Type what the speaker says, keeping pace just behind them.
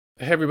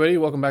Hey everybody,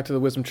 welcome back to the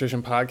Wisdom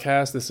Tradition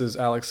Podcast. This is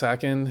Alex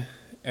Sacken,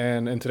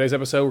 and in today's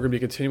episode we're going to be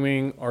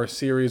continuing our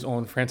series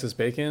on Francis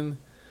Bacon.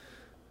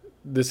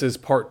 This is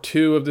part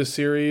 2 of this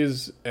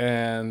series,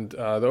 and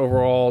the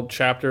overall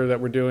chapter that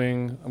we're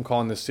doing, I'm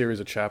calling this series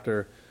a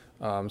chapter.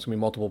 It's going to be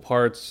multiple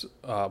parts.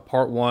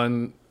 Part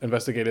 1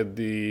 investigated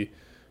the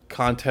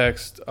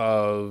context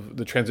of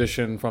the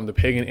transition from the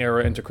pagan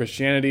era into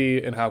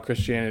Christianity and how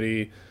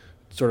Christianity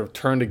sort of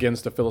turned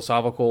against the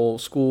philosophical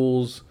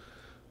schools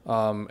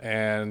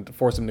and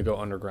force them to go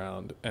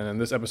underground. And in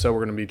this episode, we're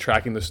going to be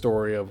tracking the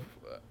story of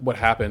what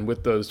happened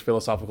with those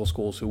philosophical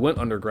schools who went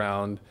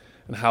underground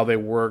and how they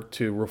worked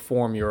to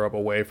reform Europe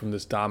away from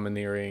this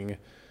domineering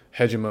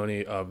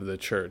hegemony of the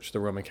church, the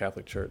Roman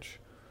Catholic Church.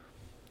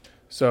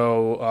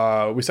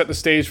 So we set the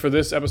stage for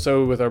this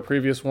episode with our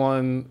previous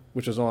one,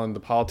 which is on the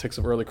politics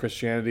of early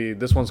Christianity.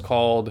 This one's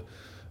called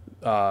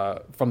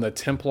From the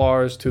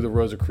Templars to the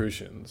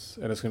Rosicrucians,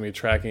 and it's going to be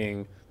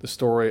tracking the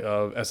story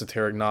of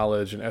esoteric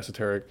knowledge and the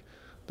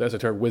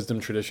esoteric wisdom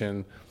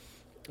tradition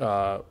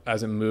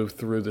as it moved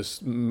through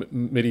this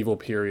medieval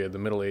period, the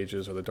Middle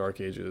Ages or the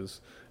Dark Ages,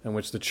 in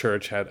which the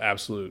church had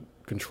absolute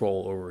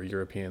control over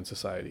European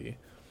society.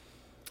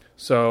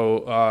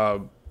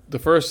 So the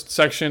first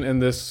section in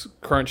this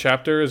current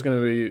chapter is going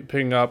to be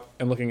picking up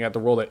and looking at the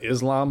role that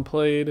Islam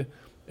played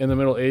in the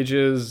Middle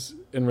Ages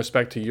in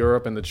respect to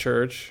Europe and the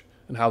church,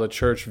 and how the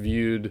church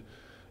viewed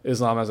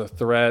Islam as a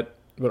threat,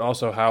 but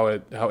also how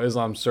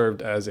Islam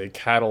served as a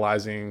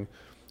catalyzing,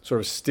 sort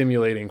of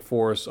stimulating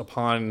force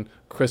upon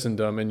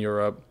Christendom in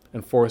Europe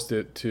and forced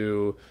it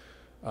to,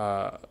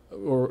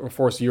 or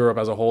forced Europe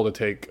as a whole to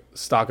take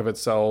stock of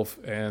itself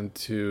and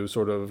to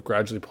sort of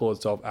gradually pull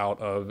itself out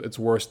of its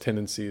worst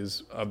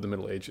tendencies of the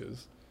Middle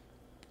Ages.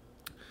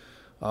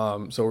 So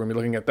we're going to be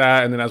looking at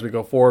that, and then as we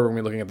go forward, we're going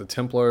to be looking at the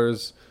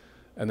Templars,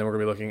 and then we're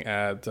going to be looking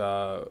at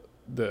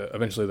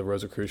eventually the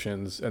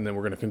Rosicrucians, and then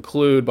we're going to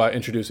conclude by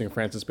introducing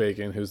Francis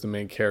Bacon, who's the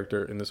main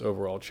character in this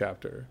overall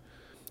chapter.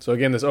 So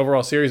again, this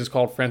overall series is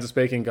called Francis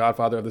Bacon,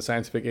 Godfather of the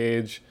Scientific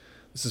Age.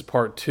 This is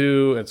part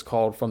 2. It's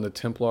called From the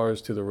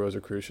Templars to the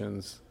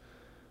Rosicrucians.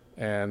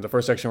 And the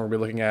first section we'll be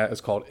looking at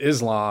is called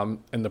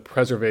Islam and the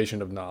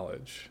Preservation of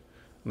Knowledge.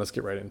 And let's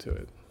get right into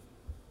it.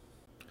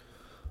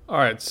 All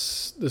right,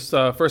 this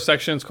first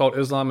section is called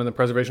Islam and the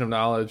Preservation of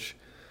Knowledge.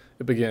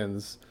 It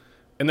begins.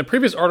 In the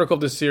previous article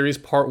of this series,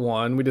 part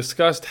 1, we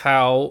discussed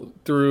how,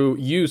 through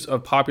use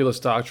of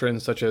populist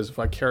doctrines such as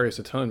vicarious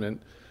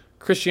atonement,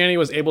 Christianity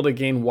was able to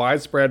gain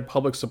widespread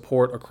public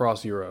support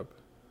across Europe.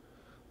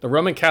 The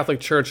Roman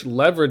Catholic Church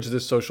leveraged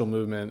this social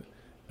movement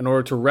in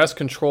order to wrest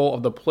control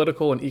of the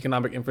political and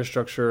economic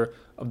infrastructure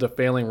of the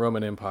failing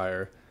Roman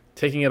Empire,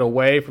 taking it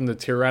away from the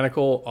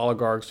tyrannical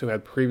oligarchs who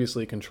had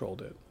previously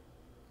controlled it.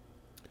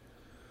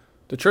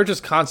 The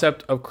Church's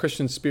concept of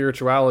Christian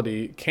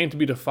spirituality came to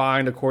be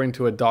defined according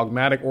to a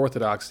dogmatic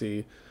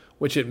orthodoxy,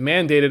 which it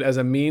mandated as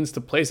a means to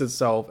place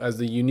itself as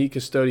the unique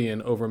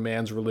custodian over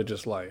man's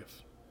religious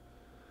life.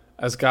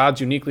 As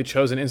God's uniquely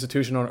chosen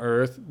institution on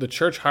earth, the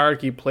church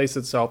hierarchy placed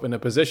itself in a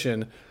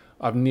position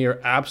of near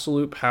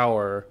absolute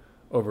power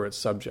over its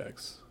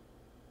subjects.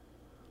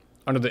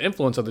 Under the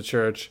influence of the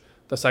church,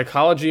 the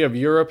psychology of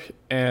Europe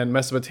and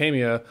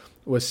Mesopotamia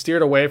was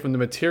steered away from the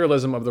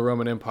materialism of the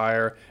Roman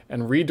Empire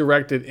and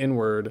redirected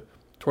inward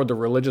toward the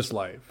religious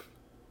life,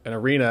 an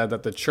arena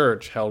that the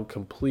church held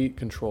complete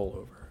control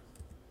over.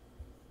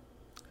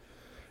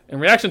 In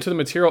reaction to the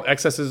material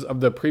excesses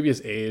of the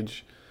previous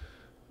age,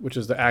 which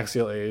is the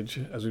axial age,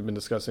 as we've been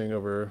discussing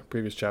over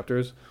previous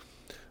chapters,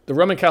 the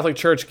Roman Catholic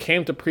Church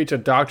came to preach a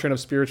doctrine of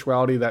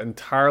spirituality that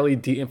entirely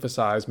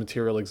de-emphasized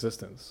material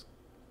existence.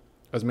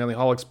 As Manly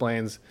Hall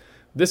explains,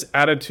 this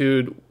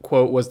attitude,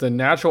 quote, was the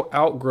natural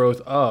outgrowth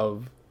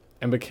of,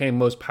 and became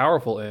most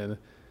powerful in,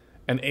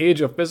 an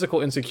age of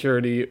physical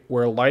insecurity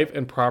where life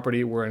and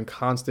property were in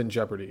constant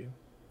jeopardy.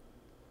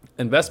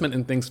 Investment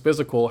in things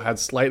physical had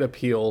slight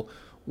appeal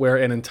where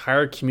an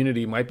entire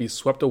community might be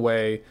swept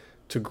away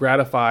to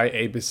gratify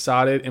a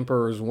besotted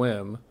emperor's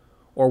whim,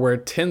 or where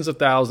tens of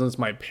thousands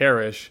might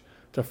perish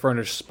to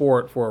furnish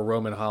sport for a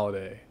Roman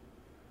holiday.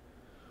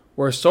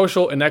 Where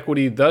social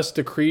inequity thus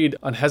decreed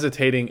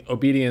unhesitating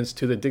obedience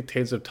to the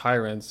dictates of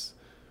tyrants,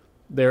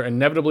 there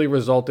inevitably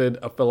resulted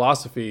a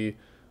philosophy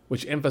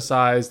which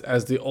emphasized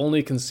as the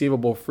only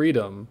conceivable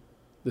freedom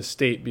the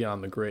state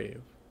beyond the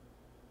grave.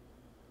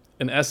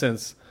 In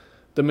essence,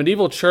 the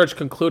medieval church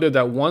concluded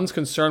that one's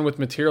concern with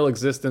material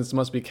existence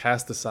must be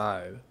cast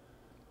aside.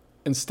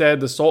 Instead,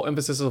 the sole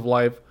emphasis of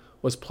life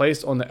was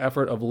placed on the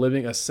effort of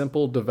living a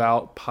simple,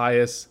 devout,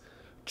 pious,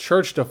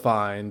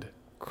 church-defined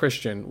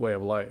Christian way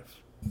of life.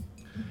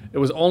 It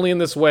was only in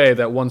this way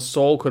that one's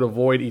soul could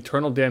avoid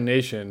eternal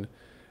damnation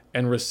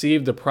and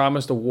receive the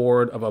promised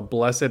award of a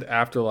blessed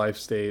afterlife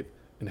state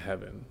in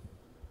heaven.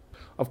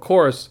 Of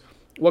course,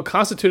 what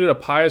constituted a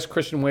pious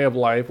Christian way of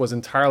life was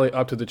entirely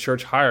up to the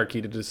church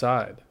hierarchy to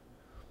decide.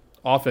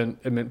 Often,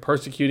 it meant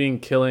persecuting,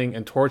 killing,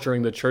 and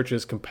torturing the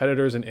church's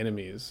competitors and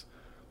enemies,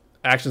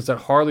 actions that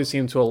hardly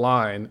seemed to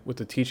align with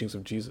the teachings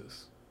of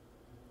Jesus.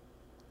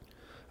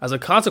 As a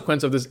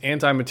consequence of this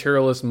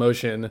anti-materialist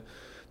motion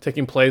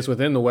taking place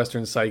within the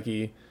Western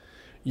psyche,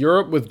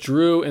 Europe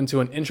withdrew into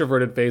an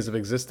introverted phase of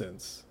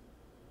existence.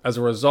 As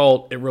a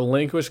result, it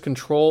relinquished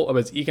control of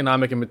its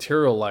economic and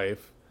material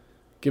life,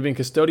 giving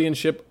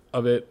custodianship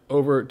of it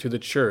over to the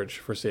church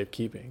for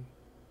safekeeping.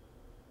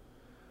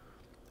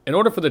 In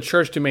order for the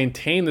church to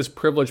maintain this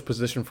privileged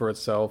position for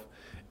itself,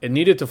 it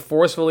needed to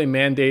forcefully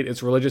mandate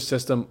its religious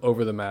system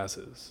over the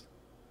masses.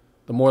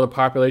 The more the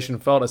population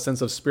felt a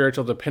sense of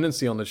spiritual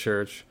dependency on the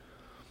church,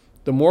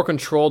 the more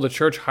control the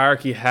church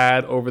hierarchy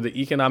had over the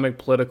economic,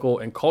 political,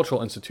 and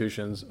cultural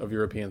institutions of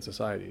European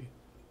society.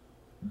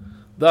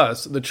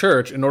 Thus, the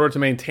church, in order to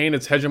maintain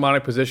its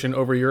hegemonic position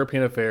over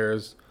European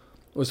affairs,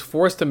 was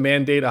forced to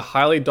mandate a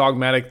highly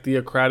dogmatic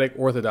theocratic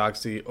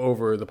orthodoxy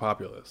over the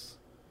populace.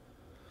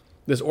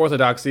 This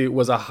orthodoxy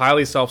was a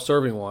highly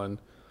self-serving one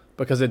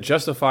because it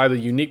justified the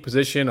unique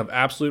position of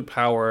absolute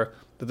power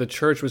that the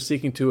church was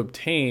seeking to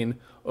obtain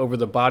over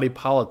the body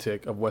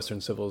politic of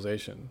Western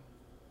civilization.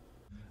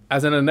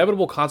 As an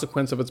inevitable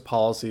consequence of its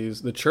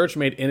policies, the church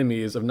made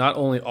enemies of not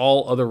only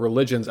all other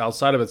religions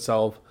outside of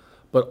itself,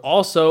 but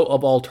also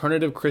of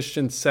alternative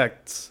Christian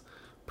sects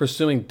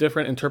pursuing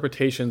different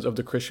interpretations of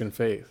the Christian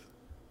faith.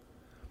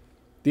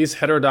 These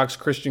heterodox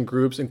Christian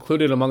groups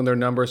included among their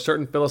number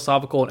certain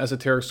philosophical and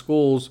esoteric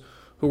schools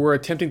who were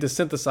attempting to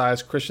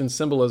synthesize Christian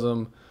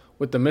symbolism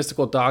with the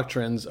mystical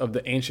doctrines of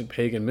the ancient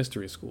pagan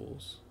mystery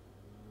schools.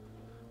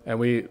 And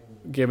we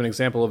gave an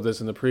example of this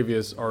in the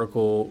previous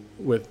article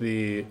with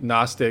the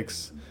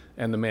Gnostics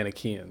and the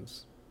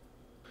Manichaeans.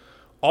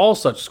 All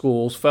such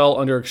schools fell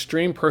under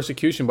extreme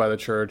persecution by the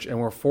church and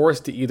were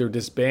forced to either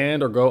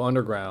disband or go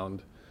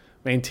underground,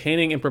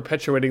 maintaining and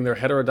perpetuating their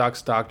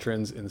heterodox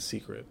doctrines in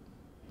secret.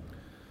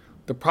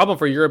 The problem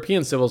for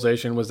European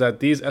civilization was that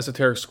these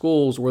esoteric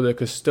schools were the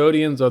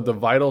custodians of the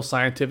vital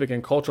scientific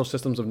and cultural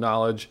systems of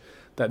knowledge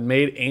that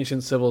made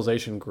ancient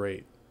civilization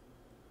great.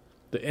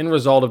 The end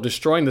result of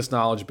destroying this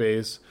knowledge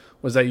base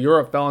was that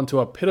Europe fell into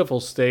a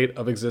pitiful state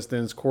of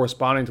existence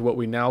corresponding to what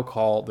we now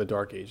call the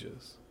Dark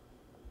Ages.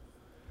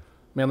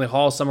 Manly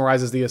Hall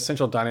summarizes the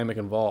essential dynamic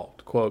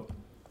involved. Quote,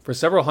 "For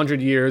several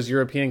hundred years,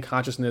 European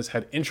consciousness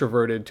had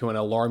introverted to an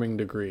alarming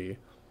degree,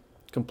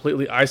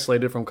 completely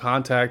isolated from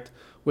contact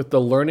with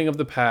the learning of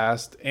the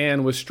past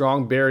and with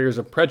strong barriers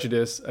of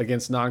prejudice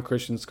against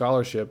non-Christian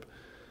scholarship.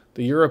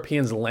 The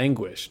Europeans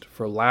languished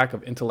for lack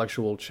of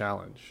intellectual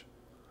challenge.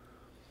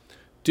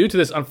 Due to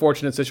this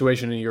unfortunate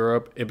situation in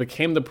Europe, it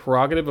became the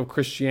prerogative of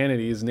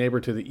Christianity's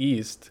neighbor to the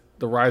east,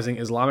 the rising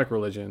Islamic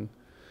religion,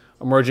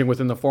 emerging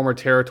within the former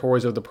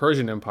territories of the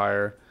Persian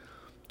Empire,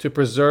 to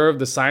preserve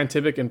the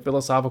scientific and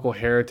philosophical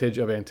heritage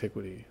of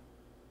antiquity.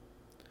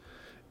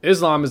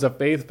 Islam is a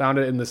faith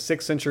founded in the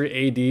 6th century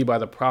AD by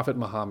the Prophet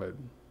Muhammad.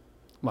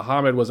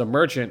 Muhammad was a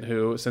merchant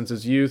who, since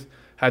his youth,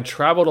 had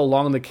traveled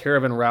along the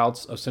caravan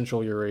routes of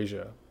Central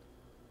Eurasia.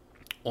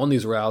 On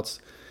these routes,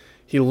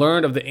 he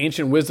learned of the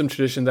ancient wisdom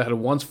tradition that had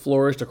once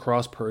flourished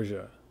across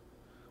Persia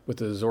with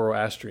the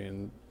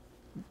Zoroastrian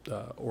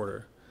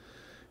order.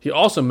 He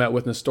also met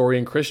with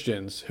Nestorian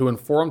Christians who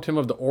informed him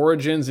of the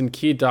origins and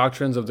key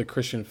doctrines of the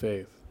Christian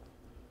faith.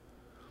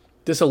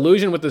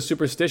 Disillusioned with the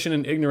superstition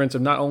and ignorance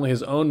of not only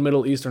his own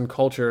Middle Eastern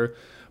culture,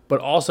 but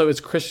also its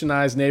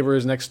Christianized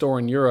neighbors next door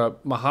in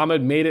Europe,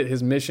 Muhammad made it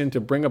his mission to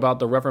bring about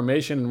the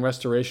reformation and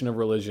restoration of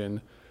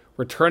religion,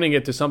 returning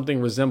it to something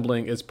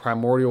resembling its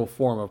primordial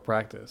form of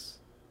practice.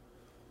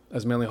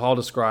 As Manly Hall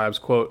describes,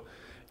 quote,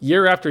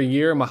 "Year after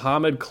year,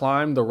 Muhammad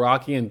climbed the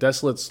rocky and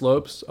desolate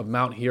slopes of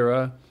Mount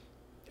Hira,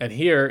 and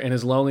here, in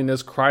his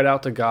loneliness, cried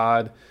out to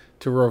God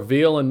to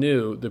reveal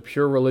anew the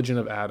pure religion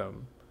of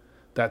Adam,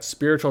 that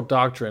spiritual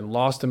doctrine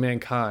lost to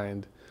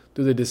mankind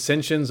through the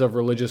dissensions of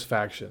religious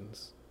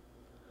factions.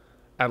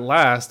 At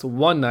last,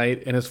 one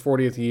night in his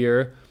 40th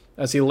year,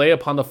 as he lay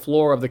upon the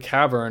floor of the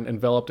cavern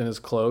enveloped in his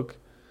cloak,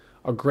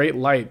 a great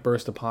light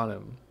burst upon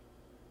him.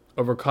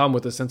 Overcome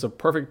with a sense of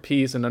perfect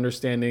peace and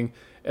understanding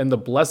and the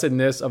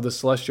blessedness of the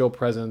celestial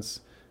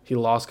presence, he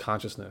lost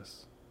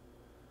consciousness.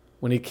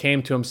 When he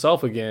came to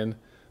himself again,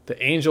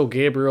 the angel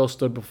Gabriel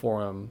stood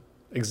before him,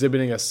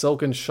 exhibiting a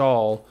silken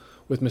shawl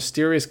with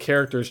mysterious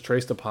characters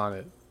traced upon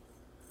it.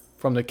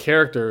 From the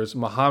characters,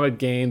 Muhammad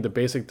gained the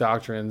basic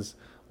doctrines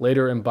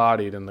later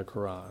embodied in the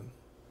Quran."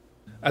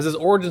 As his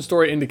origin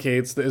story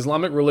indicates, the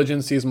Islamic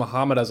religion sees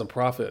Muhammad as a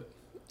prophet,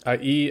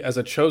 i.e., as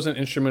a chosen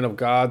instrument of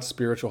God's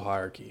spiritual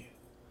hierarchy.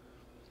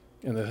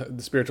 And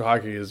the spiritual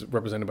hierarchy is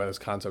represented by this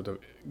concept of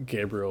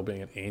Gabriel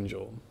being an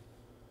angel.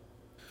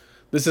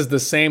 This is the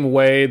same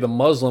way the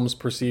Muslims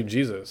perceive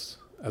Jesus,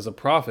 as a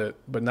prophet,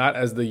 but not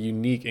as the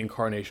unique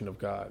incarnation of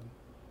God.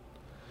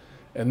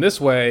 In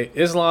this way,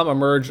 Islam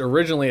emerged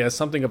originally as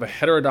something of a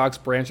heterodox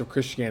branch of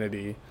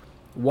Christianity,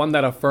 one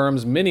that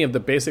affirms many of the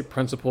basic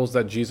principles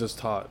that Jesus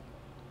taught,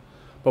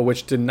 but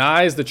which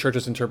denies the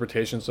church's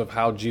interpretations of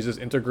how Jesus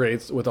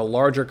integrates with a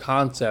larger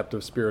concept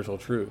of spiritual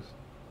truth.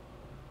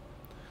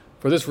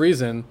 For this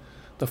reason,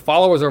 the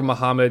followers of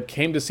Muhammad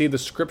came to see the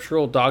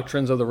scriptural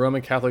doctrines of the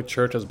Roman Catholic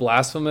Church as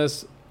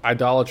blasphemous,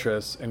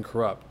 idolatrous, and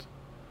corrupt,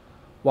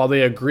 While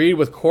they agreed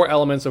with core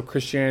elements of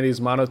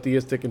Christianity's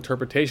monotheistic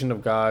interpretation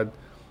of God,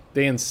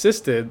 they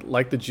insisted,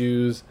 like the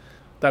Jews,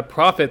 that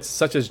prophets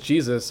such as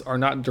Jesus are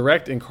not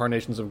direct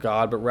incarnations of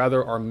God, but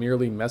rather are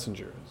merely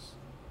messengers.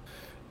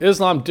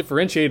 Islam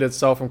differentiated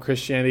itself from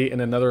Christianity in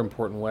another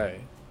important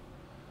way.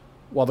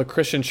 While the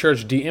Christian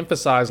church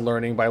de-emphasized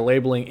learning by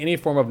labeling any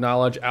form of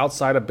knowledge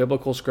outside of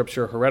biblical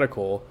scripture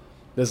heretical,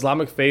 the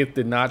Islamic faith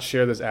did not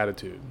share this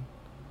attitude.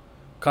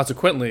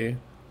 Consequently,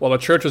 while the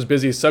church was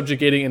busy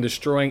subjugating and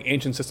destroying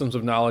ancient systems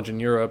of knowledge in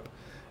Europe,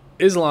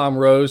 Islam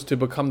rose to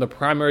become the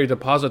primary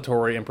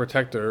depository and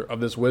protector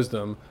of this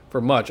wisdom for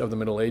much of the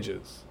Middle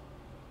Ages.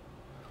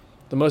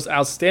 The most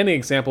outstanding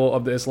example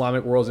of the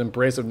Islamic world's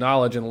embrace of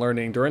knowledge and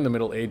learning during the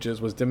Middle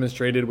Ages was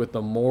demonstrated with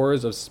the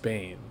Moors of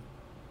Spain.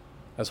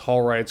 As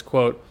Hall writes,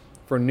 quote,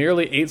 "For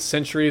nearly 8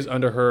 centuries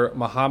under her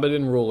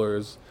Mohammedan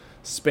rulers,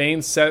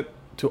 Spain set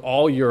to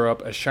all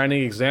Europe a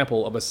shining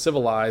example of a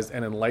civilized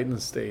and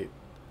enlightened state.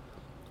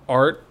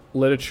 Art,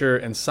 literature,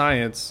 and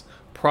science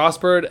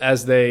prospered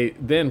as they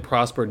then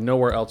prospered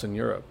nowhere else in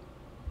Europe.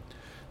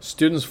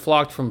 Students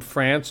flocked from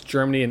France,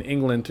 Germany, and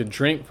England to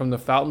drink from the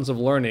fountains of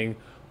learning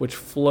which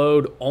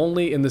flowed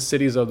only in the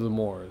cities of the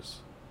Moors.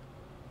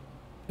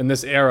 In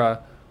this era,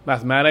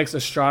 mathematics,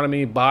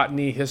 astronomy,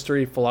 botany,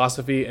 history,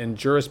 philosophy, and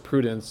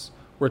jurisprudence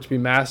were to be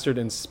mastered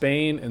in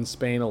Spain and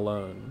Spain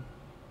alone."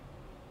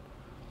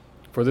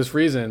 For this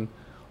reason,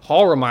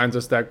 Hall reminds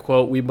us that,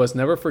 quote, "We must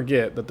never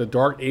forget that the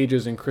dark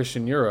ages in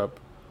Christian Europe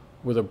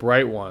were the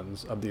bright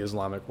ones of the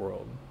Islamic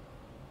world."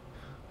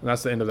 And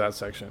that's the end of that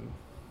section.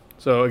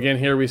 So again,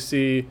 here we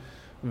see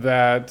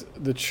that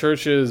the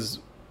church's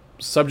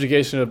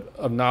subjugation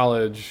of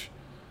knowledge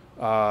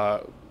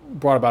brought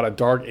about a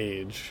dark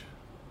age,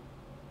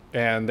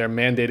 and their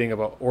mandating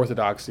of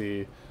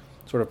orthodoxy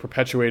sort of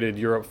perpetuated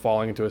Europe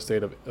falling into a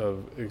state of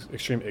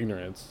extreme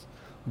ignorance.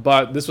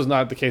 But this was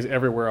not the case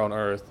everywhere on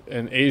Earth.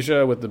 In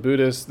Asia, with the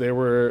Buddhists, they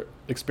were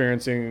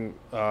experiencing,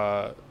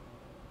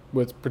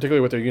 particularly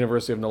with their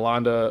University of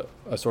Nalanda,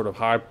 a sort of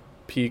high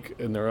peak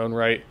in their own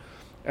right.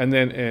 And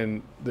then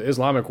in the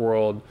Islamic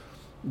world,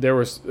 they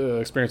were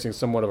experiencing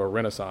somewhat of a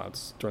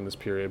renaissance during this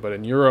period. But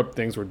in Europe,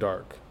 things were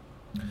dark.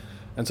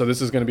 And so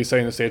this is going to be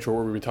setting the stage for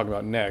what we'll be talking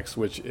about next,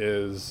 which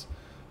is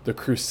the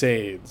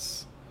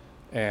Crusades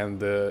and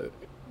the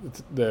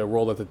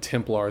role that the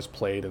Templars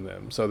played in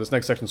them. So this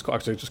next section is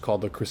actually just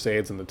called the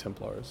Crusades and the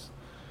Templars.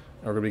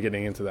 And we're going to be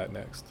getting into that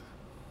next.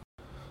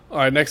 All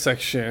right, next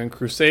section,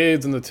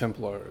 Crusades and the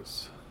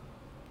Templars.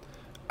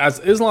 As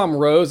Islam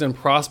rose and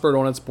prospered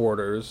on its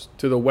borders,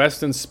 to the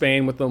west in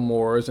Spain with the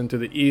Moors and to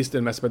the east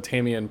in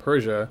Mesopotamia and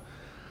Persia,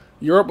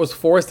 Europe was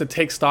forced to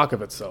take stock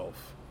of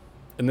itself.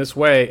 In this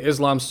way,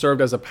 Islam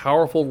served as a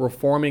powerful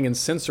reforming and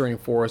censoring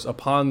force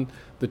upon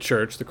the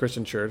church, the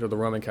Christian church, or the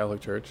Roman Catholic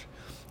Church,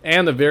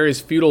 and the various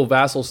feudal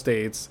vassal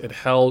states it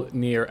held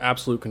near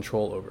absolute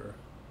control over.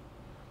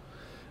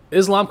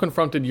 Islam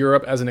confronted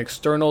Europe as an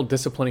external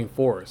disciplining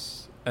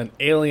force, an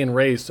alien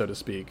race, so to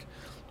speak,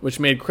 which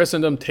made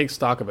Christendom take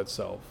stock of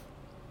itself.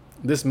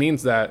 This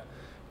means that,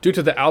 due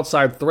to the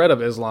outside threat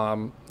of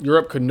Islam,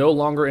 Europe could no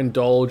longer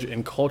indulge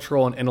in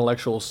cultural and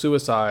intellectual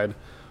suicide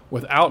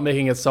without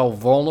making itself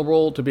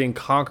vulnerable to being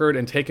conquered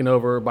and taken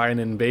over by an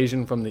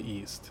invasion from the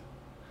East.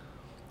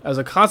 As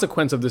a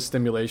consequence of this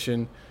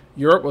stimulation,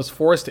 Europe was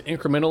forced to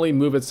incrementally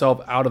move itself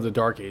out of the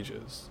Dark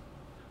Ages.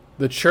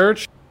 The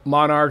church,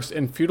 monarchs,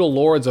 and feudal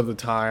lords of the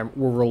time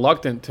were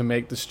reluctant to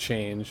make this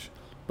change,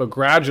 but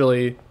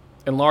gradually,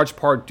 in large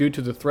part due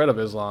to the threat of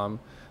Islam,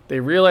 they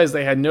realized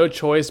they had no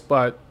choice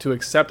but to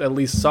accept at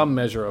least some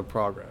measure of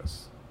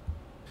progress.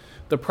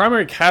 The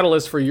primary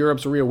catalyst for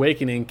Europe's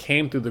reawakening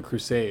came through the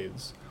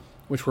Crusades,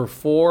 which were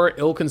 4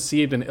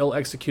 ill-conceived and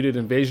ill-executed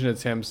invasion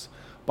attempts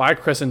by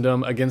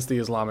Christendom against the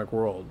Islamic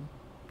world.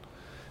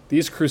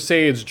 These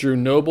crusades drew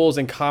nobles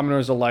and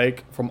commoners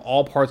alike from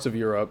all parts of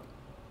Europe,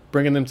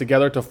 bringing them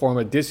together to form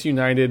a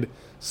disunited,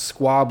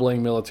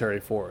 squabbling military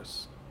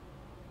force.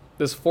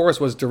 This force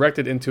was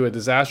directed into a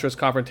disastrous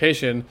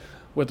confrontation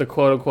with the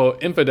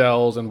quote-unquote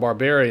infidels and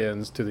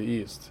barbarians to the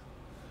east.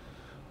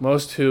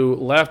 Most who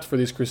left for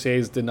these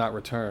crusades did not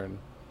return,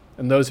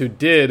 and those who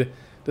did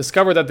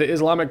discovered that the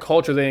Islamic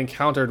culture they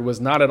encountered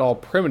was not at all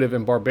primitive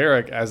and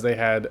barbaric as they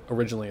had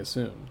originally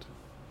assumed.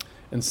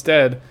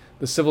 Instead,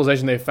 the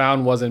civilization they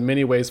found was in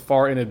many ways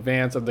far in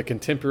advance of the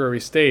contemporary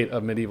state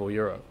of medieval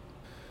Europe.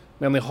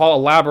 Manly Hall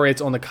elaborates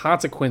on the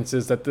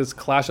consequences that this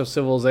clash of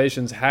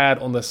civilizations had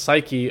on the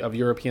psyche of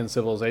European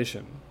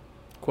civilization.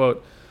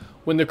 Quote,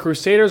 "When the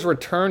Crusaders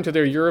returned to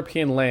their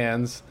European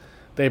lands,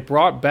 they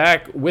brought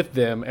back with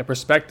them a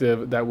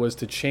perspective that was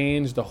to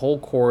change the whole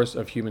course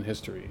of human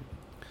history.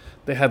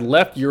 They had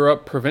left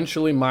Europe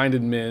provincially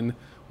minded men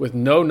with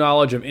no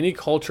knowledge of any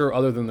culture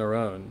other than their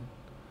own.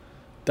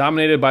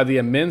 Dominated by the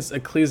immense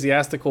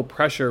ecclesiastical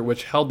pressure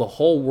which held the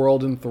whole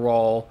world in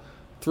thrall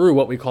through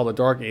what we call the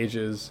Dark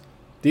Ages,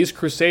 these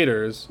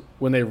crusaders,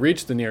 when they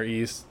reached the Near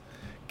East,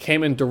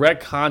 came in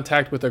direct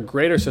contact with a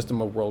greater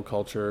system of world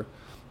culture,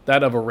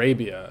 that of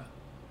Arabia,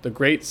 the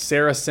great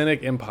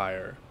Saracenic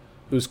Empire,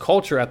 whose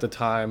culture at the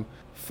time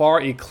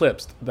far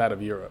eclipsed that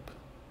of Europe.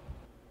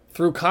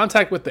 Through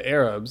contact with the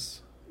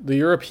Arabs, the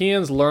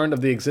Europeans learned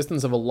of the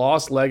existence of a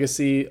lost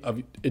legacy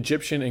of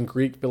Egyptian and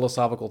Greek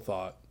philosophical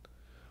thought,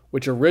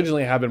 which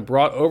originally had been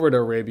brought over to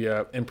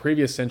Arabia in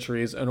previous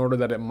centuries in order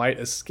that it might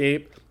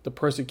escape the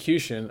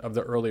persecution of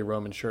the early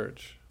Roman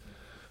Church.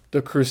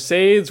 The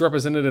Crusades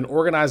represented an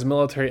organized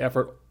military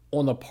effort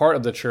on the part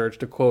of the Church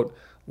to, quote,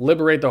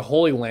 liberate the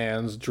Holy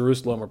Lands,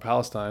 Jerusalem or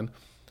Palestine,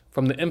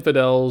 from the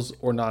infidels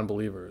or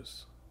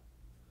non-believers.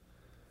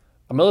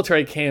 A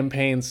military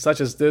campaign such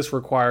as this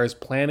requires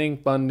planning,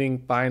 funding,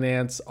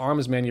 finance,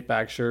 arms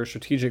manufacture,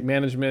 strategic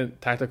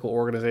management, tactical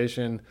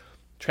organization,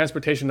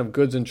 transportation of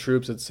goods and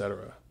troops,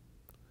 etc.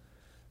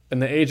 In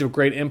the age of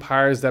great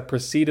empires that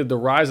preceded the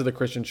rise of the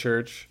Christian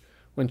church,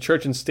 when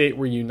church and state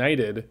were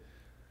united,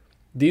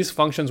 these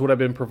functions would have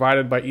been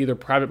provided by either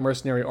private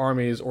mercenary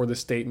armies or the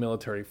state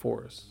military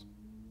force.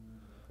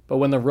 But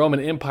when the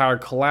Roman Empire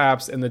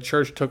collapsed and the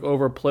church took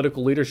over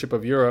political leadership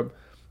of Europe,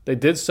 they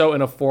did so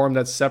in a form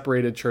that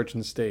separated church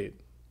and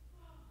state.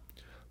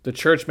 The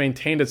church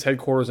maintained its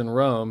headquarters in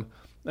Rome,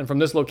 and from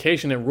this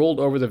location it ruled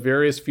over the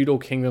various feudal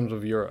kingdoms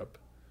of Europe.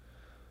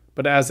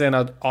 But as an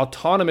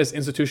autonomous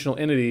institutional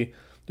entity,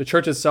 the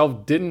church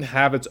itself didn't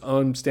have its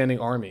own standing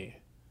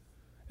army.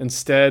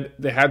 Instead,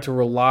 they had to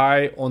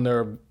rely on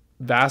their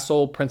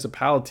vassal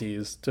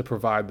principalities to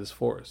provide this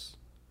force.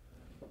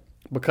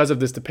 Because of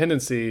this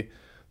dependency,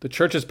 the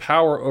church's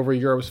power over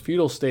Europe's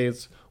feudal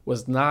states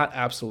was not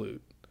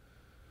absolute,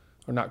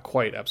 or not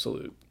quite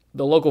absolute.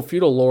 The local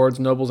feudal lords,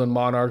 nobles, and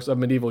monarchs of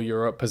medieval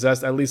Europe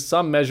possessed at least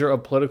some measure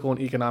of political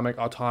and economic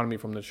autonomy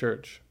from the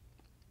church.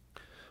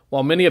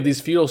 While many of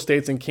these feudal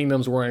states and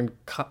kingdoms were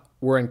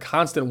in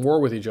constant war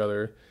with each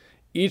other,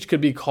 each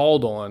could be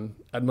called on,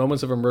 at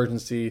moments of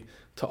emergency,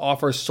 to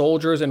offer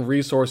soldiers and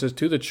resources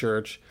to the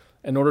church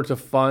in order to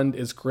fund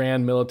its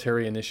grand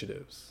military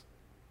initiatives.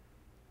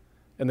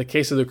 In the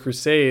case of the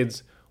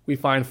Crusades, we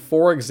find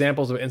 4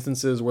 examples of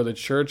instances where the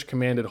church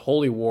commanded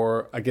holy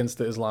war against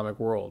the Islamic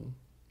world.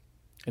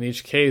 In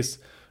each case,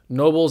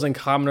 nobles and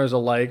commoners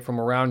alike from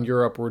around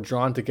Europe were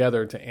drawn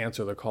together to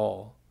answer the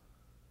call.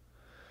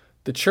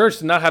 The church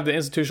did not have the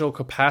institutional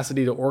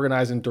capacity to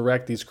organize and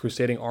direct these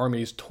crusading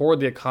armies toward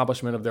the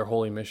accomplishment of their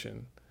holy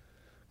mission.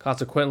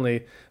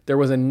 Consequently, there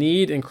was a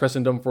need in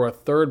Christendom for a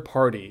third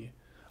party,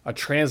 a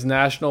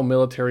transnational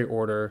military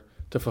order,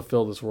 to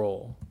fulfill this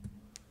role.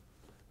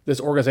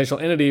 This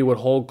organizational entity would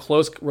hold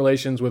close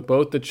relations with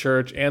both the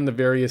church and the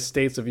various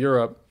states of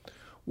Europe,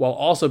 while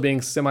also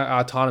being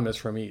semi-autonomous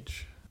from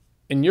each.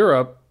 In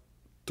Europe,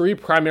 3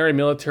 primary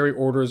military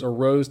orders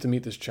arose to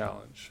meet this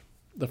challenge.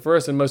 The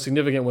first and most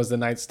significant was the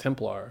Knights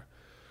Templar,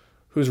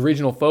 whose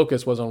regional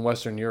focus was on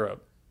Western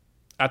Europe.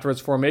 After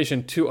its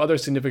formation, 2 other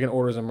significant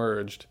orders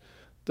emerged.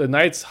 The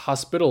Knights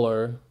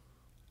Hospitaller,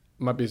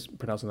 might be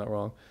pronouncing that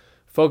wrong,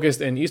 focused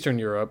in Eastern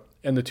Europe,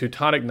 and the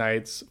Teutonic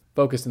Knights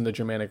focused in the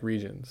Germanic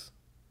regions.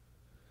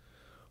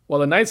 While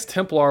the Knights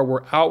Templar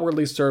were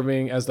outwardly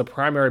serving as the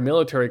primary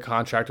military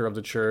contractor of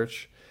the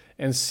church,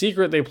 in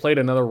secret they played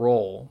another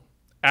role,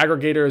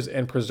 aggregators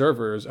and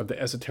preservers of the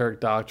esoteric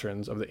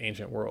doctrines of the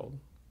ancient world.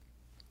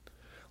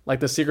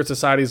 Like the secret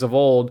societies of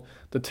old,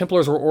 the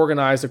Templars were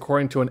organized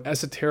according to an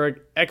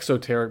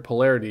esoteric-exoteric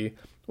polarity,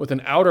 with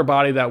an outer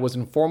body that was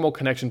in formal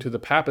connection to the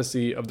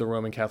papacy of the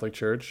Roman Catholic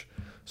Church,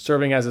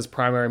 serving as its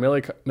primary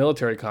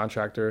military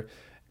contractor,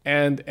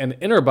 and an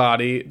inner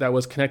body that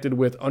was connected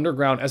with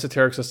underground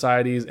esoteric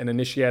societies and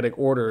initiatic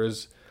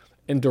orders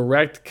in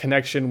direct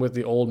connection with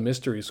the old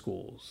mystery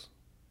schools.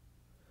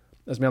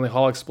 As Manly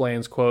Hall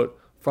explains, quote,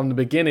 "From the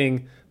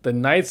beginning, the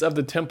Knights of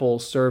the Temple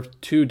served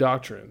 2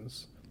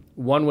 doctrines.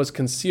 One was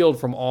concealed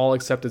from all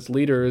except its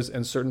leaders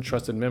and certain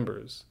trusted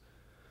members.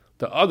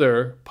 The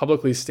other,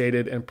 publicly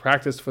stated and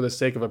practiced for the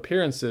sake of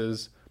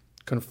appearances,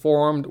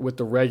 conformed with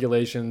the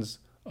regulations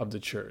of the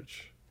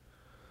church."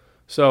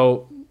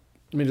 So,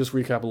 let me just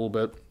recap a little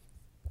bit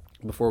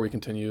before we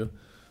continue.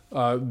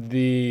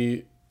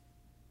 The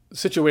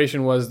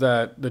situation was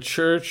that the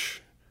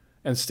church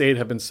and state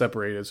have been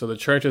separated. So the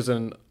church is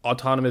an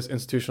autonomous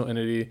institutional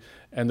entity,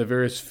 and the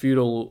various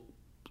feudal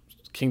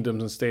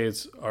kingdoms and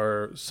states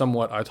are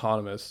somewhat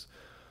autonomous.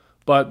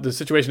 But the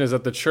situation is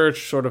that the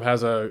church sort of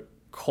has a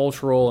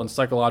cultural and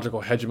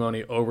psychological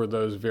hegemony over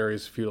those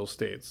various feudal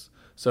states.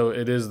 So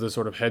it is the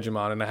sort of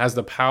hegemon, and it has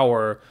the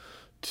power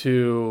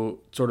to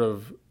sort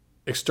of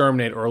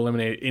exterminate or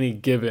eliminate any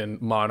given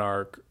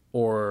monarch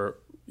or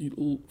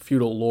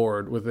feudal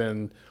lord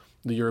within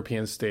the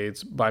European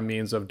states by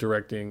means of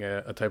directing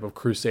a type of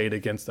crusade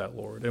against that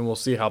lord. And we'll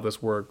see how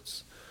this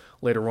works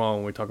later on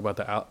when we talk about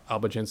the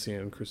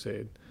Albigensian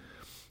crusade.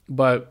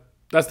 But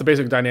that's the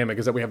basic dynamic,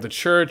 is that we have the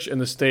church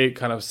and the state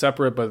kind of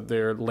separate, but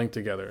they're linked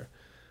together.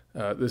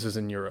 This is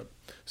in Europe.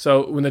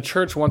 So when the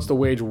church wants to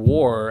wage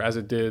war, as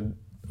it did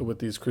with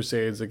these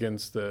crusades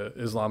against the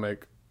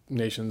Islamic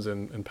nations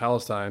in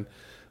Palestine,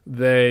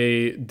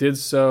 they did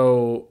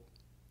so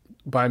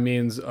by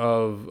means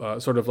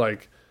of sort of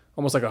like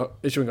almost like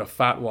issuing a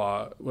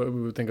fatwa, what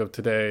we would think of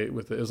today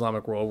with the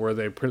Islamic world, where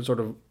they sort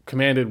of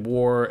commanded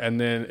war, and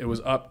then it was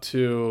up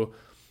to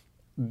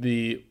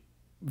the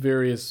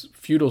various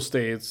feudal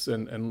states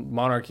and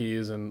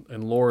monarchies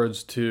and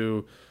lords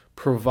to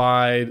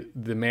provide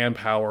the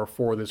manpower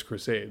for this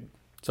crusade.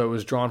 So it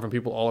was drawn from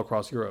people all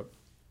across Europe.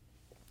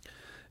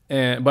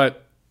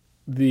 But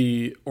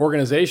the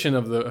organization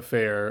of the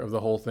affair, of the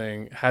whole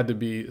thing, had to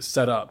be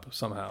set up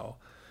somehow.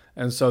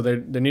 And so there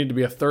needed to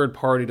be a third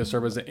party to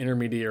serve as an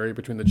intermediary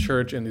between the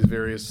church and these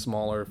various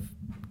smaller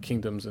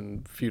kingdoms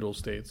and feudal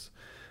states.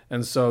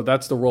 And so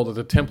that's the role that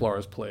the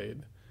Templars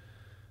played,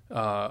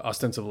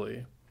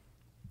 ostensibly.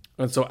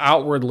 And so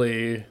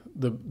outwardly,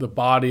 the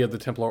body of the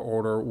Templar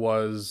order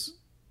was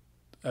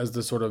as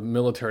the sort of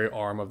military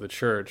arm of the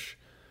church,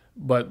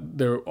 but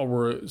they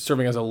were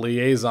serving as a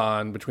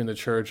liaison between the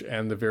church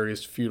and the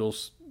various feudal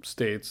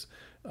states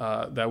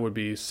that would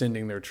be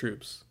sending their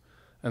troops.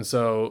 And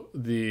so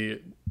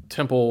the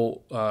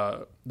temple,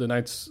 the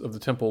Knights of the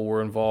Temple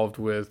were involved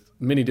with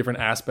many different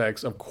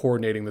aspects of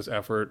coordinating this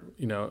effort,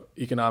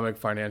 economic,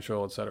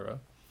 financial, etc.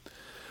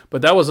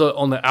 But that was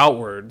on the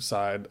outward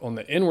side. On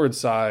the inward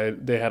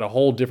side, they had a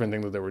whole different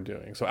thing that they were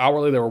doing. So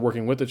outwardly, they were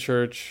working with the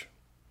church.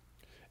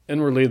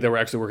 Inwardly, they were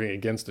actually working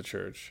against the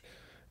church.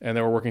 And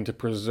they were working to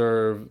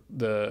preserve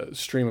the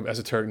stream of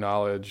esoteric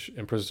knowledge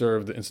and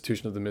preserve the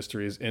institution of the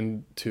mysteries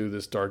into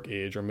this Dark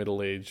Age or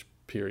Middle Age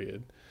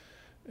period.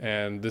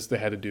 And this they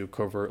had to do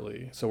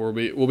covertly. So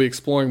we'll be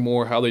exploring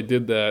more how they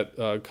did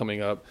that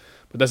coming up.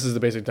 But this is the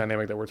basic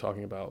dynamic that we're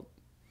talking about.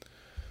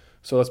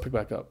 So let's pick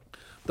back up.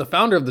 The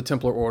founder of the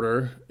Templar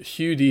Order,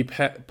 Hugh de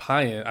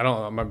Payen, I don't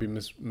know, I might be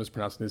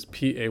mispronouncing this,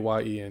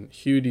 Payen,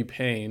 Hugh de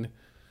Payen,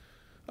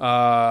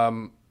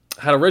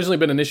 had originally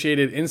been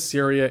initiated in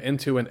Syria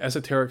into an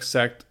esoteric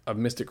sect of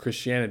mystic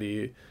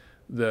Christianity,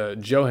 the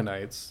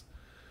Johannites,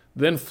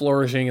 then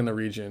flourishing in the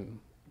region,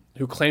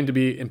 who claimed to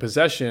be in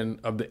possession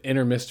of the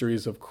inner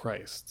mysteries of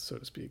Christ, so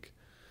to speak.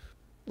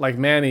 Like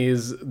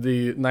Manes,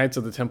 the Knights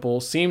of the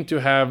Temple seemed to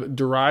have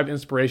derived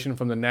inspiration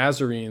from the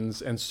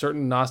Nazarenes and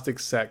certain Gnostic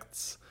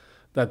sects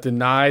that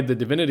denied the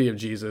divinity of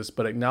Jesus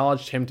but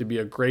acknowledged him to be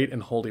a great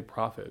and holy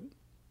prophet.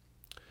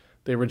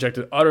 They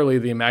rejected utterly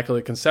the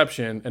Immaculate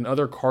Conception and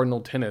other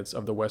cardinal tenets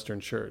of the Western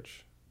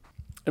Church.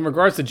 In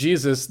regards to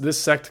Jesus, this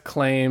sect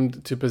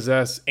claimed to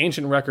possess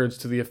ancient records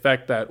to the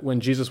effect that when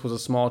Jesus was a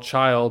small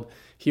child,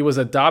 he was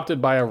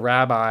adopted by a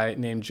rabbi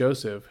named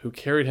Joseph, who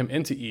carried him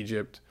into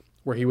Egypt,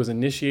 where he was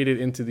initiated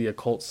into the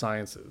occult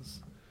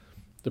sciences.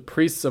 The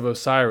priests of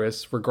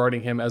Osiris,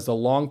 regarding him as the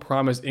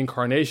long-promised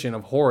incarnation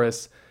of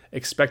Horus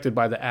expected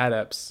by the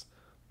adepts,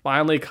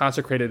 finally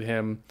consecrated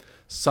him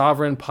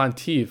sovereign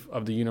pontiff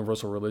of the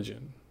universal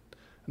religion.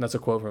 And that's a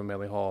quote from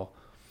Manly Hall.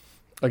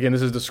 Again,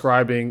 this is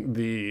describing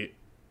the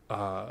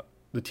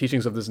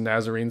teachings of this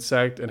Nazarene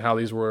sect and how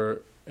these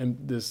were, and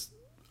this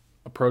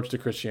approach to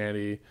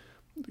Christianity,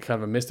 kind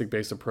of a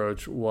mystic-based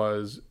approach,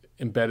 was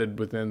embedded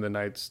within the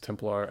Knights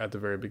Templar at the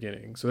very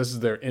beginning. So this is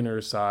their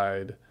inner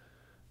side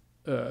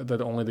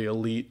that only the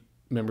elite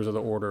members of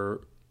the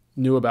order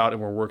knew about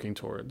and were working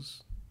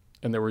towards.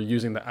 And they were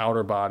using the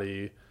outer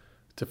body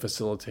to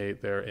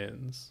facilitate their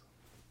ends.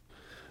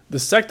 The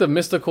sect of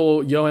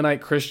mystical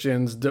Johannite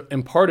Christians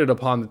imparted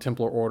upon the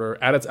Templar Order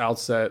at its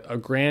outset a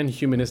grand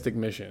humanistic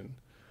mission,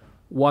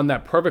 one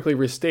that perfectly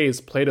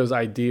restates Plato's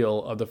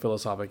ideal of the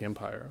philosophic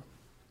empire.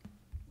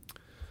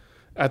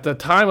 At the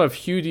time of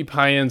Hugh de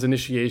Payen's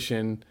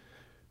initiation,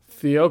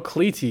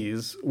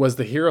 Theoclites was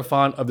the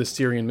hierophant of the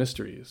Syrian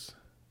mysteries.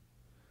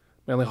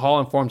 Manly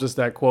Hall informs us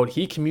that, quote,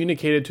 he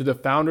communicated to the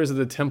founders of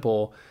the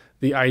temple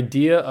the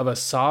idea of a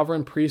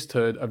sovereign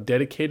priesthood of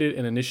dedicated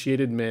and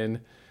initiated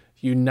men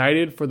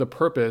united for the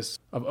purpose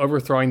of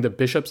overthrowing the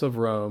bishops of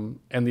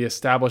Rome and the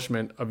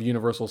establishment of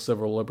universal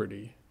civil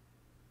liberty.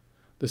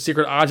 The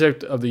secret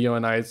object of the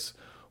Johannites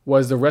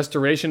was the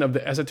restoration of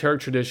the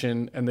esoteric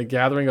tradition and the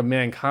gathering of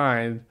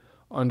mankind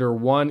under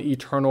one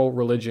eternal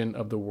religion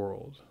of the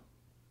world.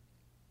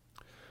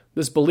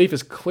 This belief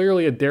is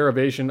clearly a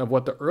derivation of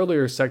what the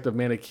earlier sect of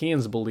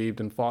Manichaeans believed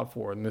and fought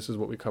for, and this is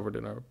what we covered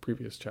in our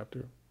previous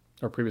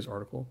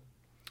article.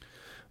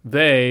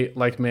 They,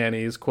 like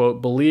Manes,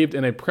 quote, believed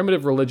in a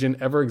primitive religion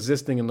ever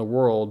existing in the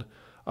world,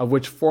 of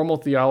which formal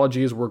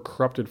theologies were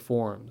corrupted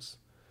forms.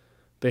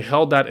 They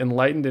held that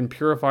enlightened and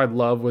purified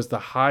love was the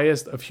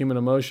highest of human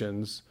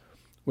emotions,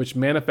 which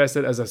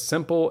manifested as a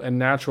simple and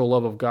natural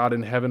love of God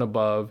in heaven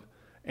above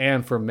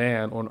and for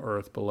man on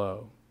earth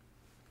below.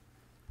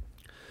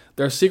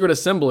 Their secret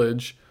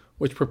assemblage,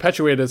 which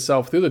perpetuated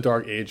itself through the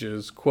Dark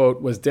Ages,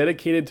 quote, was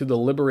dedicated to the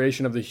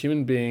liberation of the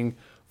human being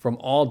from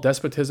all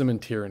despotism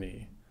and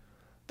tyranny.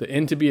 The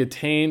end to be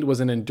attained was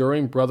an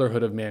enduring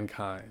brotherhood of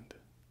mankind.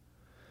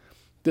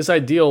 This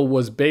ideal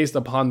was based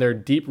upon their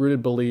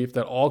deep-rooted belief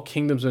that all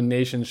kingdoms and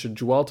nations should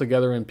dwell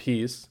together in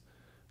peace,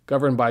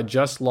 governed by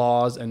just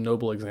laws and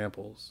noble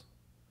examples.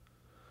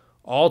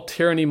 All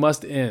tyranny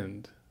must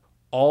end.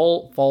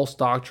 All false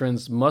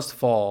doctrines must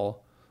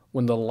fall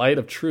when the light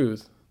of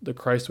truth, the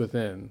Christ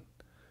within,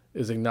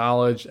 is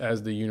acknowledged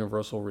as the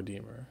universal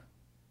Redeemer.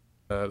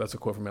 That's a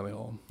quote from Manly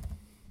Hall.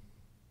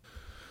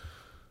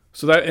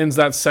 So that ends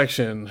that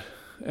section.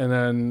 And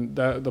then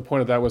the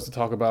point of that was to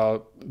talk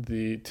about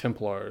the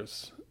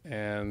Templars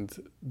and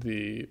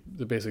the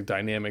basic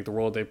dynamic, the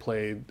role they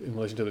played in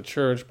relation to the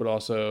church, but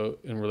also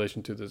in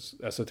relation to this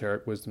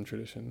esoteric wisdom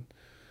tradition.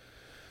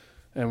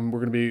 And we're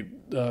going to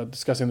be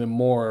discussing them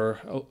more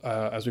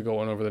as we go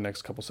on over the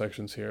next couple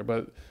sections here.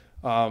 But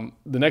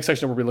the next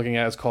section we'll be looking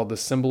at is called the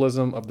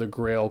symbolism of the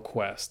Grail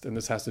quest, and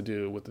this has to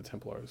do with the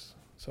Templars.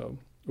 So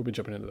we'll be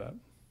jumping into that.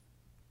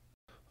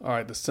 All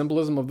right, the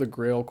symbolism of the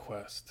Grail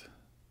quest.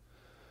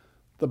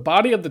 The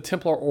body of the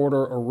Templar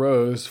order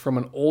arose from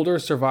an older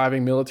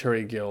surviving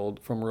military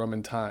guild from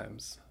Roman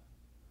times.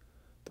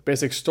 The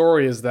basic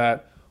story is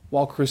that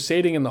while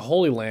crusading in the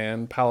Holy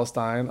Land,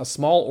 Palestine, a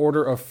small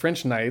order of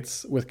French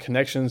knights with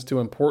connections to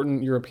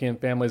important European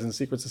families and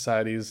secret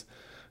societies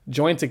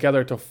joined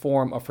together to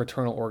form a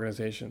fraternal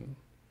organization.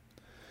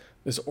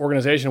 This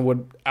organization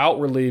would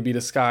outwardly be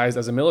disguised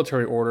as a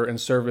military order in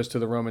service to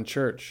the Roman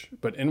Church,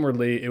 but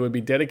inwardly it would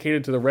be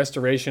dedicated to the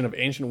restoration of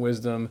ancient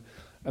wisdom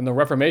and the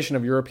reformation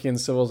of European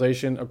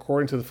civilization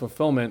according to the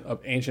fulfillment of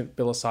ancient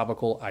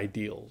philosophical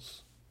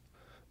ideals.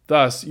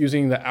 Thus,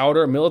 using the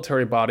outer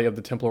military body of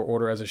the Templar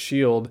order as a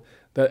shield,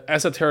 the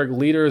esoteric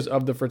leaders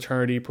of the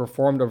fraternity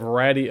performed a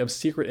variety of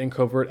secret and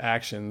covert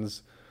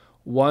actions,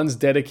 ones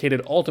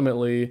dedicated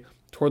ultimately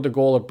toward the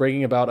goal of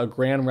bringing about a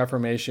grand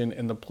reformation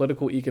in the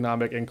political,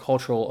 economic, and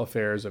cultural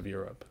affairs of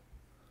Europe.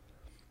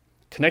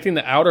 Connecting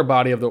the outer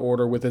body of the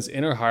order with its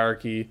inner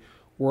hierarchy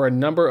were a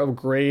number of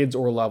grades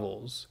or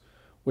levels,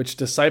 which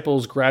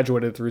disciples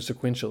graduated through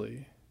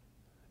sequentially.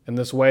 In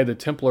this way, the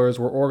Templars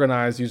were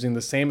organized using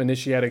the same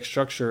initiatic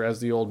structure as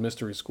the old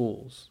mystery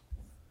schools.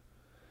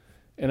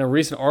 In a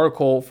recent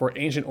article for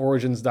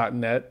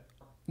ancientorigins.net,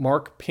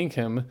 Mark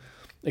Pinkham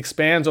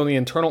expands on the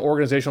internal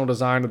organizational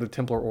design of the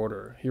Templar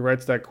order. He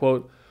writes that,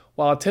 quote,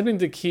 while attempting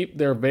to keep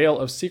their veil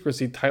of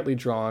secrecy tightly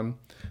drawn,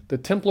 the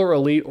Templar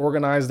elite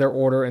organized their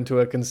order into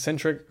a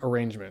concentric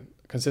arrangement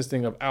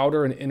consisting of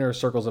outer and inner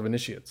circles of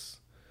initiates.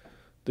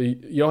 The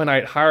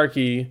Johannite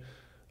hierarchy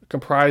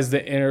comprised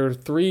the inner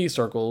 3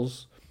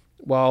 circles,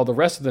 while the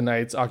rest of the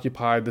knights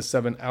occupied the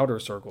 7 outer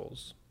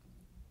circles.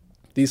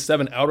 These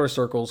 7 outer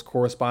circles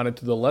corresponded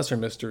to the lesser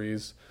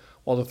mysteries,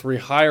 while the 3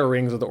 higher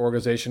rings of the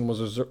organization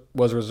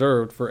was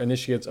reserved for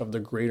initiates of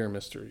the greater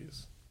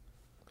mysteries.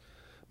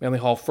 Manly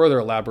Hall further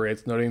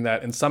elaborates, noting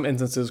that in some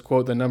instances,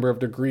 quote, the number of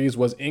degrees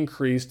was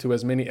increased to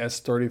as many as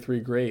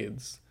 33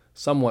 grades,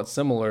 somewhat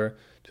similar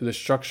to the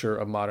structure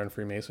of modern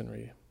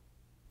Freemasonry.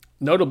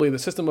 Notably, the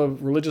system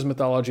of religious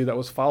mythology that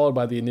was followed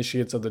by the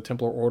initiates of the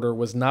Templar order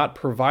was not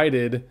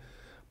provided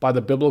by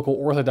the biblical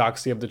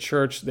orthodoxy of the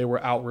church they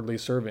were outwardly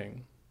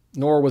serving,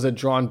 nor was it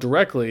drawn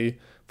directly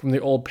from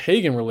the old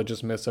pagan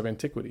religious myths of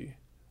antiquity.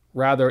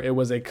 Rather, it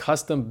was a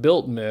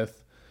custom-built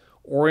myth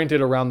oriented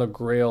around the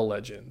Grail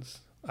legends,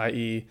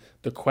 i.e.,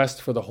 the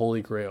quest for the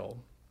Holy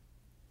Grail.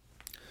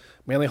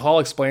 Manly Hall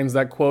explains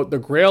that, quote, the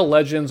Grail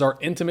legends are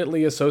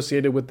intimately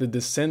associated with the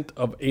descent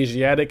of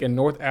Asiatic and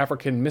North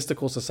African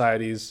mystical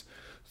societies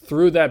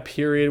through that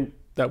period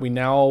that we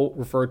now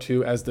refer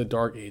to as the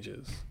Dark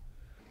Ages.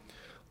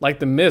 Like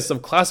the myths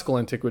of classical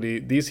antiquity,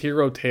 these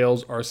hero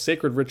tales are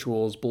sacred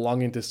rituals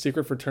belonging to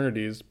secret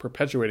fraternities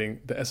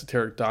perpetuating the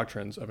esoteric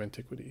doctrines of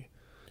antiquity.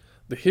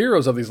 The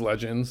heroes of these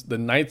legends, the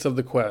Knights of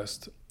the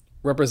Quest,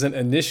 represent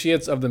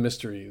initiates of the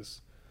mysteries.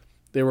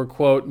 They were,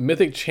 quote,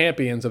 mythic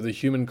champions of the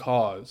human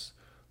cause,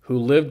 who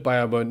lived by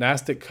a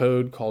monastic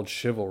code called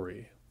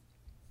chivalry.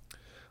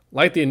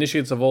 Like the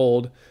initiates of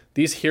old,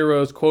 these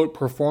heroes, quote,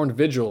 performed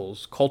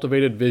vigils,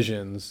 cultivated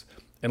visions,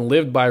 and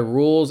lived by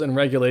rules and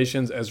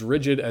regulations as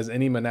rigid as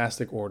any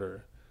monastic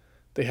order.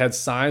 They had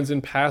signs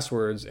and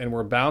passwords and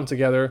were bound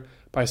together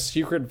by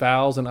secret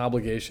vows and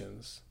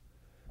obligations.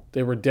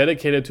 They were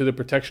dedicated to the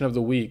protection of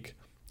the weak,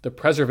 the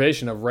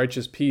preservation of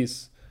righteous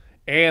peace,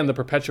 and the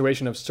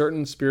perpetuation of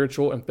certain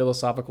spiritual and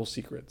philosophical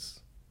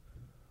secrets.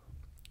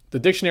 The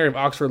Dictionary of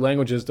Oxford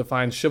Languages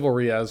defines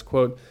chivalry as,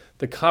 quote,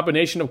 the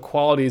combination of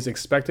qualities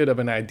expected of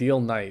an ideal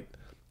knight,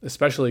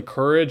 especially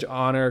courage,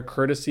 honor,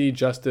 courtesy,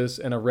 justice,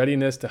 and a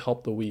readiness to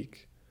help the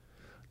weak.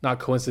 Not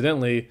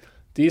coincidentally,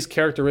 these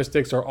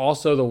characteristics are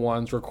also the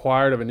ones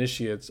required of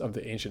initiates of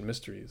the ancient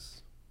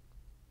mysteries.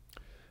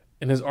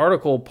 In his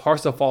article,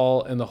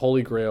 Parsifal and the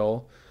Holy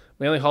Grail,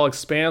 Manly Hall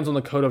expands on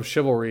the code of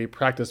chivalry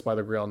practiced by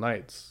the Grail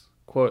Knights.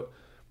 Quote,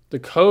 the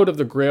code of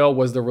the Grail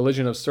was the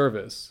religion of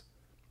service,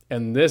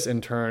 and this,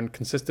 in turn,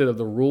 consisted of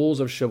the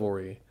rules of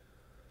chivalry.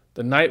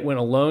 The knight went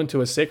alone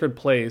to a sacred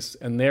place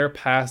and there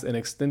passed an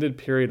extended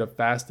period of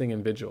fasting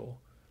and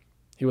vigil.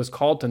 He was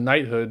called to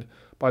knighthood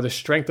by the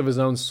strength of his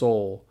own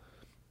soul,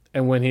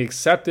 and when he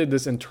accepted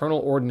this internal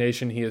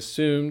ordination, he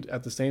assumed,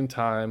 at the same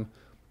time,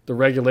 the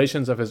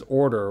regulations of his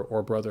order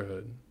or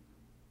brotherhood.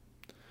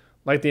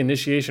 Like the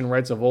initiation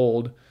rites of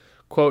old,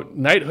 quote,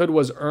 knighthood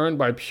was earned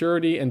by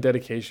purity and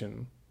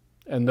dedication,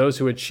 and those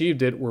who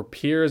achieved it were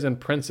peers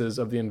and princes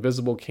of the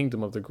invisible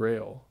kingdom of the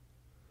Grail.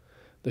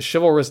 The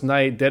chivalrous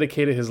knight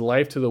dedicated his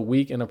life to the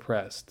weak and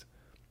oppressed.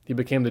 He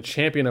became the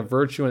champion of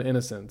virtue and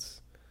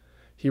innocence.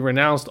 He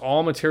renounced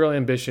all material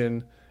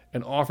ambition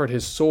and offered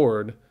his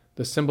sword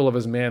the symbol of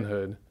his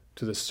manhood,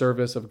 to the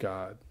service of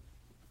God.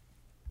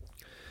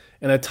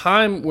 In a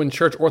time when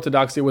church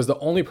orthodoxy was the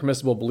only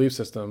permissible belief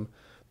system,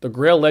 the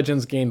Grail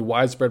legends gained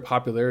widespread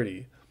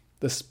popularity,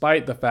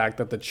 despite the fact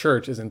that the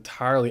church is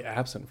entirely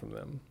absent from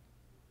them.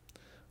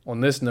 On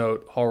this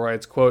note, Hall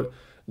writes, quote,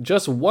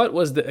 "Just what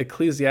was the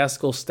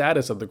ecclesiastical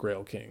status of the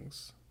Grail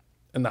kings?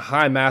 In the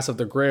high mass of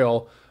the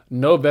Grail,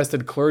 no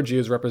vested clergy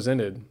is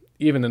represented,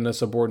 even in a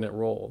subordinate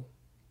role.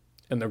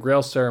 In the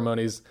Grail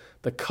ceremonies,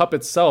 the cup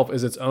itself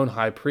is its own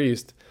high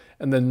priest,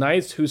 and the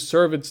knights who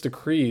serve its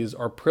decrees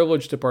are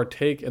privileged to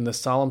partake in the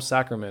solemn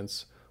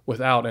sacraments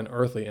without an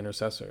earthly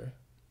intercessor."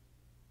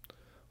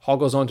 Hall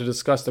goes on to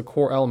discuss the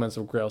core elements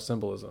of Grail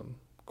symbolism.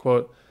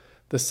 Quote,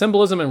 "The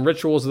symbolism and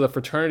rituals of the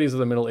fraternities of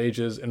the Middle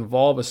Ages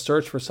involve a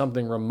search for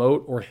something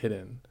remote or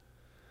hidden.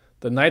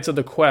 The Knights of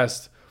the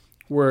Quest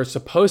were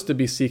supposed to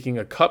be seeking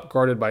a cup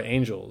guarded by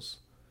angels,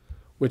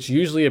 which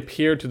usually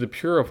appeared to the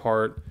pure of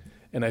heart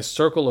in a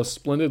circle of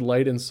splendid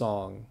light and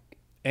song,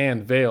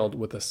 and veiled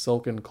with a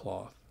silken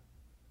cloth."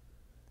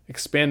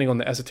 Expanding on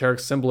the esoteric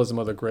symbolism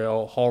of the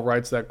Grail, Hall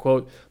writes that,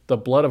 quote, "The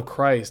blood of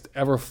Christ,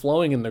 ever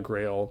flowing in the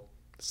Grail,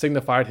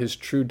 signified his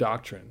true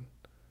doctrine.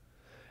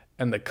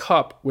 And the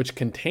cup which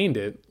contained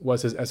it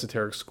was his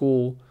esoteric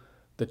school,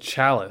 the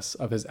chalice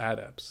of his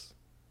adepts.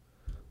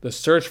 The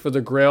search for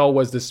the Grail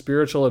was the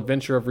spiritual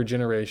adventure of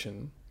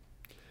regeneration,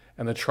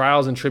 and the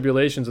trials and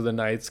tribulations of the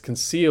knights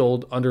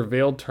concealed under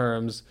veiled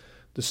terms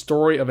the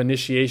story of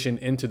initiation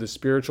into the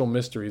spiritual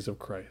mysteries of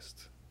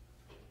Christ."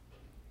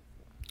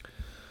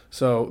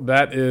 So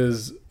that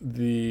is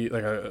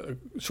a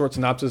short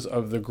synopsis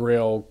of the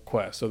Grail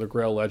quest, so the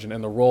Grail legend,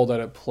 and the role that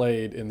it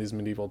played in these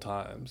medieval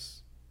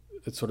times.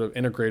 It's sort of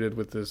integrated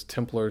with this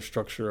Templar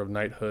structure of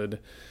knighthood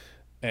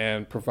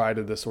and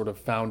provided this sort of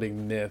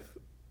founding myth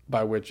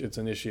by which its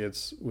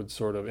initiates would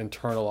sort of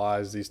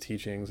internalize these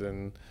teachings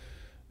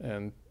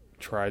and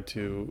try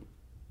to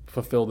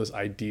fulfill this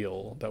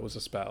ideal that was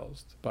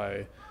espoused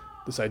by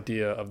this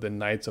idea of the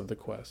Knights of the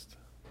Quest.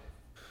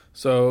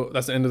 So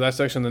that's the end of that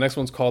section. The next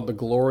one's called The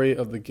Glory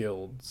of the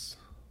Guilds.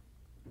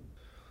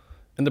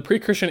 In the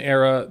pre-Christian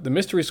era, the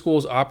mystery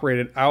schools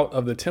operated out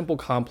of the temple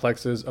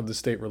complexes of the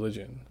state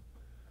religion.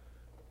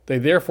 They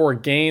therefore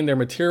gained their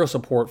material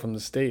support from the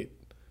state.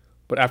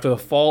 But after the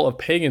fall of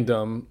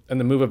pagandom and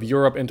the move of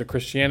Europe into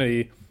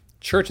Christianity,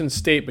 church and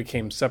state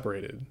became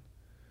separated.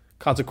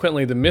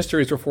 Consequently, the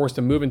mysteries were forced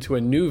to move into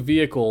a new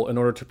vehicle in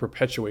order to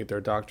perpetuate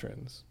their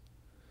doctrines.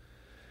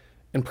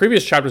 In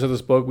previous chapters of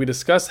this book, we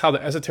discussed how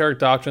the esoteric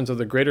doctrines of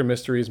the greater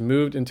mysteries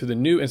moved into the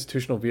new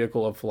institutional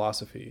vehicle of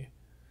philosophy.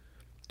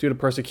 Due to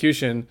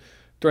persecution,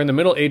 during the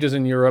Middle Ages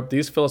in Europe,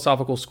 these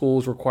philosophical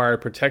schools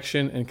required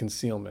protection and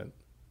concealment.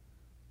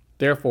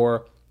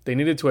 Therefore, they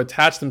needed to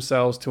attach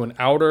themselves to an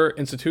outer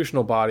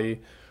institutional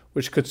body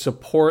which could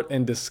support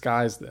and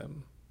disguise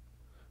them.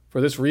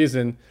 For this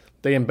reason,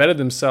 they embedded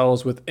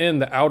themselves within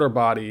the outer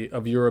body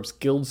of Europe's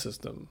guild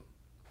system,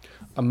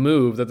 a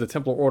move that the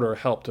Templar Order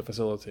helped to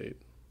facilitate.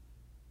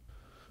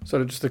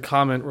 So just to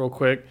comment real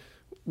quick,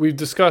 we've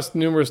discussed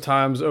numerous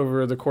times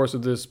over the course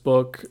of this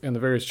book and the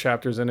various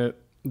chapters in it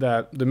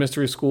that the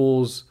mystery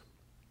schools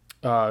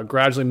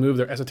gradually moved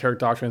their esoteric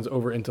doctrines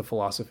over into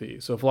philosophy.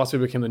 So philosophy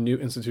became the new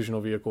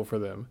institutional vehicle for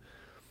them.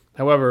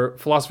 However,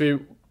 philosophy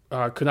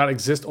could not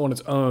exist on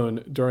its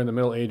own during the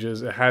Middle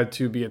Ages. It had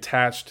to be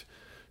attached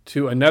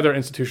to another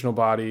institutional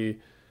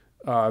body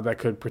that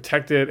could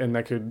protect it and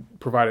that could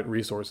provide it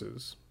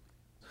resources.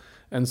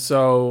 And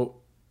so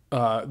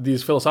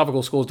these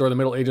philosophical schools during the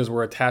Middle Ages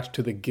were attached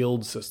to the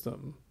guild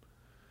system.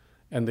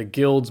 And the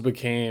guilds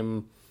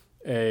became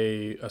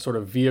a sort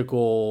of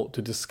vehicle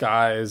to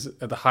disguise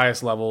at the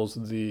highest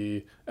levels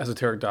the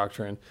esoteric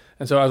doctrine.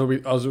 And so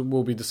as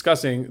we'll be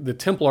discussing, the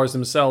Templars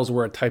themselves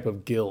were a type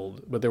of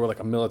guild, but they were like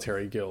a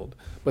military guild.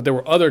 But there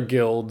were other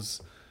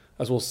guilds,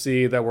 as we'll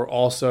see, that were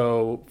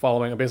also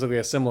following basically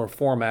a similar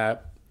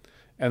format,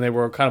 and they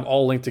were kind of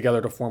all linked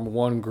together to form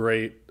one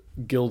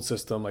great guild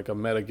system, like a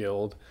meta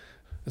guild.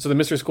 And so the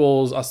mystery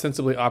schools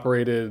ostensibly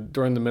operated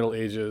during the Middle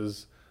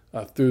Ages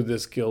through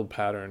this guild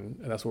pattern,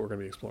 and that's what we're going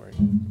to be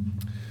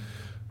exploring.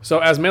 So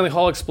as Manly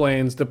Hall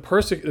explains,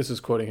 this is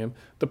quoting him,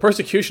 the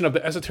persecution of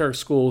the esoteric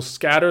schools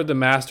scattered the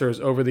masters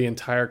over the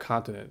entire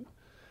continent.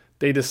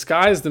 They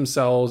disguised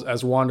themselves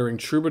as wandering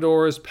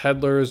troubadours,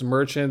 peddlers,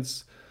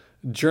 merchants,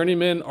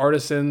 journeymen,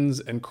 artisans,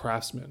 and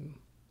craftsmen.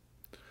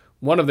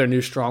 One of their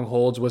new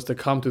strongholds was to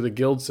come through the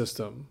guild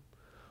system,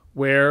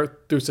 where,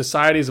 through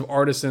societies of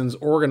artisans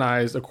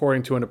organized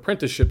according to an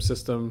apprenticeship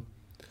system,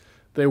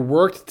 they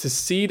worked to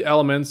seed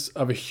elements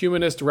of a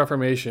humanist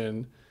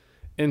reformation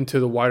into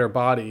the wider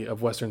body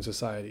of Western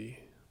society.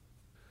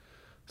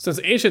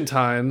 Since ancient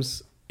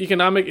times,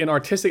 economic and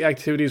artistic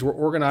activities were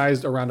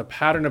organized around a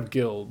pattern of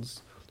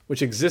guilds,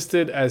 which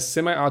existed as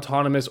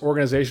semi-autonomous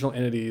organizational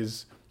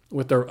entities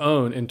with their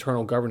own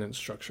internal governance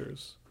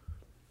structures.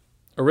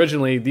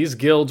 Originally, these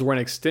guilds were an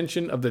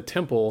extension of the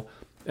temple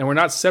and were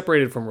not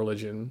separated from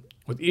religion,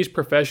 with each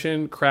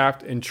profession,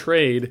 craft, and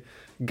trade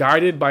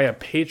guided by a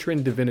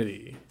patron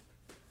divinity.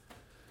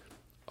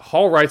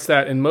 Hall writes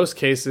that in most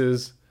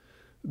cases,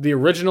 The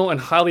original and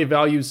highly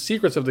valued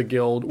secrets of the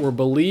guild were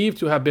believed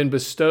to have been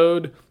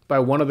bestowed by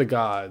one of the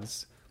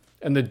gods,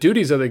 and the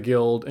duties of the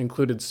guild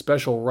included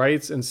special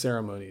rites and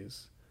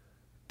ceremonies.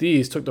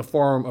 These took the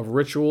form of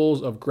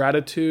rituals of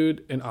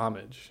gratitude and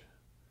homage.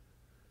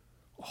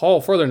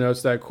 Hall further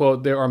notes that,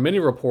 quote, there are many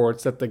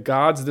reports that the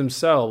gods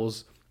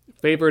themselves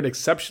favored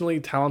exceptionally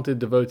talented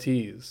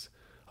devotees,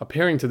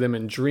 appearing to them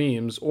in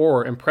dreams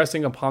or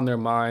impressing upon their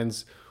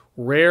minds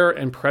rare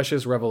and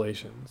precious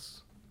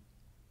revelations.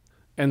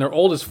 In their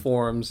oldest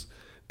forms,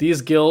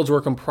 these guilds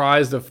were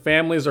comprised of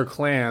families or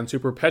clans who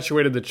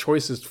perpetuated the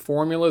choicest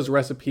formulas,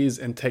 recipes,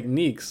 and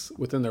techniques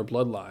within their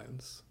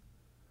bloodlines.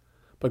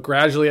 But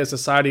gradually, as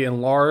society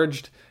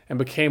enlarged and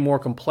became more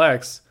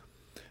complex,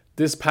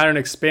 this pattern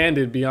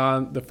expanded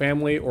beyond the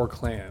family or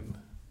clan.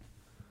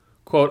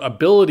 Quote,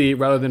 ability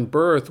rather than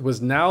birth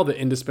was now the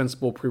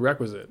indispensable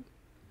prerequisite.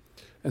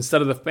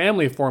 Instead of the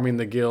family forming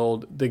the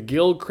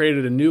guild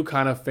created a new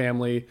kind of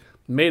family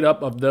made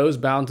up of those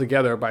bound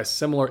together by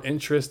similar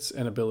interests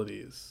and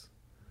abilities.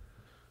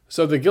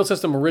 So the guild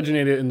system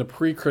originated in the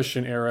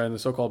pre-Christian era, in the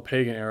so-called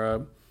pagan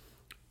era,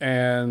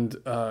 and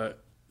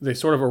they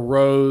sort of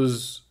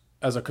arose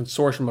as a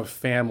consortium of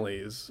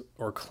families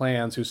or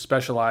clans who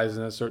specialize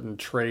in a certain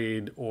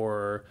trade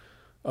or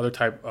other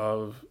type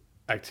of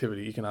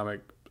activity,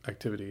 economic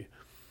activity,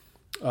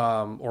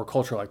 or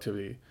cultural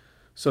activity.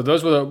 So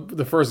those were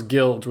the first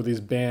guilds, were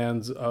these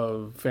bands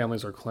of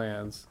families or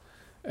clans.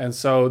 And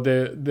so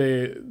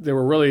they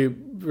were really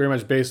very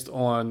much based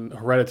on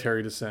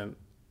hereditary descent.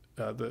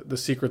 The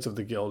secrets of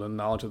the guild and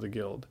knowledge of the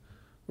guild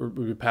would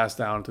be passed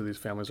down to these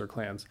families or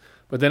clans.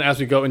 But then as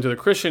we go into the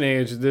Christian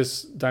age,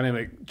 this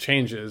dynamic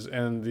changes,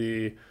 and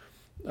the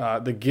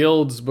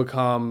guilds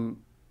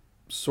become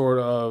sort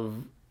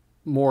of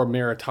more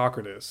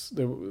meritocratic.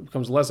 It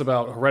becomes less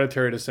about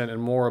hereditary descent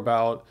and more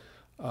about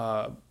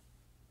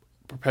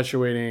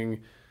perpetuating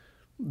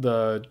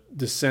the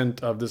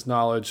descent of this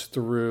knowledge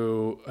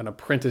through an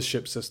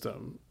apprenticeship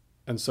system.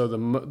 And so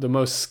the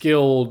most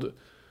skilled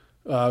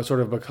sort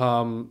of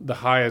become the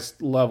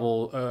highest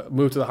level,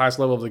 move to the highest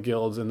level of the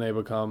guilds, and they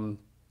become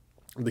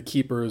the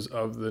keepers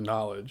of the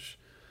knowledge.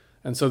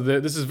 And so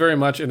this is very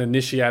much an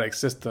initiatic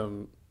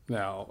system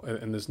now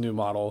in this new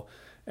model,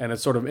 and it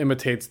sort of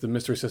imitates the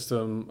mystery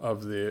system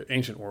of the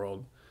ancient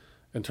world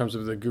in terms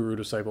of the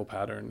guru-disciple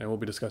pattern, and we'll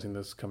be discussing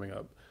this coming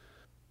up.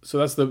 So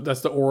that's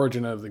the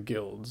origin of the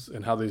guilds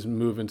and how these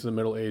move into the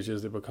Middle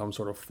Ages. They become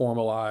sort of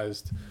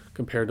formalized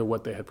compared to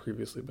what they had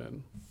previously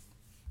been.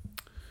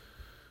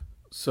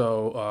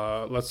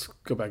 So let's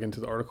go back into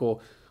the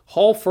article.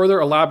 Hall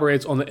further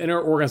elaborates on the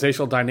inner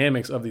organizational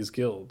dynamics of these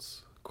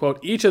guilds. Quote,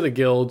 each of the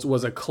guilds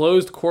was a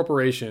closed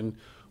corporation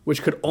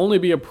which could only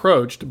be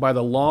approached by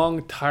the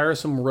long,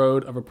 tiresome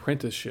road of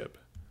apprenticeship.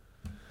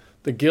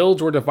 The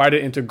guilds were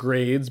divided into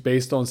grades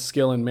based on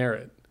skill and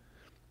merit.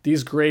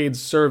 These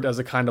grades served as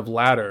a kind of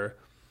ladder,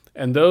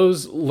 and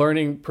those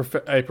learning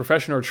a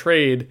profession or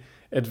trade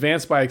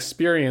advanced by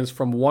experience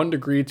from one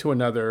degree to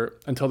another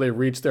until they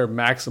reached their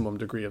maximum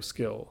degree of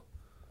skill.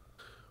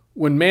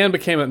 When man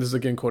became, this is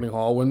again quoting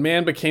Hall, when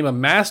man became a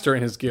master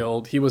in his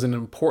guild, he was an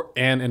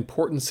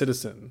important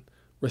citizen,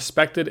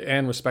 respected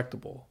and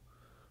respectable.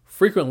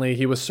 Frequently,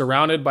 he was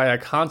surrounded by a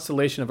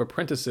constellation of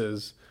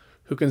apprentices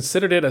who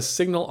considered it a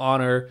signal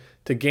honor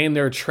to gain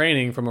their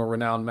training from a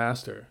renowned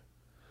master.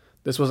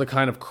 This was a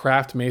kind of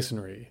craft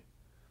masonry.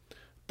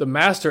 The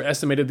master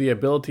estimated the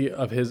ability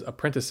of his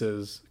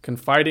apprentices,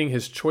 confiding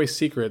his choice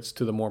secrets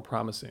to the more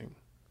promising.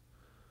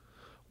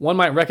 One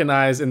might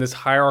recognize in this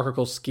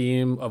hierarchical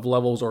scheme of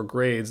levels or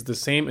grades the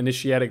same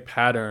initiatic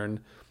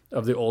pattern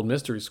of the old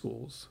mystery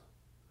schools.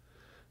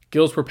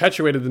 Guilds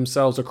perpetuated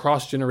themselves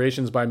across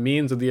generations by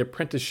means of the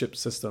apprenticeship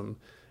system,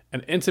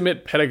 an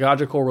intimate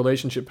pedagogical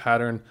relationship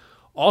pattern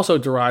also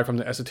derived from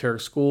the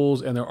esoteric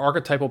schools and their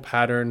archetypal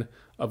pattern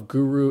of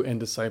guru and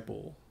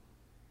disciple.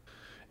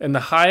 And the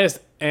highest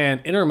and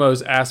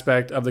innermost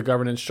aspect of the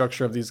governance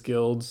structure of these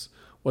guilds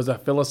was a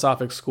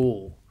philosophic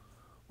school,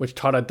 which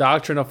taught a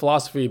doctrine of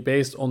philosophy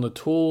based on the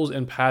tools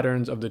and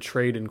patterns of the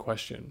trade in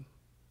question.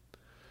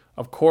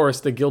 Of course,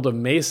 the Guild of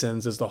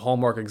Masons is the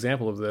hallmark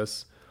example of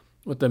this,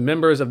 with the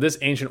members of this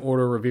ancient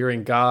order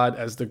revering God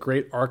as the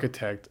great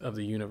architect of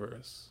the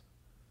universe.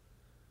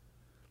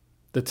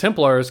 The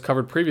Templars,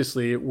 covered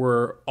previously,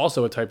 were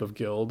also a type of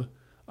guild,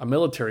 a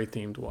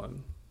military-themed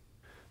one.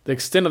 The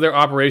extent of their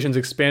operations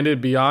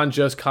expanded beyond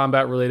just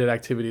combat-related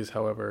activities,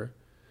 however.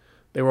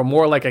 They were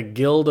more like a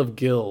guild of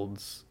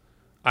guilds,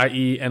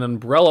 i.e. an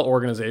umbrella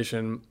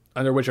organization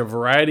under which a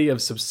variety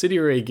of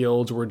subsidiary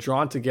guilds were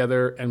drawn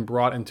together and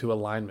brought into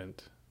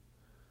alignment.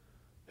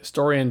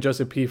 Historian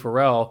Joseph P.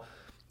 Farrell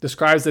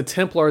describes the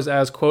Templars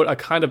as, quote, a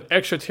kind of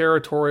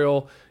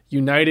extraterritorial,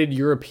 united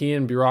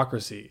European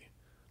bureaucracy.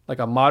 Like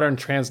a modern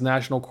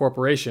transnational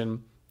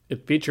corporation,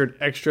 it featured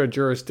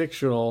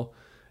extra-jurisdictional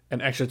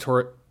and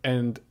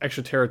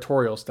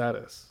extraterritorial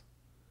status.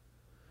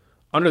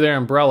 Under their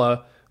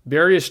umbrella,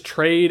 various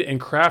trade and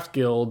craft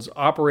guilds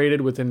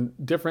operated within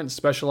different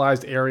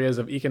specialized areas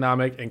of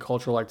economic and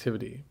cultural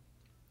activity.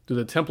 To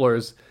the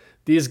Templars,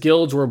 These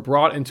guilds were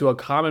brought into a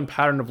common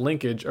pattern of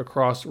linkage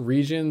across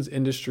regions,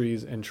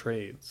 industries, and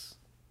trades.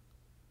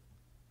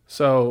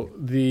 So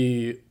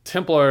the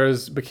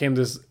Templars became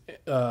this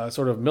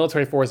sort of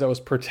military force that was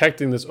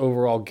protecting this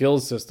overall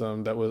guild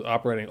system that was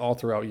operating all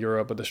throughout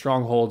Europe, but the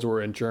strongholds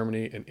were in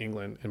Germany and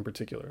England in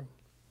particular.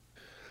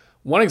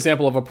 One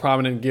example of a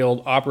prominent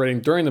guild operating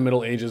during the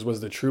Middle Ages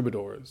was the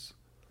troubadours.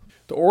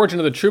 The origin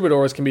of the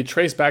troubadours can be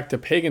traced back to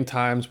pagan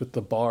times with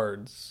the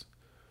bards,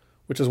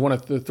 which is one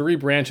of the three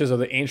branches of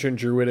the ancient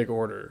Druidic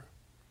order.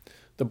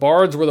 The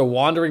bards were the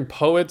wandering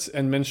poets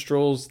and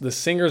minstrels, the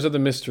singers of the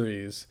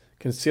mysteries,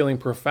 concealing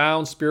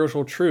profound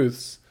spiritual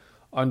truths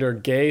under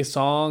gay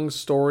songs,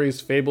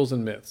 stories, fables,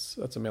 and myths.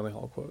 That's a Manly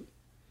Hall quote.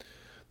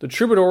 The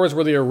troubadours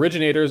were the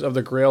originators of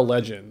the Grail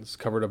legends,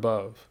 covered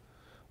above.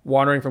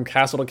 Wandering from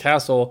castle to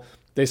castle,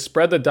 they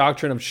spread the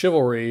doctrine of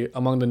chivalry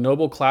among the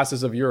noble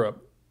classes of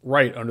Europe,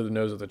 right under the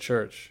nose of the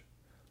church.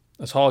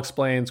 As Hall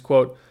explains,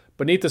 quote,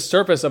 beneath the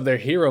surface of their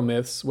hero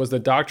myths was the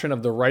doctrine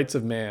of the rights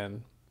of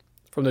man.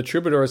 From the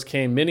troubadours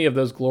came many of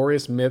those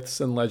glorious myths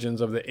and legends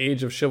of the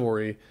age of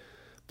chivalry,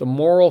 the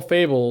moral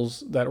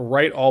fables that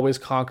right always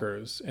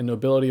conquers, and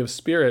nobility of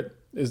spirit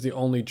is the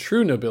only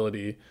true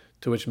nobility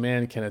to which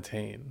man can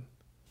attain.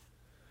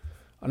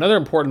 Another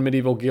important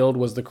medieval guild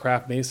was the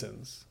craft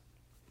masons.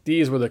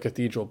 These were the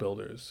cathedral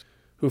builders,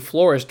 who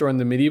flourished during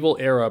the medieval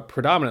era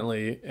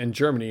predominantly in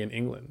Germany and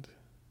England.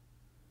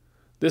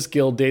 This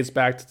guild dates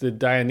back to the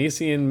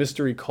Dionysian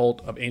mystery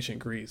cult of ancient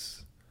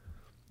Greece.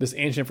 This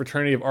ancient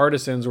fraternity of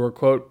artisans were,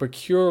 quote,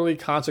 peculiarly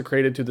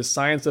consecrated to the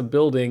science of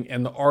building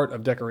and the art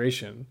of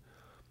decoration,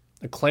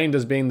 acclaimed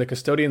as being the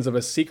custodians of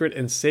a secret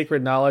and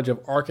sacred knowledge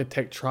of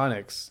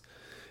architectronics.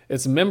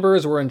 Its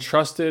members were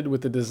entrusted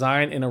with the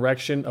design and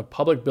erection of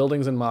public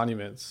buildings and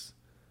monuments.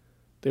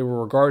 They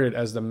were regarded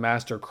as the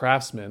master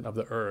craftsmen of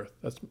the earth.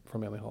 That's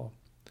from Manly Hall.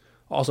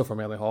 Also from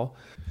Manly Hall.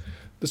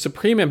 The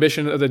supreme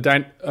ambition of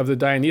the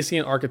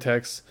Dionysian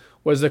architects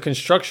was the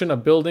construction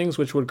of buildings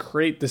which would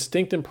create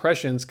distinct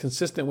impressions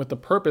consistent with the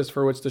purpose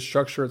for which the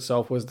structure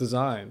itself was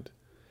designed.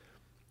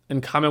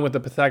 In common with the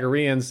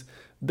Pythagoreans,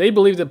 they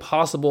believed it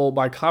possible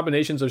by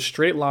combinations of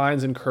straight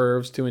lines and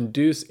curves to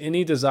induce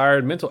any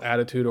desired mental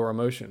attitude or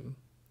emotion.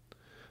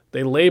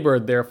 They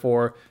labored,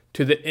 therefore,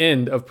 to the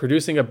end of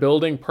producing a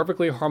building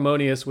perfectly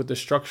harmonious with the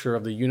structure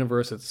of the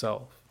universe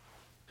itself.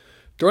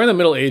 During the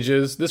Middle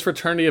Ages, this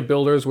fraternity of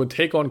builders would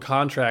take on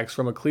contracts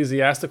from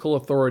ecclesiastical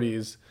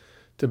authorities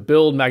to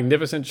build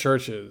magnificent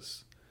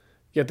churches,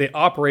 yet they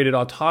operated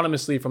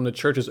autonomously from the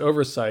church's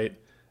oversight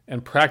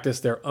and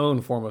practiced their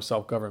own form of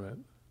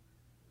self-government.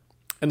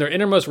 In their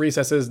innermost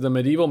recesses, the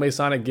medieval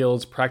Masonic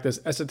guilds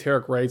practiced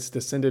esoteric rites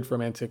descended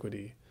from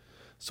antiquity.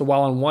 So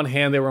while on one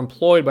hand they were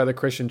employed by the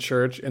Christian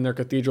church in their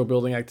cathedral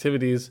building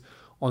activities,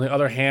 on the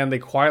other hand they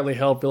quietly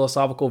held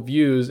philosophical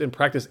views and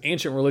practiced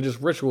ancient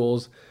religious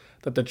rituals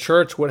that the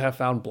church would have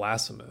found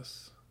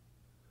blasphemous.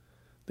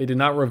 They did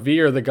not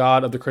revere the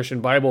God of the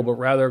Christian Bible, but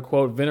rather,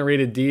 quote,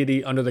 venerated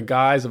deity under the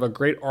guise of a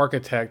great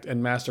architect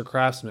and master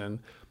craftsman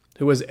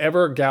who was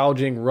ever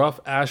gouging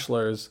rough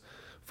ashlars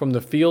from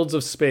the fields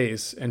of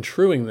space and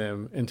truing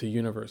them into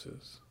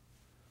universes.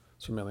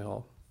 It's from Manly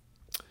Hall.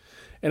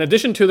 In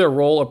addition to their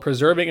role of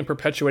preserving and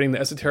perpetuating the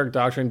esoteric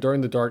doctrine during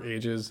the Dark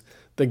Ages,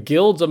 the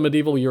guilds of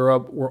medieval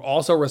Europe were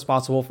also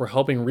responsible for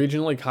helping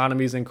regional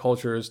economies and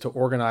cultures to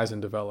organize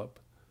and develop.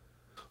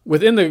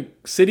 Within the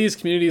cities,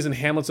 communities, and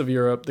hamlets of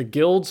Europe, the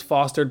guilds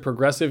fostered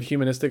progressive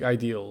humanistic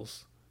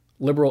ideals,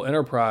 liberal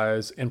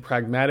enterprise, and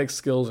pragmatic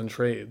skills and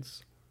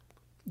trades.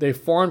 They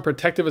formed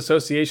protective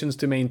associations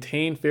to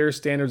maintain fair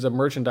standards of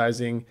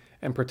merchandising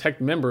and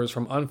protect members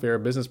from unfair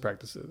business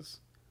practices.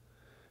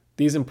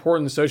 These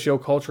important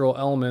socio-cultural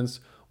elements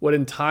would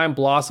in time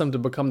blossom to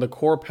become the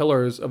core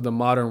pillars of the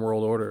modern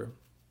world order.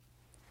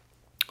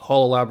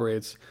 Hall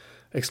elaborates,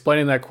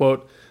 explaining that,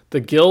 quote, the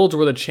guilds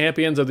were the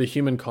champions of the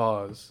human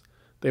cause.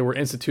 They were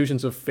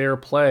institutions of fair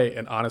play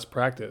and honest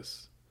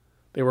practice.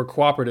 They were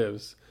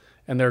cooperatives,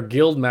 and their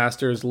guild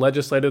masters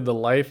legislated the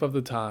life of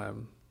the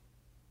time.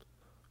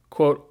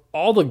 Quote,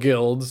 all the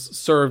guilds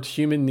served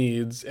human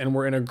needs and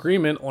were in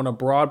agreement on a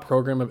broad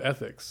program of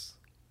ethics.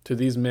 To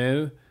these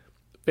men,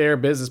 fair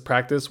business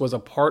practice was a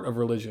part of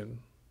religion.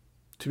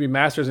 To be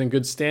masters in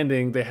good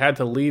standing, they had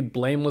to lead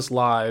blameless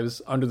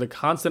lives under the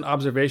constant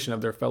observation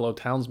of their fellow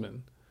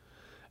townsmen.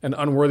 An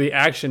unworthy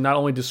action not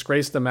only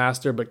disgraced the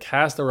master, but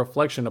cast a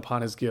reflection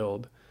upon his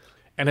guild,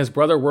 and his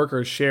brother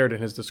workers shared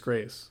in his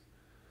disgrace.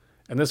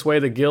 In this way,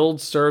 the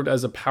guilds served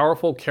as a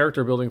powerful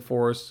character-building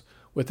force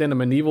within a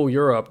medieval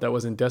Europe that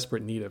was in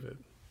desperate need of it.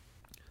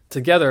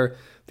 Together,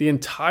 the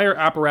entire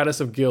apparatus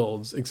of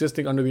guilds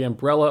existing under the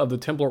umbrella of the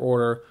Templar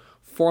Order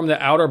formed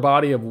the outer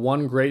body of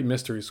one great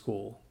mystery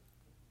school.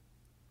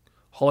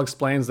 Hall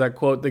explains that,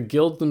 quote, the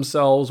guilds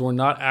themselves were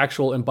not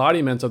actual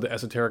embodiments of the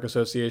esoteric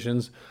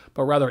associations,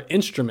 but rather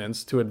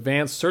instruments to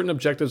advance certain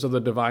objectives of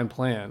the divine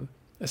plan,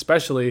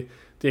 especially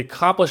the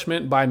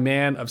accomplishment by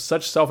man of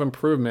such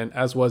self-improvement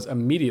as was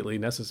immediately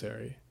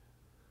necessary.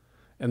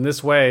 In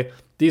this way,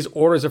 These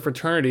orders of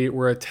fraternity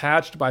were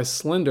attached by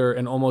slender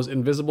and almost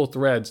invisible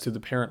threads to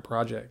the parent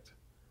project.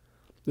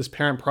 This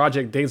parent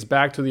project dates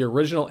back to the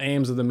original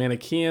aims of the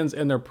Manichaeans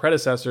and their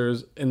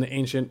predecessors in the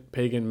ancient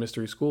pagan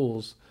mystery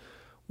schools,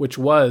 which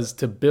was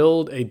to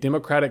build a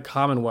democratic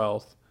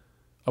commonwealth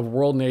of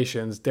world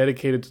nations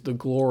dedicated to the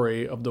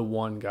glory of the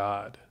one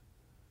God.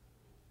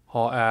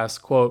 Hall asks,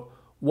 quote,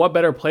 what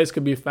better place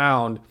could be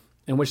found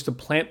in which to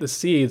plant the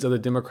seeds of the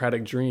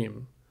democratic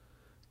dream?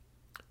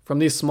 From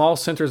these small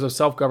centers of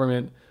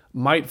self-government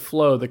might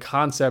flow the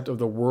concept of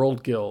the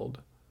world guild,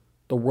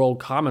 the world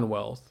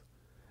commonwealth,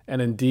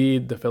 and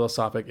indeed the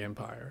philosophic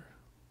empire.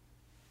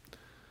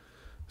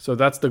 So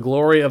that's the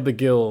glory of the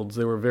guilds.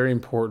 They were very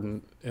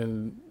important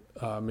in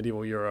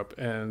medieval Europe,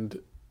 and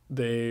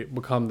they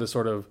become the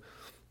sort of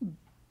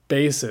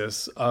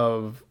basis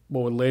of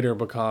what would later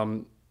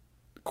become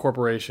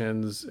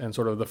corporations and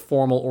sort of the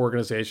formal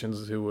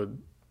organizations who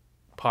would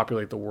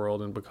populate the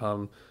world and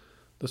become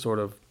the sort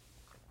of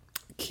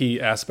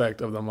key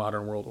aspect of the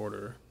modern world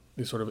order,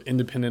 these sort of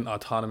independent,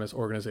 autonomous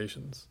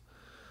organizations.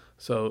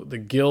 So the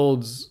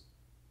guilds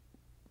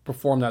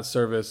performed that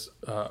service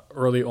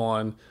early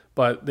on,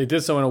 but they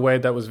did so in a way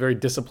that was very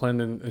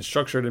disciplined and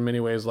structured in many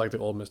ways like the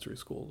old mystery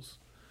schools.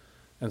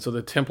 And so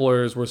the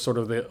Templars were sort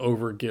of the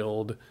over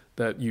guild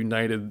that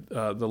united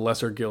the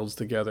lesser guilds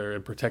together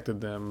and protected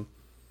them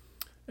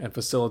and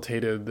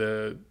facilitated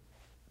the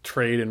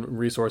trade and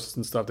resources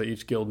and stuff that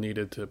each guild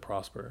needed to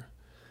prosper.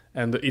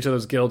 And each of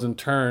those guilds in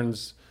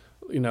turns,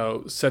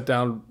 set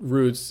down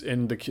roots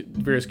in the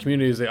various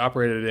communities they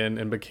operated in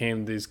and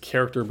became these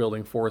character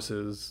building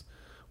forces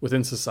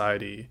within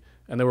society.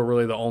 And they were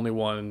really the only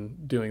one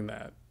doing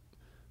that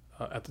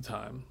at the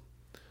time.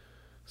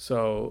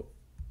 So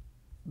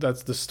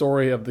that's the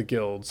story of the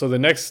guild. So the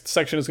next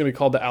section is going to be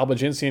called the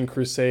Albigensian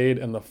Crusade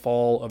and the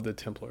Fall of the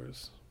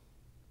Templars.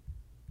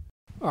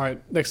 All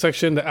right, next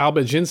section, the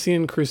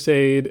Albigensian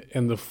Crusade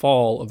and the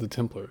Fall of the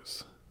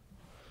Templars.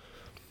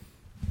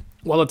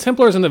 While the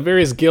Templars and the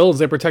various guilds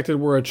they protected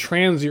were a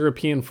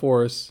trans-European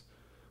force,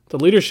 the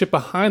leadership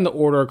behind the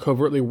order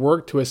covertly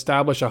worked to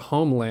establish a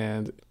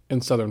homeland in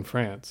southern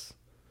France.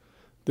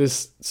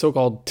 This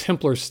so-called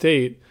Templar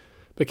state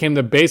became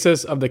the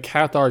basis of the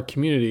Cathar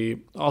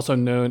community, also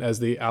known as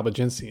the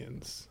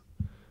Albigensians,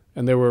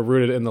 and they were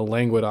rooted in the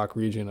Languedoc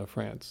region of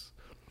France,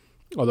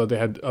 although they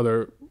had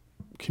other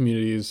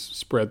communities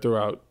spread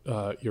throughout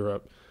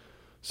Europe.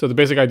 So the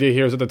basic idea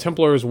here is that the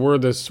Templars were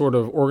this sort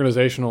of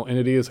organizational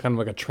entity. It's kind of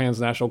like a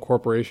transnational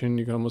corporation.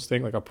 You can almost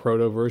think like a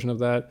proto version of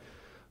that.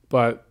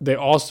 But they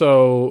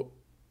also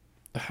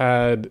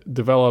had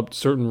developed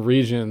certain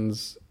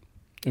regions,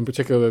 in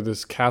particular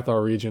this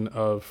Cathar region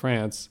of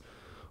France,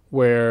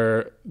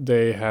 where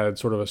they had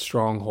sort of a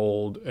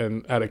stronghold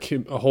and had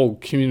a whole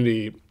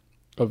community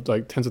of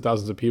like tens of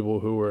thousands of people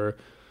who were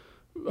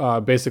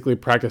basically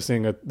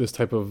practicing this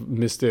type of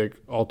mystic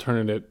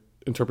alternate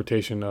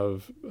interpretation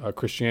of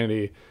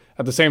Christianity.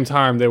 At the same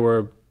time,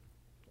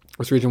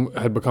 this region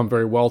had become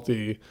very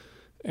wealthy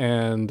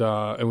and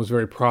was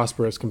very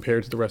prosperous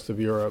compared to the rest of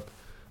Europe.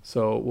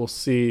 So we'll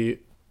see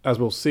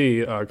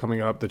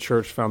coming up, the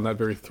church found that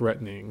very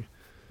threatening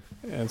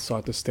and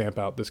sought to stamp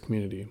out this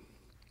community.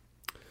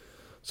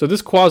 So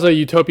this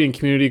quasi-utopian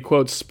community,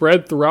 quote,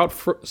 spread throughout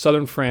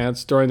southern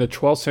France during the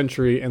 12th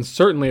century and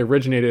certainly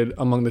originated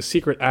among the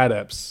secret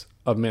adepts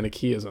of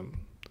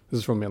Manichaeism. This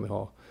is from Manly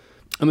Hall.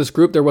 In this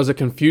group, there was a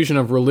confusion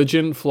of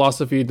religion,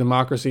 philosophy,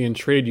 democracy, and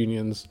trade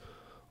unions,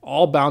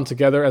 all bound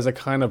together as a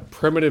kind of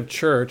primitive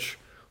church,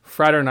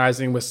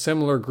 fraternizing with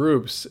similar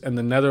groups in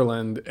the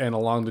Netherlands and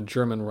along the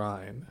German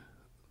Rhine.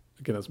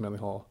 Again, that's Manly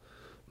Hall.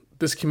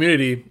 This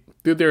community,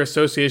 through their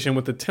association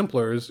with the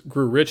Templars,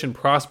 grew rich and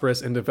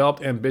prosperous and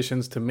developed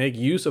ambitions to make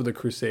use of the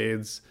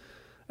Crusades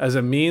as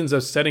a means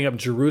of setting up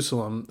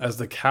Jerusalem as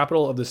the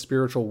capital of the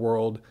spiritual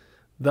world,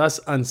 thus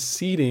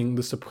unseating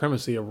the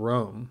supremacy of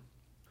Rome.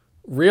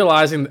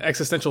 Realizing the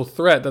existential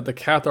threat that the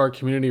Cathar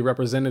community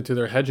represented to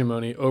their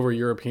hegemony over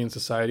European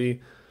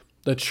society,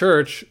 the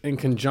church, in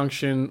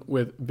conjunction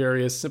with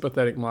various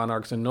sympathetic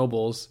monarchs and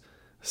nobles,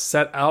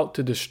 set out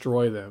to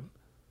destroy them.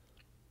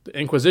 The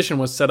Inquisition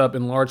was set up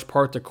in large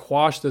part to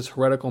quash this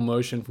heretical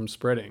motion from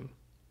spreading.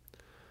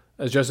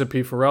 As Joseph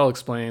P. Farrell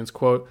explains,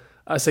 quote,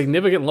 a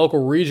significant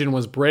local region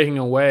was breaking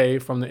away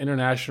from the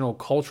international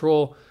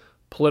cultural,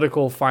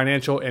 political,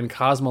 financial, and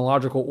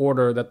cosmological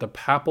order that the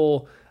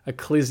papal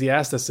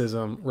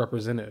ecclesiasticism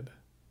represented.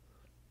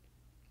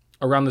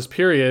 Around this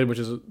period, which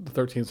is the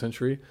 13th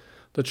century,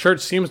 the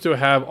church seems to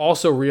have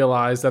also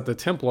realized that the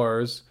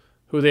Templars,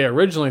 who they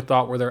originally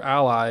thought were their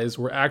allies,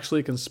 were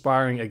actually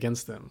conspiring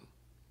against them.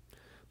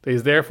 They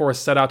therefore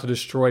set out to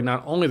destroy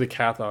not only the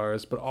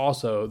Cathars, but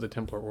also the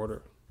Templar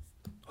order.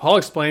 Hall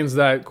explains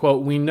that,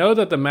 quote, we know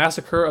that the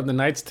massacre of the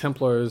Knights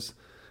Templars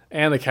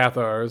and the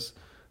Cathars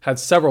had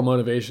several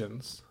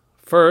motivations.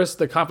 First,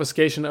 the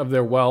confiscation of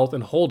their wealth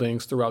and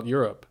holdings throughout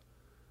Europe.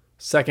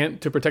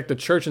 Second, to protect the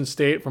church and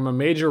state from a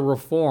major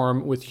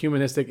reform with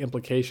humanistic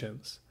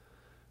implications.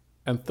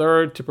 And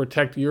third, to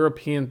protect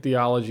European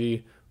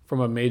theology from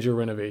a major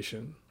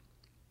renovation.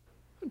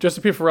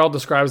 Joseph P. Farrell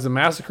describes the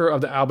massacre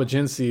of the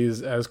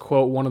Albigenses as,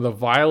 quote, one of the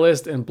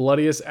vilest and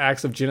bloodiest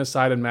acts of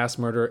genocide and mass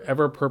murder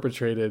ever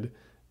perpetrated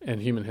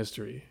in human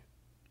history.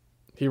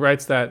 He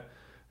writes that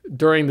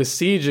during the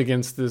siege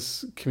against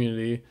this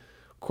community,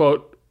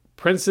 quote,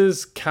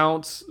 princes,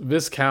 counts,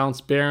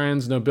 viscounts,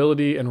 barons,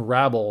 nobility, and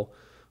rabble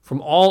from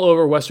all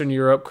over Western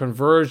Europe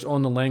converged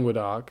on the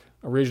Languedoc,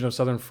 a region of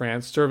southern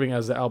France, serving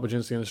as the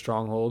Albigensian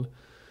stronghold.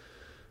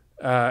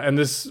 And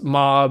this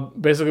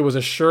mob basically was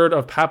assured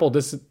of papal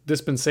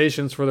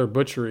dispensations for their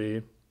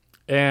butchery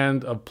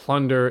and of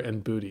plunder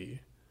and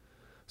booty.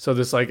 So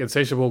this like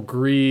insatiable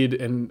greed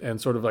and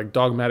sort of like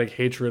dogmatic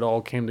hatred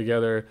all came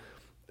together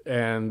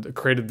and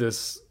created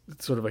this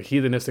sort of a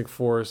heathenistic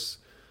force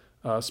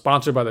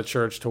sponsored by the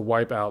church to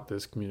wipe out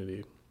this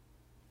community.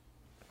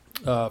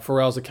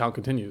 Farrell's account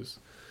continues.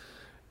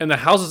 In the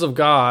houses of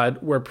God,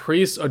 where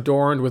priests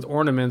adorned with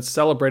ornaments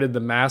celebrated the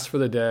Mass for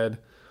the dead,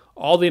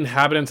 all the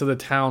inhabitants of the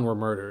town were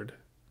murdered.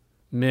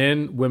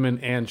 Men, women,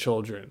 and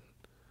children.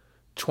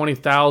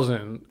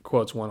 20,000,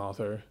 quotes one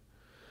author.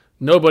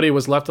 Nobody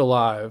was left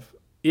alive.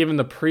 Even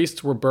the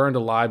priests were burned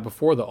alive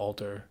before the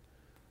altar.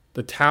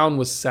 The town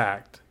was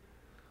sacked.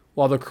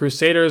 While the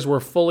Crusaders were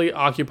fully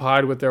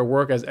occupied with their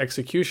work as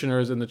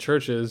executioners in the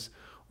churches,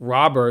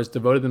 robbers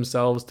devoted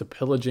themselves to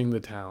pillaging the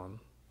town.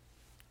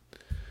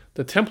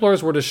 The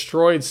Templars were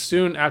destroyed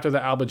soon after the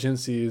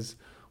Albigenses,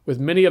 with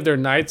many of their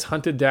knights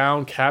hunted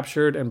down,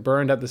 captured, and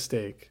burned at the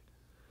stake.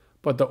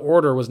 But the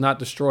order was not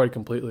destroyed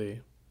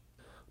completely.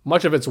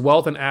 Much of its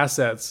wealth and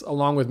assets,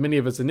 along with many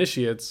of its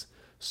initiates,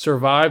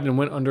 survived and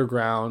went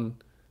underground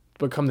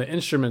to become the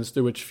instruments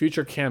through which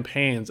future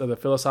campaigns of the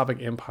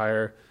philosophic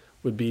empire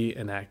would be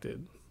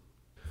enacted.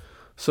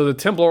 So the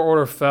Templar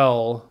order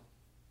fell,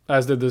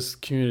 as did this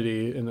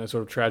community in the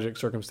sort of tragic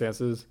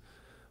circumstances,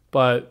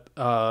 but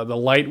the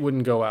light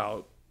wouldn't go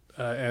out.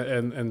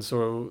 And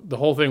so the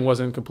whole thing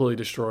wasn't completely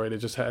destroyed. It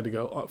just had to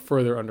go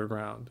further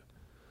underground.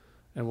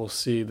 And we'll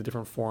see the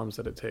different forms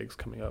that it takes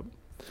coming up.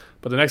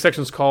 But the next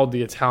section is called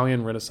the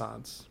Italian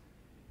Renaissance.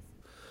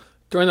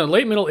 During the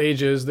late Middle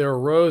Ages, there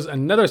arose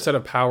another set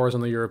of powers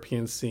on the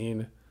European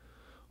scene,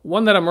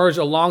 one that emerged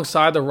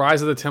alongside the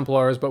rise of the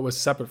Templars but was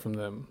separate from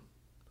them.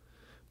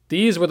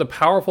 These were the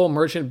powerful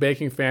merchant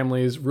banking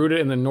families rooted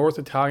in the North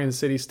Italian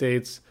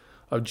city-states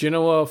of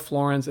Genoa,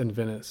 Florence, and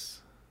Venice.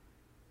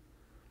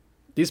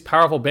 These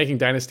powerful banking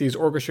dynasties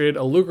orchestrated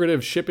a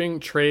lucrative shipping,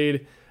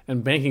 trade,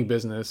 and banking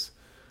business,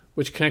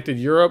 which connected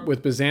Europe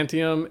with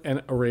Byzantium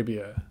and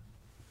Arabia.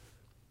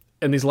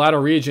 In these latter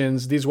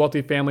regions, these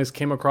wealthy families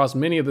came across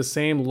many of the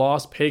same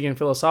lost pagan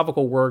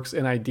philosophical works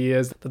and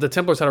ideas that the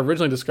Templars had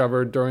originally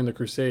discovered during the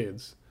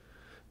Crusades.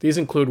 These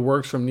include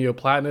works from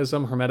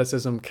Neoplatonism,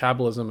 Hermeticism,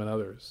 Kabbalism, and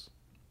others.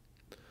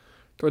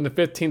 During the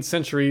 15th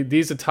century,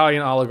 these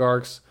Italian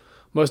oligarchs,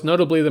 most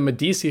notably the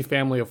Medici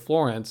family of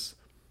Florence,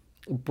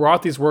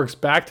 brought these works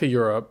back to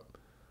Europe,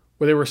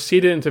 where they were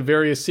seeded into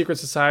various secret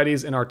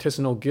societies and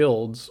artisanal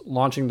guilds,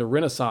 launching the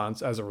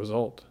Renaissance as a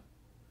result.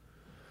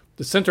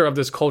 The center of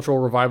this cultural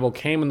revival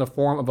came in the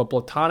form of a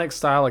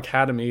Platonic-style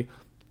academy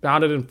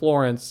founded in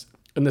Florence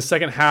in the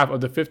second half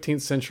of the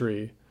 15th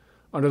century,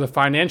 under the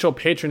financial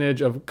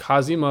patronage of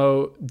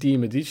Cosimo de'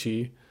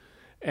 Medici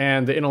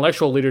and the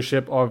intellectual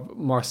leadership of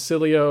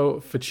Marsilio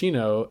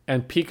Ficino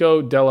and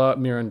Pico della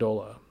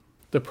Mirandola.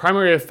 The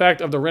primary effect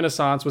of the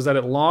Renaissance was that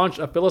it launched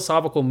a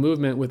philosophical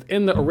movement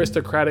within the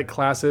aristocratic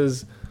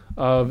classes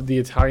of the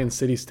Italian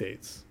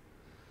city-states.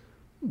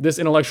 This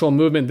intellectual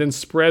movement then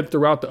spread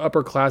throughout the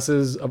upper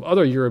classes of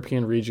other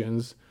European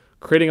regions,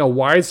 creating a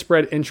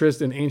widespread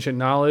interest in ancient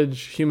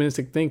knowledge,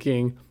 humanistic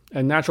thinking,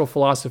 and natural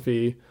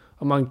philosophy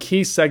among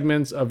key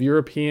segments of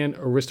European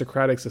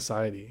aristocratic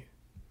society.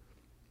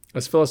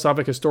 As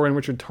philosophic historian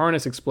Richard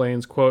Tarnas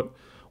explains, quote,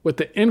 with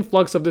the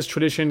influx of this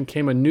tradition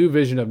came a new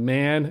vision of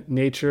man,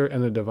 nature,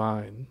 and the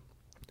divine.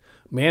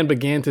 Man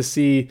began to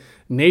see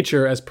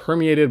nature as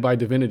permeated by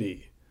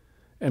divinity,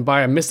 and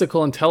by a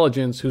mystical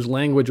intelligence whose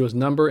language was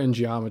number and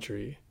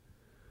geometry.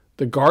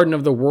 The garden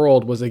of the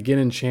world was again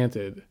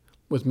enchanted,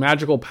 with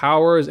magical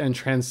powers and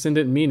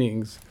transcendent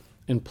meanings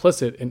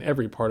implicit in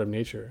every part of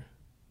nature.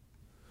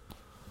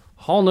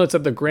 Hall notes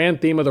that the grand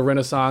theme of the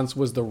Renaissance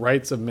was the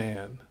rights of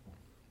man.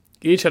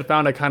 Each had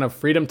found a kind of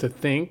freedom to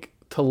think,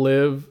 to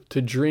live,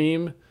 to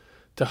dream,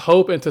 to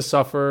hope and to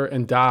suffer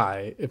and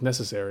die, if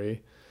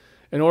necessary,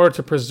 in order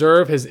to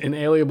preserve his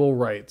inalienable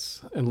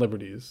rights and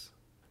liberties.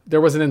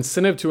 There was an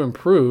incentive to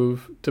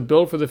improve, to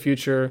build for the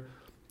future,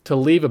 to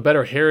leave a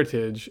better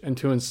heritage, and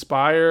to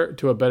inspire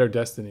to a better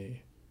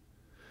destiny.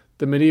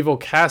 The medieval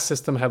caste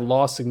system had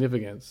lost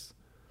significance.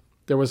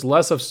 There was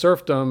less of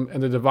serfdom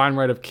and the divine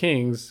right of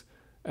kings,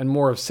 and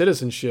more of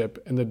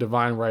citizenship and the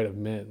divine right of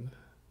men.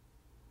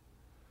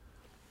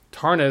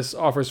 Tarnas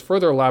offers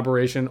further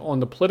elaboration on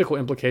the political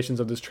implications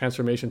of this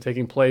transformation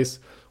taking place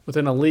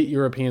within elite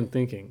European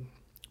thinking.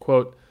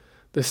 Quote,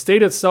 the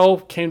state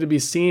itself came to be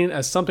seen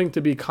as something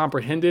to be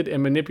comprehended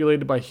and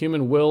manipulated by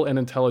human will and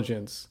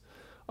intelligence,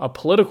 a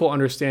political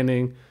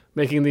understanding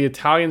making the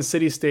Italian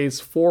city-states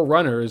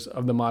forerunners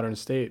of the modern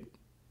state.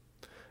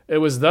 It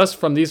was thus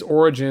from these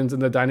origins in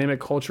the dynamic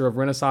culture of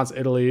Renaissance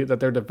Italy that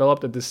there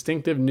developed a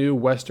distinctive new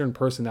Western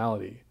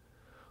personality,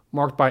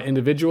 marked by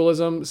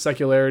individualism,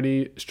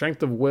 secularity,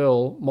 strength of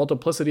will,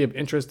 multiplicity of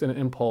interest and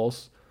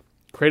impulse,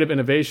 creative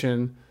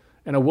innovation,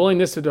 and a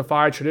willingness to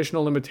defy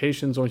traditional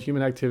limitations on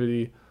human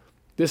activity.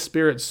 This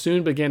spirit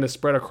soon began to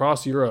spread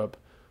across Europe,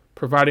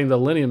 providing the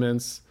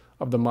lineaments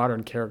of the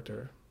modern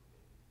character.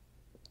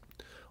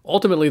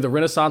 Ultimately, the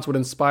Renaissance would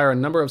inspire a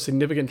number of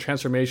significant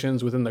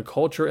transformations within the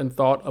culture and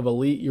thought of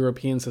elite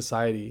European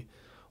society,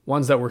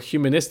 ones that were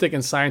humanistic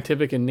and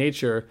scientific in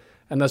nature,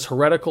 and thus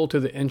heretical to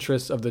the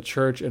interests of the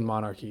church and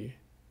monarchy.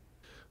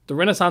 The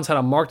Renaissance had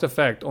a marked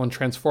effect on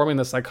transforming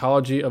the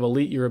psychology of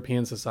elite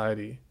European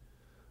society,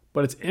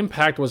 but its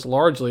impact was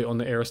largely on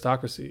the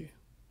aristocracy.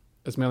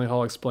 As Manly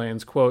Hall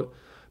explains, quote,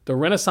 "The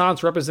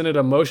Renaissance represented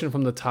a motion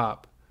from the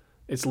top.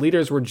 Its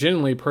leaders were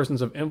generally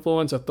persons of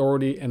influence,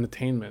 authority, and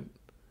attainment.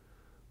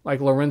 Like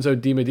Lorenzo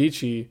de'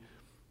 Medici,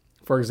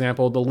 for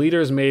example, the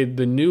leaders made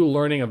the new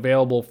learning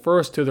available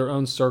first to their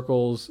own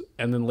circles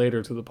and then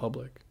later to the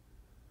public.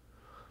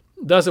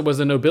 Thus, it was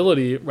the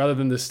nobility rather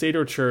than the state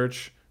or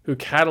church who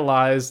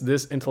catalyzed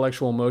this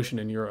intellectual motion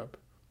in Europe.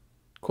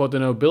 Quote, the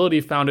nobility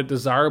found it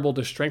desirable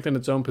to strengthen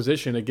its own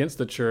position against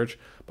the church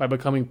by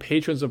becoming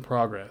patrons of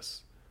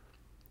progress.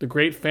 The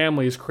great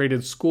families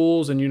created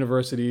schools and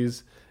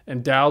universities,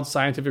 endowed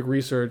scientific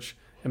research,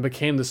 and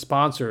became the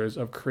sponsors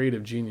of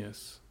creative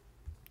genius.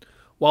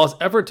 While his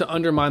effort to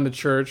undermine the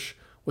church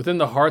within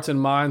the hearts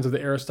and minds of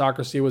the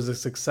aristocracy was a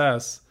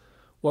success,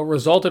 what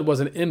resulted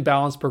was an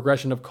imbalanced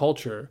progression of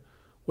culture,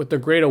 with the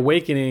Great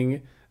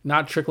Awakening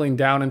not trickling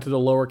down into the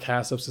lower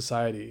castes of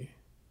society.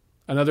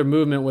 Another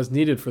movement was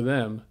needed for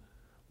them,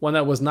 one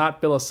that was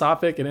not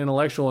philosophic and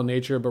intellectual in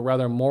nature, but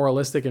rather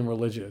moralistic and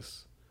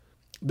religious.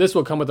 This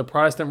will come with the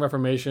Protestant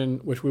Reformation,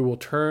 which we will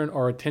turn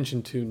our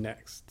attention to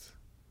next."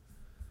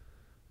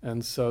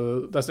 And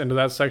so that's the end of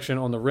that section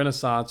on the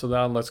Renaissance. So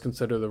now let's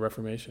consider the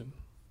Reformation.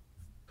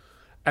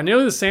 At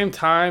nearly the same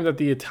time that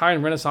the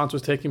Italian Renaissance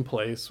was taking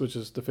place, which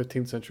is the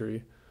 15th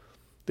century,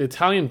 the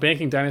Italian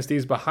banking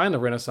dynasties behind the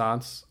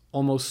Renaissance,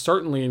 almost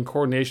certainly in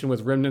coordination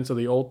with remnants of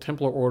the old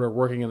Templar order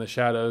working in the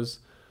shadows,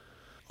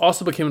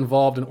 also became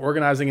involved in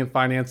organizing and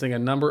financing a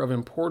number of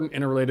important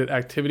interrelated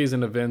activities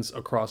and events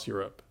across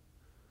Europe.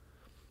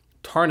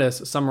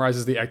 Tarnas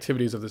summarizes the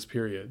activities of this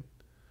period.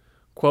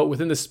 Quote,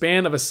 "Within the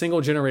span of a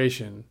single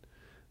generation,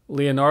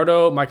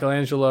 Leonardo,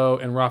 Michelangelo,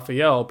 and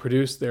Raphael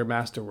produced their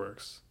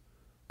masterworks.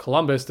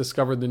 Columbus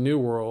discovered the New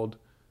World.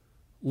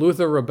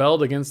 Luther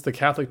rebelled against the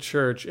Catholic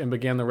Church and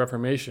began the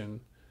Reformation.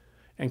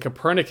 And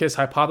Copernicus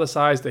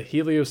hypothesized a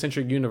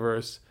heliocentric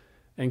universe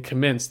and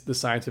commenced the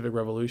scientific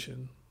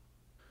revolution."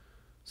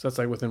 So that's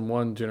like within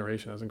one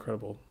generation. That's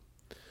incredible.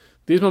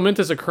 These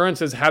momentous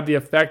occurrences had the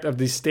effect of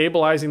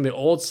destabilizing the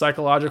old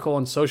psychological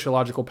and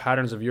sociological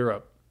patterns of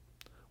Europe.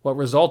 What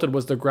resulted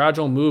was the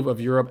gradual move of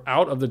Europe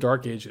out of the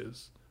Dark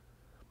Ages.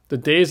 The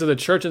days of the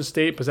church and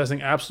state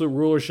possessing absolute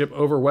rulership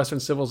over Western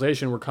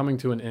civilization were coming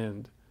to an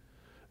end.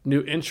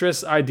 New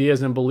interests,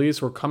 ideas, and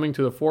beliefs were coming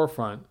to the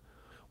forefront,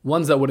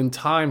 ones that would in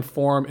time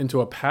form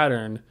into a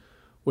pattern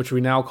which we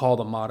now call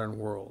the modern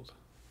world.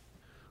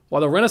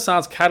 While the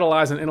Renaissance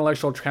catalyzed an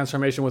intellectual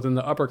transformation within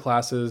the upper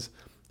classes,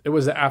 it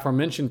was the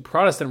aforementioned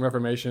Protestant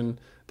Reformation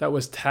that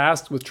was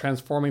tasked with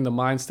transforming the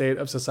mind state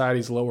of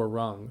society's lower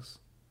rungs.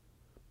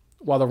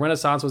 While the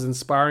Renaissance was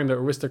inspiring the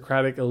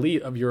aristocratic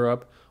elite of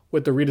Europe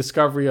with the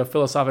rediscovery of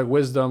philosophic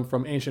wisdom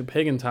from ancient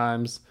pagan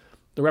times,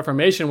 the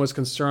Reformation was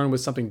concerned with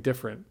something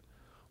different,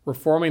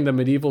 reforming the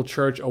medieval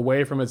church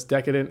away from its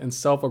decadent and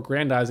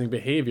self-aggrandizing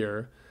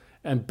behavior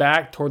and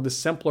back toward the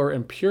simpler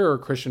and purer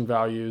Christian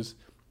values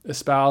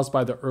espoused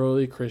by the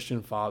early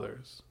Christian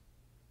fathers.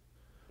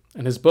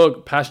 In his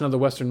book, Passion of the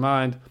Western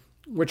Mind,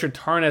 Richard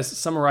Tarnas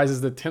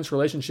summarizes the tense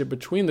relationship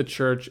between the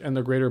church and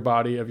the greater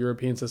body of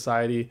European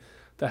society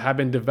that had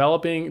been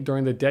developing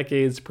during the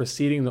decades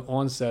preceding the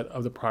onset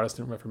of the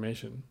Protestant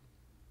Reformation.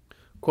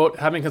 Quote,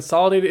 "Having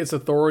consolidated its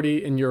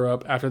authority in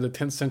Europe after the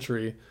 10th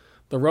century,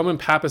 the Roman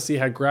papacy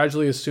had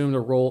gradually assumed a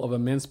role of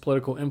immense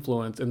political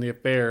influence in the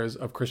affairs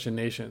of Christian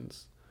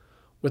nations.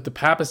 With the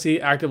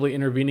papacy actively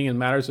intervening in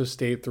matters of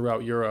state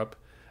throughout Europe,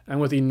 and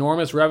with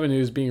enormous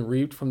revenues being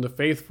reaped from the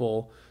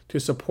faithful to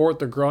support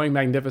the growing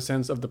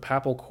magnificence of the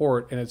papal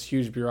court and its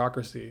huge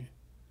bureaucracy.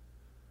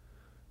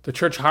 The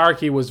church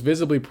hierarchy was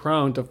visibly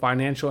prone to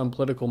financial and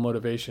political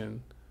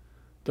motivation.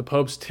 The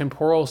Pope's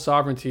temporal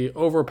sovereignty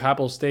over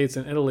papal states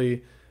in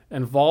Italy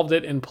involved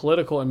it in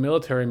political and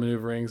military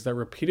maneuverings that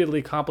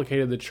repeatedly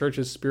complicated the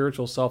church's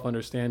spiritual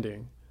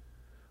self-understanding.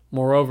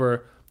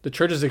 Moreover, the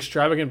church's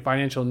extravagant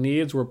financial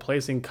needs were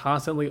placing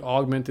constantly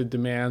augmented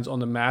demands on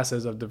the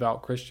masses of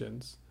devout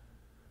Christians.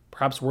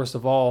 Perhaps worst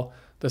of all,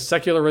 the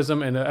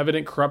secularism and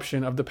evident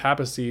corruption of the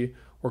papacy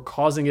were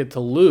causing it to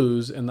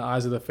lose, in the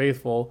eyes of the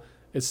faithful,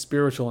 its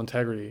spiritual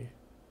integrity.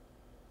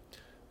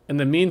 In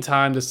the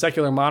meantime, the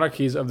secular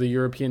monarchies of the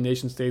European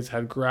nation-states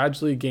had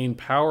gradually gained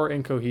power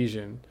and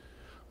cohesion,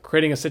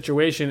 creating a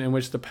situation in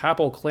which the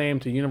papal claim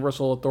to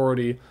universal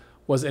authority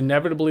was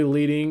inevitably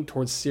leading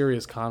towards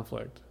serious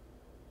conflict.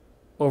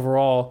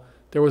 Overall,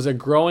 there was a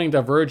growing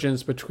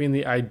divergence between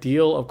the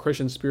ideal of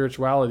Christian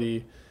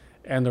spirituality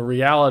and the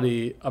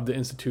reality of the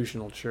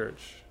institutional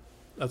church.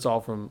 That's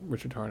all from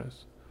Richard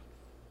Harness.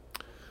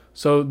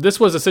 So this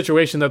was a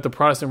situation that the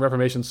Protestant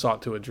Reformation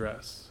sought to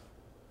address.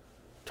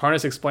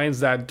 Tarnas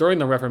explains that during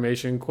the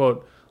Reformation,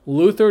 quote,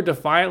 Luther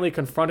defiantly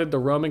confronted the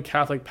Roman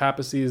Catholic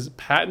papacy's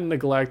patent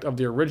neglect of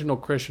the original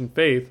Christian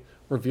faith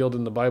revealed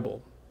in the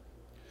Bible.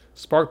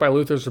 Sparked by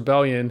Luther's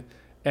rebellion,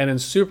 an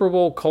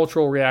insuperable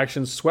cultural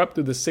reaction swept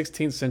through the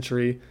 16th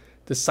century,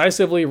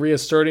 decisively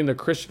reasserting the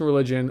Christian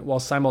religion while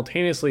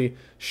simultaneously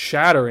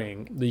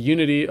shattering the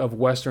unity of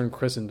Western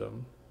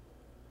Christendom.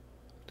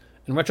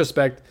 In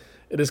retrospect,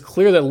 it is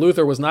clear that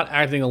Luther was not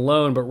acting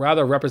alone, but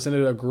rather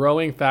represented a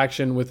growing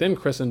faction within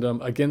Christendom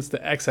against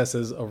the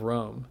excesses of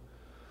Rome.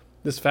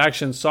 This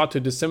faction sought to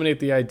disseminate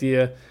the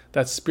idea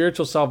that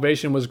spiritual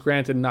salvation was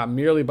granted not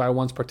merely by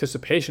one's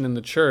participation in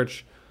the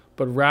church,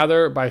 but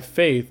rather by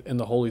faith in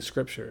the Holy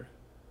Scripture.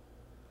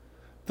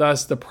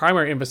 Thus, the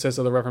primary emphasis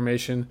of the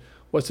Reformation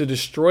was to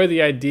destroy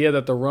the idea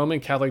that the Roman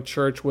Catholic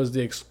Church was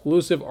the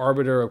exclusive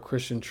arbiter of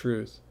Christian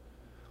truth.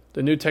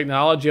 The new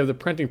technology of the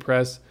printing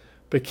press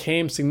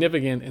became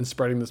significant in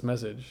spreading this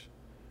message.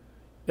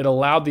 It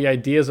allowed the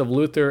ideas of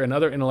Luther and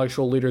other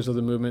intellectual leaders of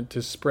the movement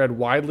to spread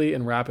widely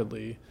and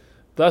rapidly,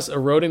 thus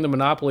eroding the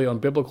monopoly on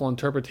biblical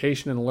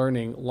interpretation and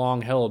learning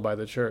long held by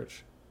the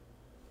church.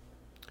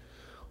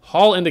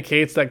 Hall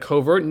indicates that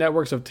covert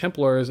networks of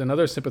Templars and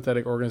other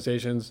sympathetic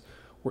organizations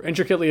were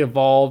intricately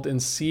involved in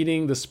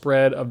seeding the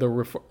spread of the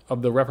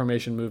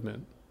Reformation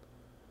movement.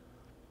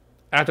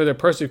 After their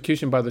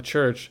persecution by the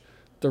church,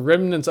 the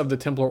remnants of the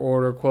Templar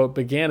order, quote,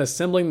 began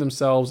assembling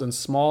themselves in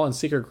small and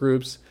secret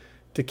groups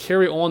to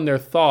carry on their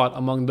thought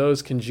among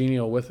those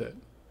congenial with it.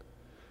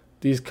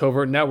 These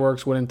covert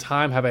networks would in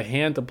time have a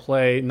hand to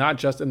play not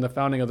just in the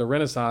founding of the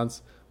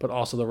Renaissance, but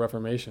also the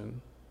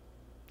Reformation.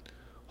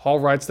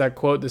 Hall writes that,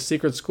 quote, the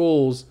secret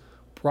schools,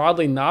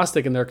 broadly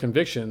Gnostic in their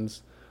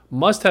convictions,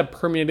 must have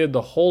permeated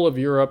the whole of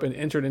Europe and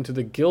entered into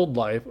the guild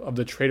life of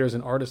the traders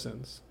and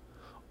artisans.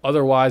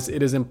 Otherwise,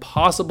 it is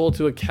impossible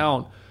to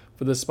account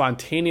for the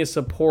spontaneous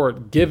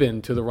support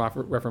given to the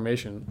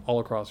Reformation all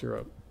across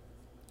Europe.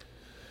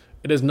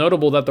 It is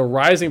notable that the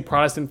rising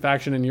Protestant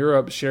faction in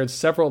Europe shared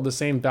several of the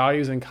same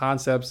values and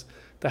concepts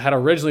that had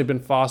originally been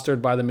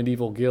fostered by the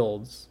medieval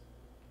guilds.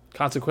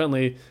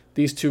 Consequently,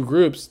 these two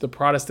groups, the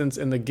Protestants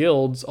and the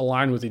guilds,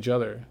 aligned with each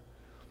other.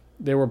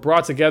 They were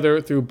brought together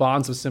through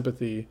bonds of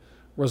sympathy,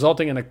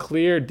 resulting in a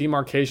clear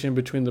demarcation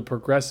between the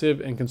progressive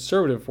and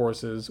conservative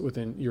forces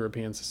within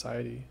European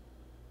society.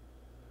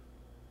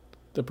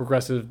 The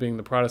progressives being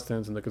the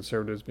Protestants and the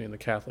conservatives being the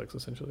Catholics,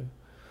 essentially.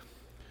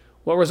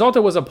 What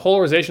resulted was a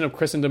polarization of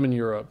Christendom in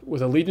Europe,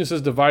 with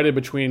allegiances divided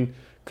between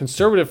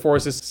conservative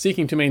forces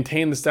seeking to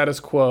maintain the status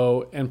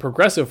quo and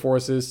progressive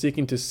forces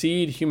seeking to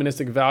seed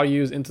humanistic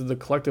values into the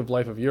collective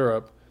life of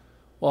Europe,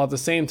 while at the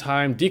same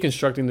time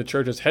deconstructing the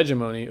church's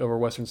hegemony over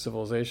Western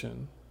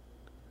civilization.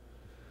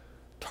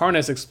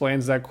 Tarnas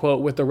explains that,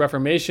 quote, with the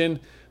Reformation,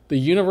 the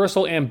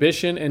universal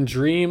ambition and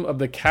dream of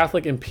the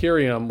Catholic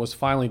imperium was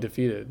finally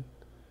defeated.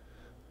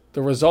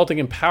 The resulting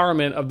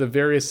empowerment of the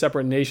various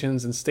separate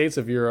nations and states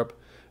of Europe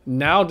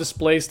now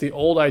displaced the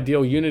old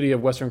ideal unity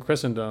of Western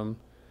Christendom,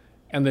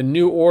 and the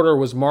new order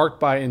was marked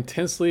by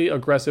intensely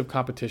aggressive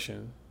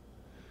competition.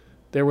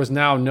 There was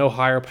now no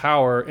higher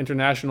power,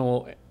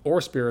 international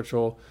or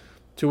spiritual,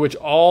 to which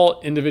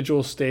all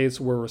individual states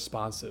were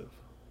responsive.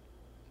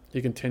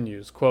 He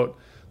continues, quote,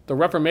 the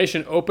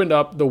Reformation opened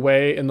up the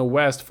way in the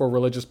West for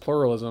religious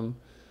pluralism,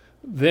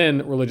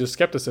 then religious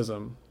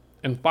skepticism,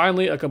 and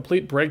finally a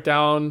complete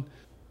breakdown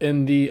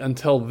in the,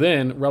 until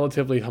then,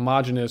 relatively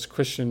homogeneous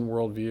Christian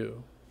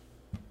worldview.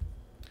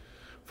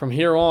 From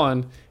here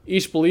on,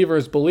 each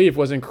believer's belief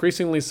was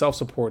increasingly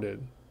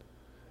self-supported,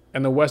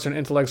 and the Western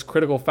intellect's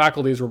critical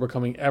faculties were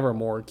becoming ever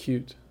more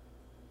acute.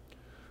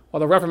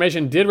 While the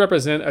Reformation did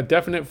represent a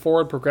definite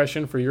forward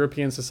progression for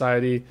European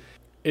society,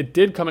 it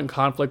did come in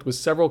conflict with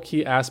several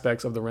key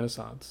aspects of the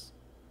Renaissance.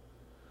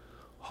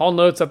 Hall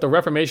notes that the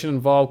Reformation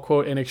involved,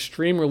 quote, an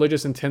extreme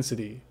religious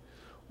intensity,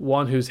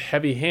 one whose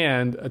heavy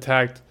hand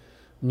attacked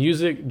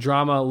music,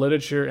 drama,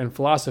 literature, and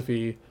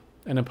philosophy,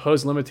 and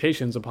imposed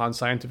limitations upon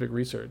scientific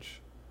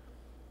research.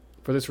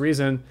 For this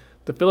reason,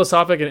 the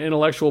philosophic and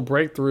intellectual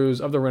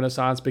breakthroughs of the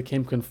Renaissance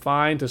became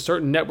confined to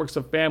certain networks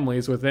of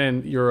families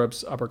within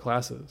Europe's upper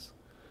classes.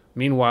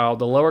 Meanwhile,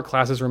 the lower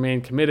classes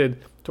remained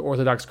committed to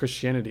Orthodox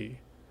Christianity,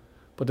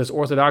 but this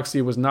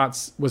orthodoxy was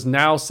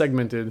now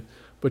segmented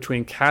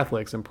between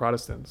Catholics and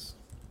Protestants.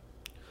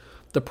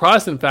 The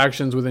Protestant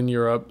factions within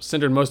Europe,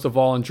 centered most of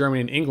all in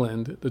Germany and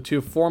England, the two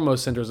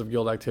foremost centers of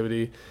guild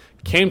activity,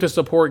 came to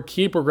support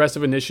key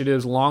progressive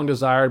initiatives long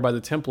desired by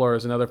the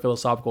Templars and other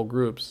philosophical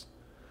groups.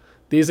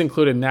 These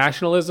included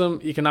nationalism,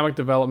 economic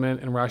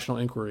development, and rational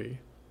inquiry,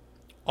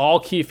 all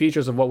key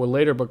features of what would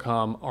later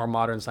become our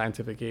modern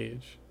scientific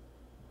age.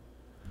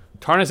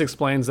 Tarnas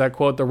explains that,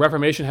 quote, the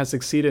Reformation has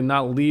succeeded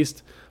not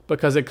least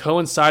because it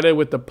coincided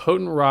with the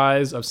potent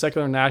rise of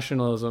secular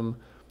nationalism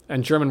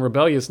and German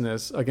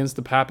rebelliousness against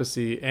the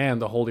papacy and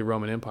the Holy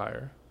Roman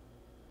Empire.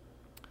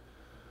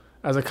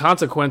 As a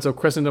consequence of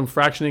Christendom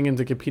fractioning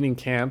into competing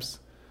camps,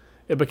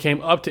 it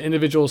became up to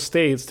individual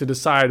states to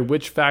decide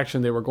which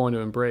faction they were going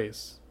to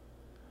embrace.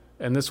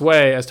 In this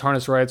way, as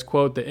Tarnas writes,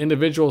 quote, the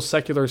individual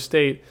secular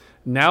state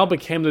now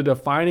became the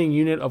defining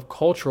unit of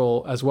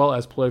cultural as well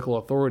as political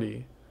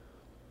authority.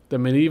 The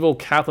medieval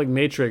Catholic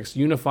matrix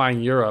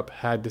unifying Europe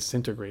had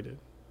disintegrated.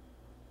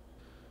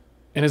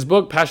 In his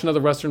book, Passion of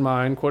the Western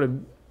Mind,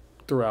 quoted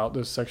throughout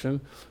this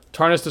section,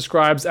 Tarnas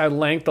describes at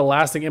length the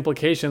lasting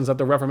implications that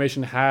the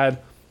Reformation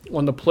had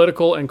on the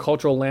political and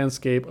cultural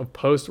landscape of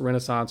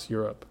post-Renaissance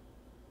Europe.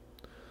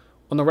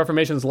 On the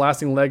Reformation's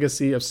lasting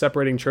legacy of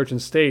separating church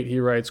and state, he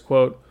writes,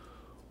 quote,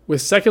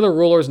 with secular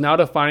rulers now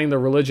defining the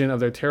religion of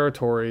their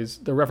territories,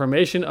 the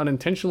Reformation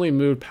unintentionally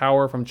moved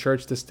power from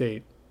church to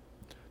state,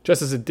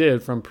 just as it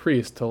did from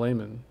priest to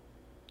layman.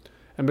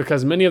 And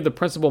because many of the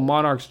principal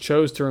monarchs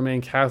chose to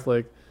remain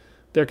Catholic,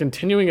 their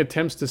continuing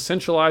attempts to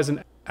centralize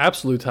and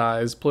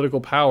absolutize political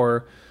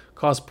power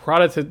caused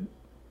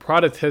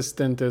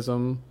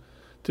Protestantism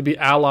to be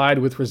allied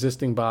with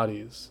resisting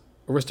bodies,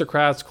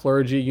 aristocrats,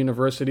 clergy,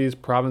 universities,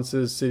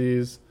 provinces,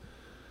 cities,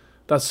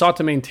 that sought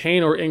to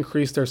maintain or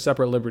increase their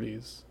separate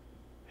liberties.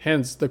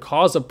 Hence, the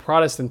cause of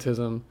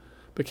Protestantism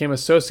became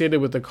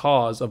associated with the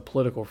cause of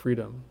political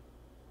freedom.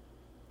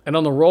 And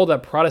on the role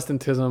that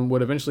Protestantism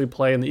would eventually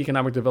play in the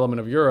economic development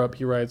of Europe,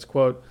 he writes,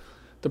 quote,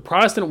 the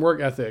Protestant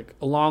work ethic,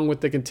 along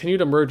with the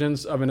continued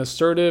emergence of an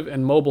assertive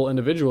and mobile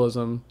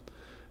individualism,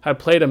 had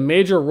played a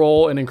major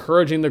role in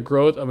encouraging the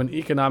growth of an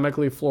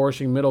economically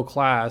flourishing middle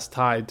class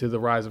tied to the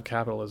rise of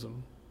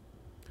capitalism.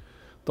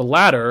 The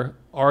latter,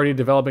 already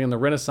developing in the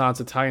Renaissance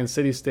Italian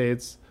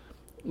city-states,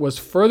 was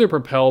further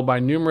propelled by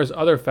numerous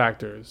other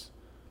factors: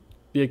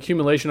 the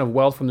accumulation of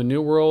wealth from the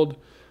New World,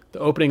 the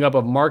opening up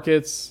of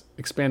markets,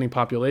 expanding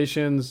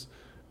populations,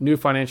 new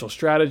financial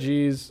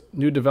strategies,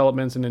 new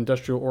developments in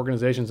industrial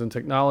organizations and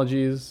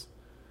technologies.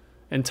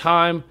 In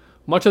time,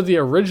 much of the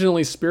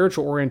originally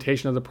spiritual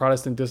orientation of the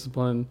Protestant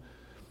discipline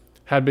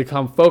had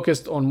become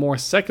focused on more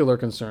secular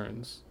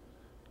concerns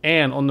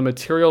and on the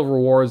material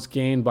rewards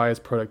gained by its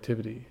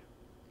productivity.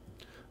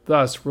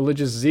 Thus,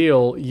 religious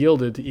zeal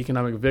yielded to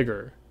economic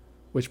vigor,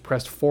 which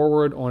pressed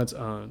forward on its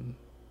own.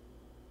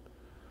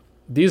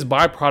 These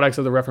byproducts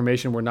of the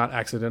Reformation were not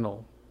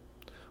accidental.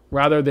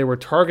 Rather, they were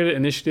targeted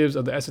initiatives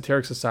of the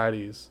esoteric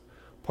societies,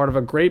 part of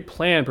a great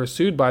plan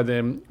pursued by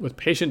them with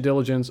patient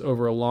diligence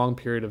over a long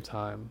period of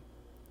time.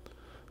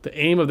 The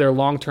aim of their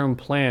long-term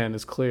plan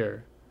is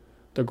clear: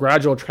 the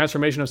gradual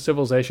transformation of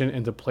civilization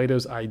into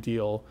Plato's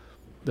ideal,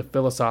 the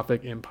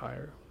philosophic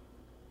empire.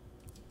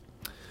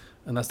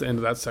 And that's the end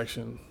of that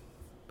section.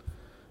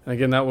 And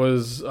again, that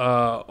was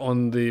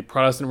on the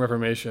Protestant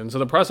Reformation. So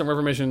the Protestant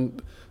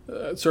Reformation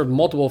served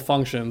multiple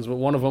functions, but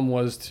one of them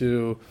was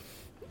to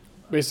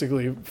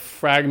basically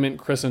fragment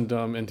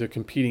Christendom into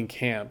competing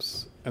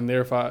camps and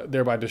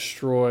thereby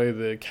destroy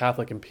the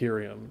Catholic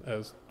imperium,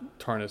 as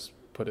Tarnas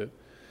put it.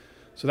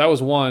 So that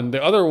was one.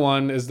 The other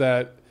one is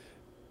that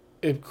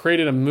it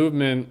created a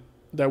movement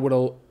that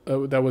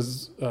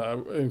was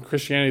in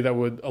Christianity that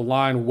would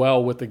align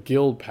well with the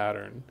guild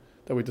pattern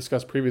that we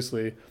discussed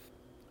previously.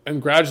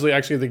 And gradually,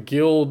 actually, the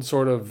guild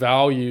sort of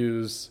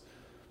values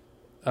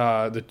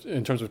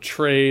in terms of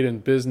trade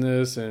and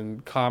business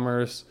and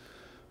commerce,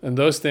 and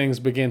those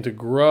things began to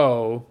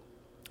grow,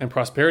 and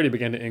prosperity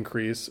began to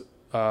increase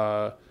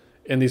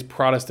in these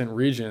Protestant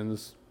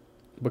regions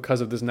because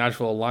of this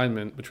natural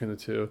alignment between the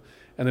two.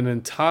 And then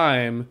in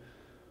time,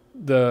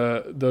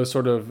 those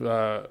sort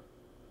of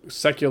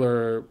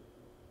secular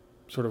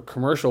sort of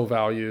commercial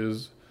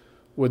values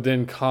would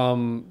then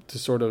come to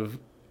sort of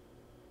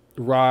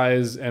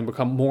rise and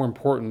become more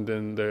important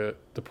than the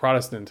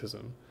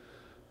Protestantism.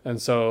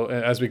 And so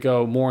as we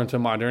go more into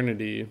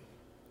modernity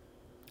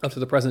up to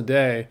the present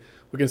day,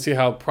 we can see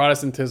how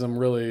Protestantism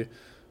really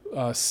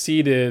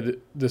seeded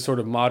the sort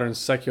of modern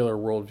secular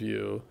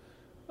worldview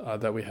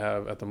that we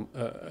have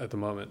at the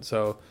moment.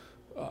 So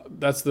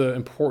that's the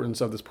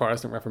importance of this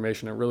Protestant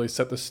Reformation. It really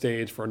set the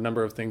stage for a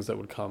number of things that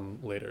would come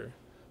later.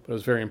 But it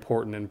was very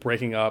important in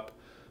breaking up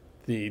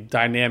the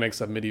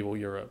dynamics of medieval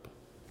Europe.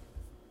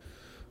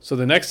 So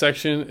the next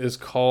section is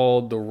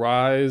called The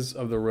Rise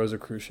of the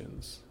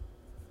Rosicrucians.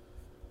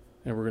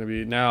 And we're going to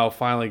be now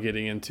finally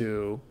getting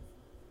into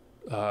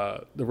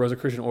the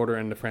Rosicrucian order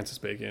and the Francis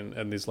Bacon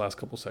in these last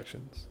couple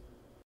sections.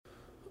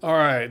 All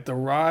right, the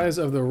rise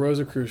of the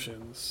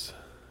Rosicrucians.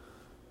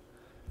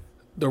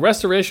 The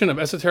restoration of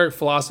esoteric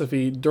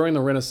philosophy during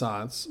the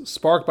Renaissance,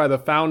 sparked by the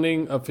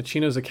founding of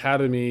Ficino's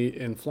Academy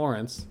in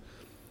Florence,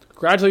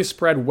 gradually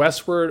spread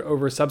westward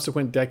over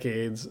subsequent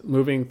decades,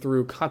 moving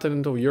through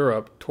continental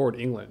Europe toward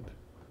England.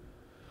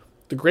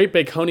 The great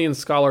Baconian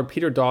scholar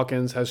Peter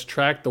Dawkins has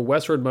tracked the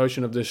westward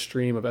motion of this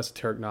stream of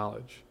esoteric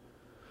knowledge.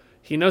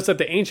 He notes that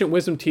the ancient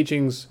wisdom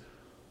teachings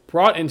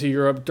brought into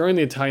Europe during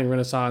the Italian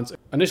Renaissance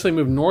initially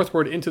moved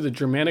northward into the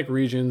Germanic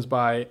regions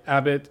by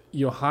Abbot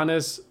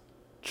Johannes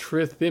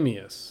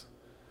Trithemius.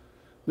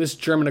 This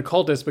German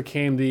occultist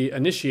became the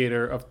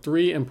initiator of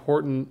three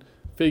important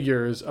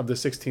figures of the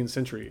 16th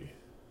century,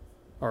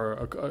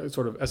 or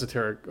sort of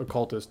esoteric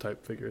occultist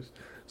type figures.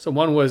 So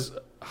one was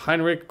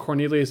Heinrich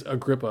Cornelius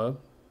Agrippa,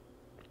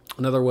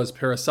 another was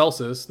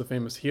Paracelsus, the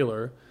famous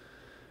healer,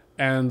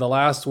 and the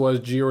last was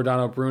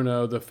Giordano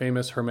Bruno, the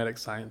famous Hermetic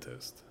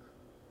scientist.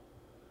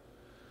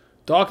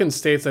 Dawkins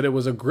states that it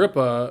was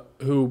Agrippa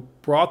who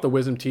brought the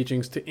wisdom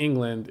teachings to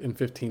England in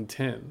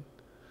 1510,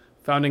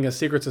 founding a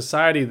secret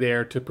society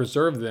there to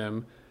preserve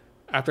them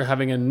after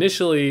having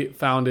initially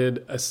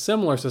founded a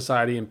similar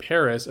society in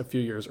Paris a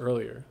few years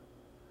earlier.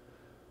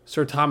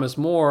 Sir Thomas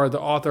More, the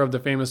author of the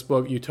famous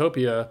book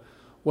Utopia,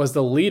 was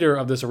the leader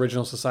of this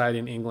original society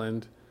in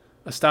England,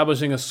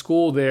 establishing a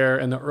school there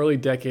in the early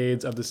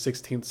decades of the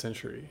 16th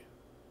century.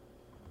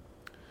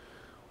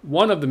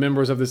 One of the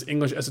members of this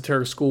English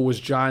esoteric school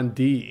was John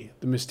Dee,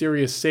 the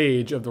mysterious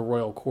sage of the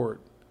royal court.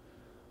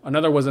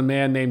 Another was a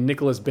man named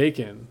Nicholas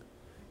Bacon,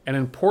 an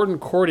important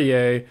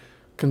courtier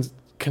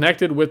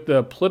connected with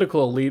the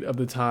political elite of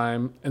the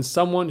time, and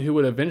someone who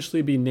would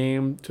eventually be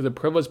named to the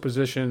privileged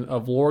position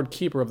of Lord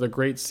Keeper of the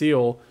Great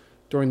Seal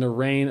during the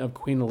reign of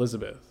Queen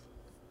Elizabeth.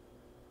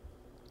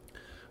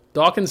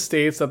 Dawkins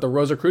states that the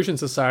Rosicrucian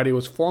Society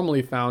was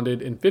formally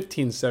founded in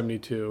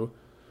 1572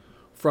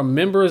 from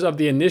members of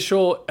the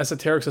initial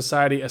esoteric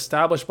society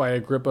established by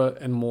Agrippa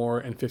and More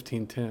in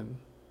 1510.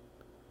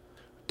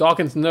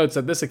 Dawkins notes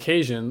that this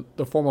occasion,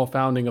 the formal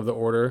founding of the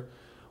order,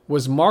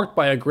 was marked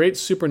by a great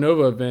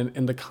supernova event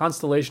in the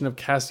constellation of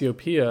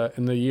Cassiopeia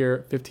in the year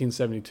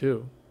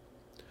 1572.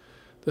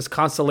 This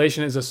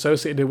constellation is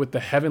associated with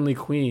the Heavenly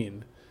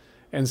Queen,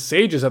 and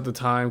sages at the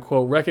time,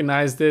 quote,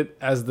 recognized it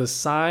as the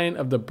sign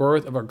of the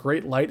birth of a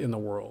great light in the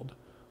world,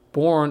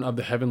 born of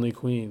the Heavenly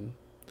Queen.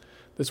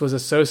 This was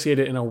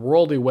associated in a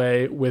worldly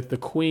way with the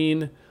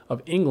Queen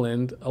of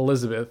England,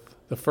 Elizabeth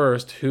I,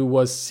 who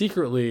was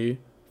secretly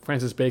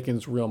Francis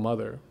Bacon's real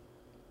mother.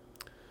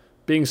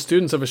 Being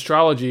students of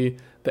astrology,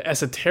 the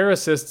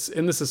esotericists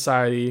in the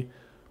society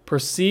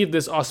perceived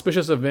this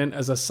auspicious event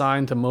as a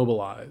sign to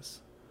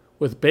mobilize.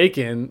 With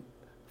Bacon,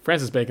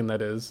 Francis Bacon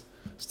that is,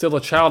 still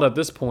a child at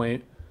this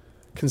point,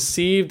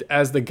 conceived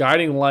as the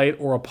guiding light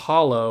or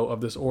Apollo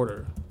of this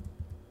order.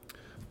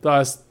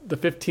 Thus, the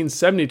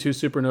 1572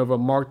 supernova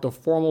marked the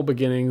formal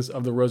beginnings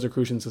of the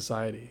Rosicrucian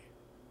Society.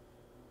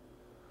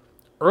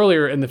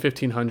 Earlier in the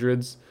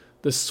 1500s,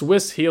 the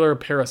Swiss healer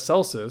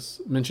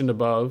Paracelsus, mentioned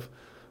above,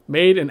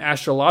 made an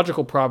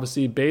astrological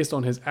prophecy based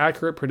on his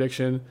accurate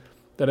prediction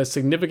that a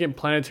significant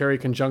planetary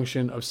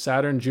conjunction of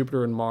Saturn,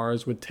 Jupiter, and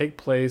Mars would take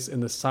place in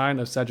the sign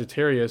of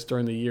Sagittarius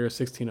during the year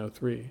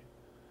 1603.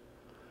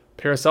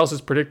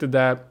 Paracelsus predicted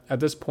that, at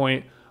this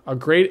point, a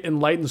great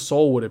enlightened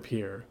soul would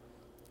appear,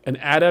 an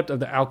adept of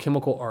the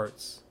alchemical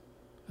arts.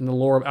 In the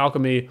lore of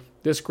alchemy,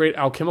 this great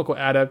alchemical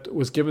adept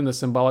was given the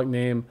symbolic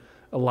name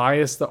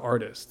Elias the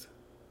Artist.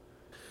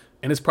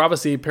 In his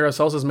prophecy,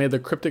 Paracelsus made the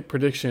cryptic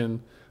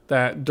prediction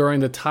that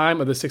during the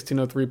time of the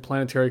 1603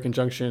 planetary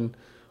conjunction,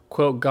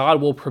 quote, God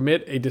will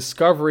permit a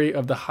discovery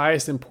of the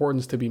highest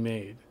importance to be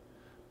made,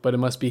 but it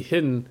must be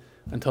hidden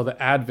until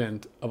the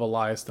advent of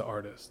Elias the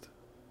Artist.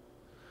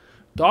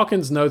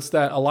 Dawkins notes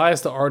that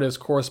Elias the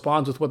Artist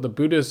corresponds with what the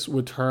Buddhists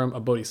would term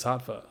a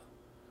bodhisattva.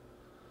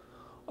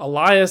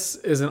 Elias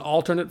is an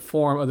alternate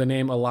form of the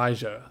name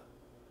Elijah.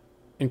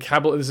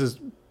 This is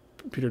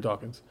Peter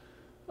Dawkins.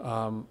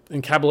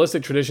 In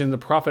Kabbalistic tradition, the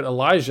prophet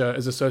Elijah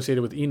is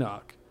associated with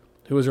Enoch,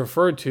 who is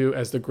referred to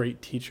as the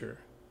great teacher.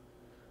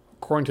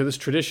 According to this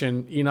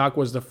tradition, Enoch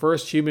was the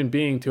first human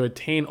being to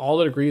attain all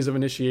the degrees of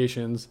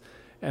initiations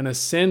and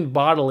ascend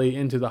bodily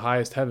into the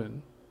highest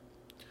heaven.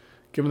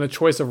 Given the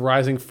choice of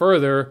rising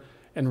further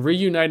and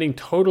reuniting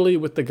totally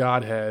with the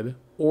Godhead,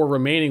 or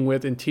remaining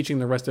with and teaching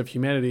the rest of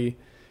humanity,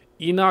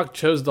 Enoch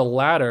chose the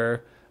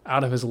latter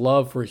out of his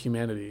love for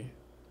humanity.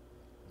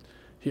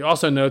 He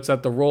also notes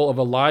that the role of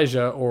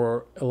Elijah,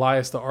 or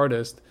Elias the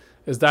Artist,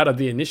 is that of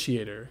the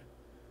initiator.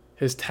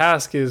 His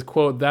task is,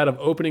 quote, that of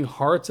opening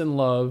hearts in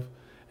love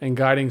and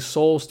guiding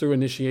souls through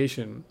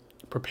initiation,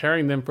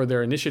 preparing them for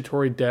their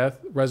initiatory death,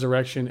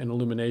 resurrection, and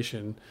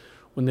illumination,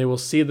 when they will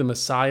see the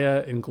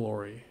Messiah in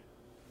glory.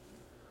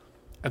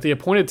 At the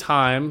appointed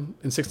time,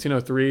 in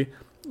 1603,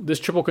 this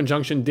triple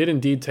conjunction did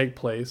indeed take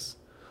place,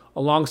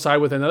 alongside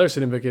with another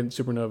significant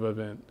supernova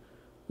event,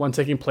 one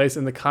taking place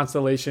in the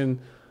constellation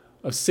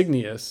of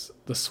Cygnus,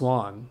 the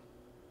Swan.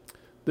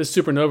 This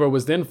supernova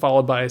was then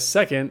followed by a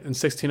second in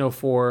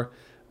 1604,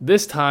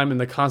 this time in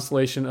the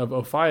constellation of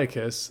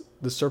Ophiuchus,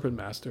 the Serpent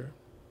Master.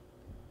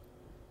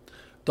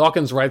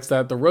 Dawkins writes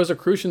that the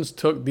Rosicrucians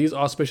took these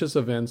auspicious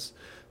events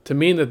to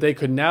mean that they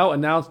could now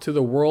announce to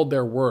the world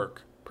their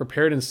work,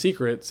 prepared in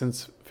secret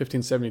since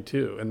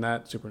 1572 in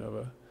that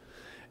supernova,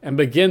 and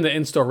begin the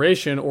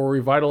instauration or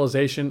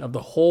revitalization of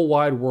the whole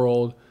wide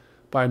world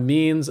by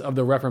means of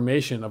the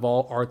reformation of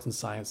all arts and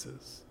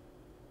sciences.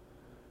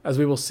 As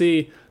we will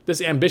see, this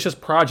ambitious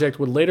project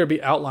would later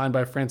be outlined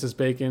by Francis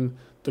Bacon,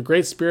 the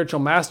great spiritual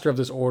master of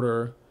this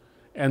order,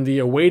 and the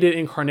awaited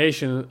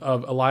incarnation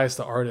of Elias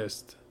the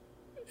Artist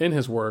in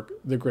his work,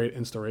 The Great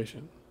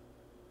Instauration.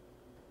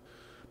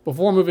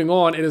 Before moving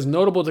on, it is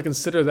notable to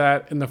consider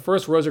that in the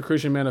first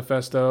Rosicrucian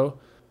manifesto,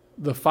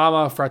 the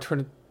Fama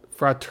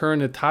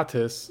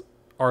Fraternitatis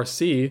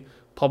RC,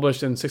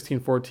 published in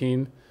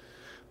 1614,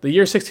 the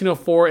year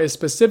 1604 is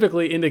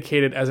specifically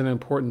indicated as an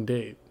important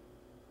date.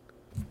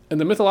 In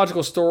the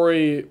mythological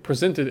story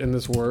presented in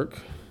this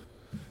work,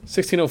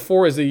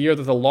 1604 is the year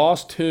that the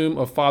lost tomb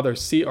of Father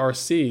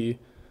CRC,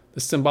 the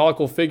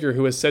symbolical figure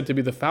who is said to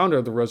be the founder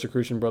of the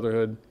Rosicrucian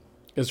Brotherhood,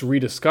 is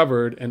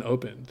rediscovered and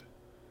opened.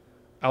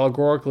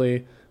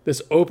 Allegorically,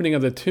 this opening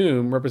of the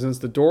tomb represents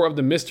the door of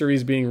the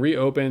mysteries being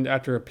reopened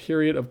after a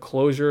period of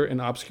closure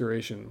and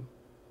obscuration.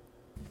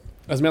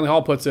 As Manly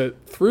Hall puts it,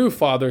 through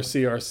Father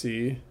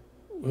CRC,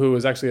 who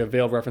is actually a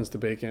veiled reference to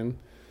Bacon,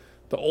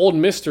 the old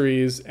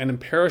mysteries and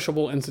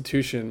imperishable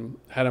institution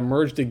had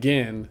emerged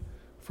again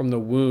from the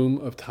womb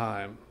of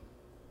time.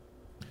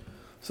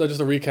 So just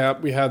to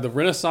recap, we had the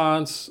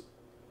Renaissance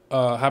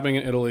happening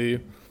in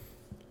Italy,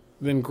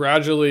 then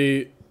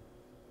gradually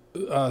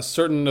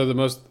certain of the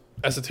most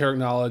esoteric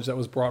knowledge that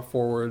was brought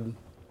forward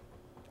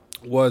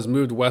was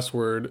moved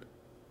westward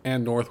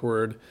and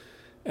northward,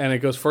 and it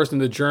goes first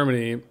into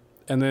Germany,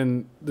 and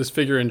then this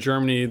figure in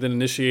Germany then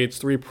initiates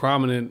three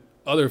prominent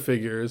other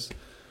figures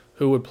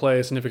who would play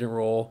a significant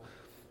role.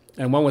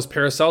 And one was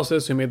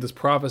Paracelsus, who made this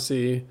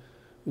prophecy.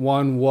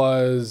 One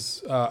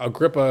was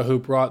Agrippa, who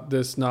brought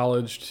this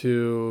knowledge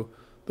to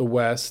the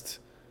West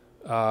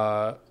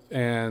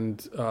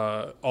and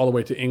all the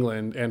way to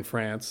England and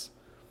France.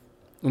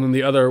 And then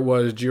the other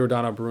was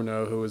Giordano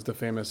Bruno, who was the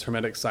famous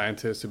Hermetic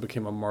scientist who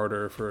became a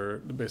martyr for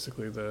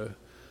basically the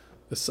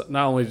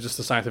not only just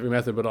the scientific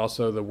method, but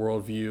also the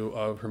worldview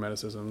of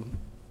Hermeticism.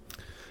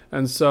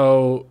 And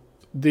so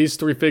these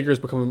three figures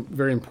become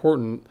very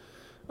important,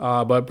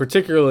 but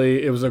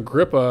particularly it was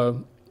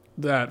Agrippa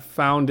that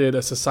founded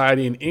a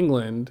society in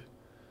England,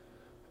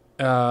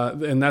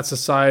 and that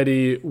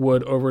society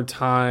would over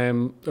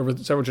time, over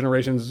several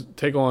generations,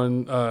 take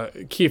on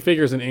key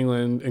figures in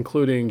England,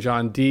 including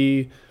John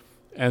Dee,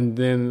 and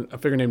then a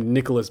figure named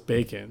Nicholas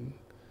Bacon.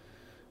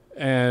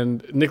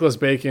 And Nicholas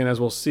Bacon, as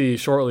we'll see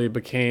shortly,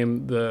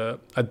 became the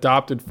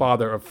adopted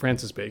father of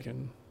Francis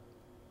Bacon.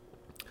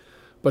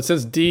 But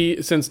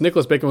since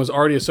Nicholas Bacon was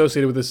already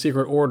associated with the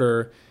secret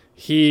order,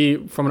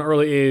 he, from an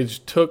early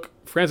age, took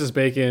Francis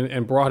Bacon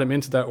and brought him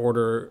into that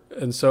order.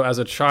 And so as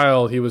a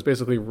child, he was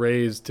basically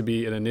raised to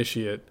be an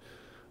initiate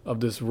of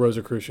this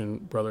Rosicrucian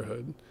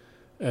Brotherhood.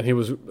 And he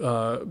was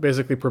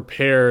basically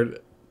prepared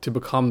to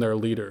become their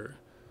leader.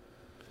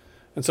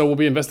 And so we'll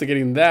be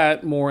investigating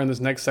that more in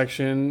this next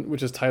section,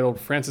 which is titled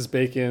Francis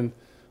Bacon,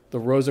 the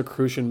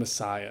Rosicrucian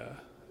Messiah.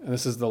 And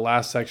this is the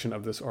last section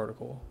of this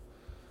article.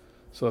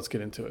 So let's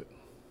get into it.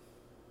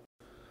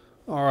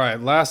 All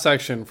right, last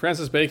section,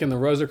 Francis Bacon, the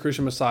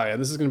Rosicrucian Messiah.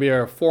 This is going to be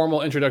our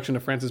formal introduction to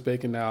Francis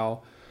Bacon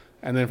now.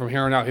 And then from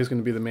here on out, he's going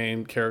to be the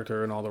main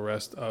character in all the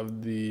rest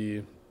of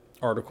the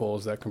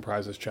articles that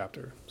comprise this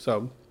chapter.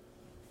 So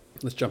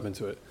let's jump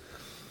into it.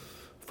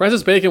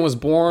 Francis Bacon was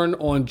born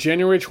on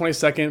January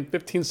 22nd,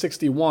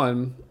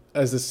 1561,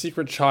 as the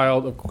secret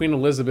child of Queen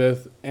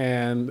Elizabeth,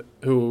 and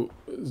who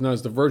is known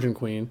as the Virgin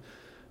Queen,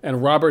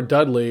 and Robert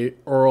Dudley,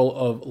 Earl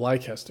of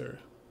Leicester.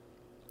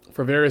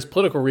 For various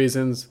political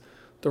reasons,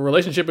 the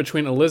relationship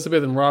between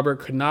Elizabeth and Robert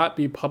could not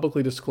be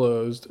publicly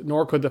disclosed,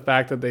 nor could the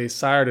fact that they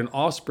sired an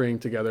offspring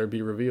together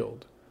be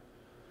revealed.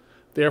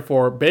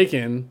 Therefore,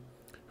 Bacon,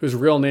 whose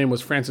real name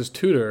was Francis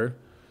Tudor,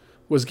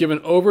 was given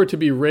over to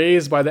be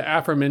raised by the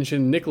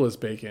aforementioned Nicholas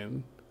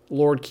Bacon,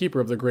 Lord Keeper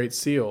of the Great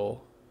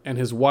Seal, and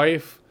his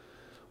wife,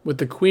 with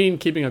the Queen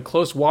keeping a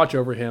close watch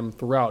over him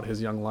throughout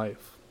his young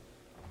life.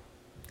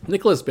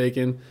 Nicholas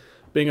Bacon,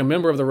 being a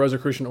member of the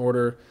Rosicrucian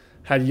order,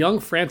 had young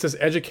Francis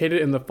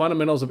educated in the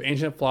fundamentals of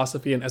ancient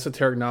philosophy and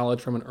esoteric knowledge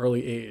from an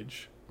early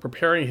age,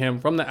 preparing him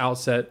from the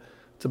outset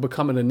to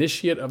become an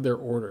initiate of their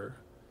order.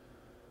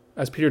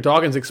 As Peter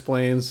Dawkins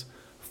explains,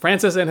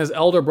 Francis and his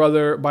elder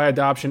brother by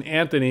adoption,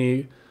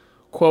 Anthony,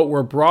 quote,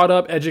 were brought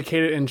up,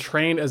 educated, and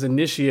trained as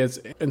initiates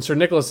in Sir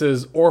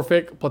Nicholas's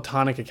Orphic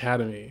Platonic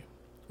Academy,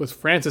 with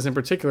Francis in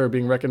particular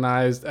being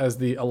recognized as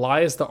the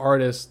Elias the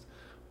artist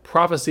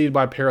prophesied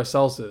by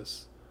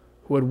Paracelsus,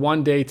 who would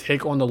one day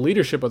take on the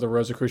leadership of the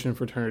Rosicrucian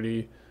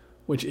fraternity,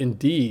 which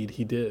indeed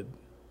he did.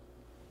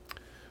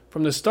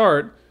 From the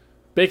start,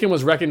 Bacon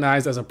was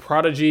recognized as a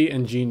prodigy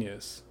and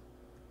genius,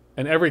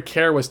 and every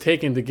care was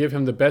taken to give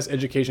him the best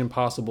education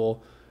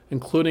possible,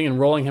 including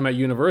enrolling him at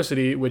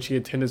university, which he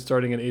attended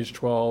starting at age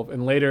 12,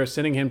 and later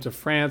sending him to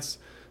France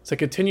to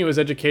continue his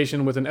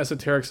education with an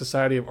esoteric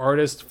society of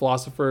artists,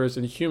 philosophers,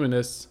 and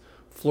humanists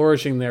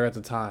flourishing there at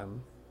the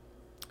time.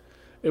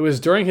 It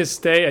was during his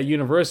stay at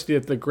university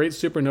that the great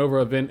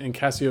supernova event in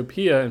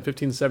Cassiopeia in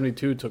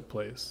 1572 took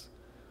place.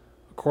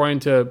 According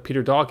to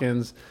Peter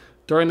Dawkins,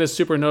 during this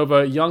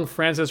supernova, young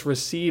Francis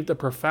received a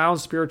profound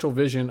spiritual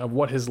vision of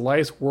what his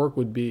life's work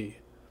would be.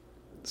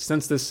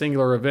 Since this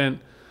singular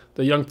event,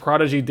 the young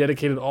prodigy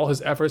dedicated all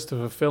his efforts to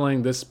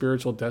fulfilling this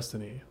spiritual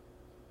destiny.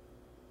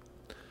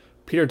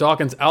 Peter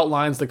Dawkins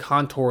outlines the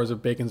contours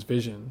of Bacon's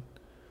vision.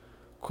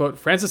 Quote,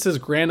 Francis's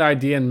grand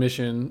idea and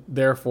mission,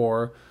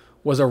 therefore,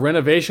 was a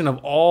renovation of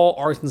all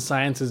arts and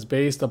sciences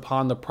based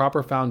upon the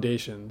proper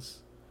foundations,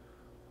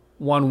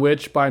 one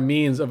which, by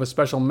means of a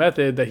special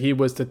method that he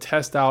was to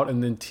test out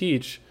and then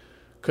teach,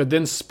 could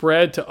then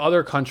spread to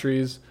other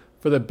countries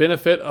for the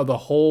benefit of the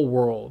whole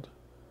world.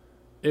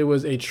 It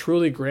was a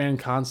truly grand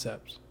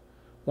concept,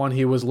 one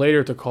he was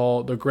later to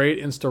call the Great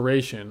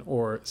Instauration,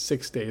 or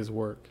 6 days'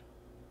 work.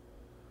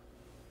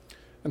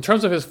 In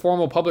terms of his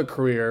formal public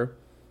career,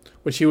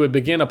 which he would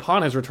begin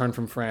upon his return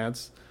from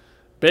France,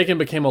 Bacon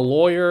became a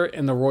lawyer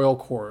in the royal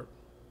court.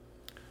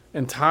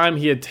 In time,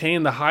 he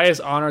attained the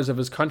highest honors of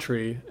his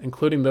country,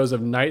 including those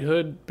of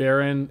knighthood,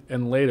 baron,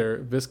 and later,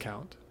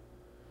 viscount.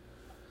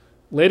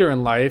 Later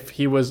in life,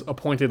 he was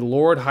appointed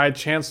Lord High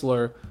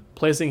Chancellor,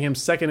 placing him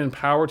second in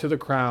power to the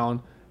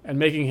crown and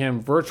making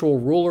him virtual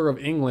ruler of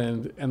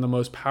England and the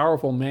most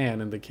powerful man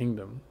in the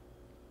kingdom.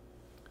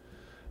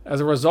 As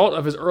a result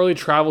of his early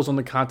travels on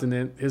the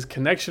continent, his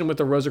connection with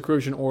the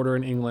Rosicrucian order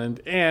in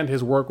England, and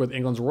his work with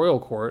England's royal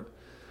court,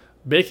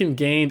 Bacon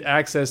gained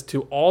access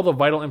to all the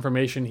vital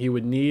information he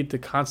would need to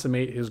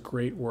consummate his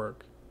great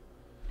work.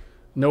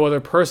 No other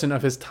person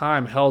of his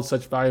time held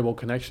such valuable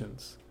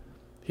connections.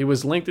 He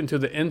was linked into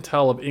the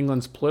intel of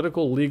England's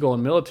political, legal,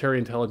 and military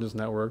intelligence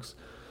networks,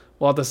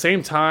 while at the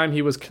same time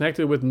he was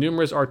connected with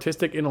numerous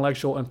artistic,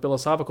 intellectual, and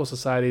philosophical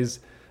societies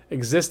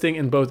existing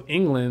in both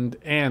England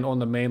and on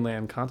the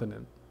mainland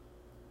continent.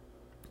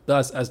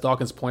 Thus, as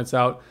Dawkins points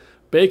out,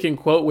 Bacon,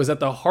 quote, was at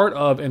the heart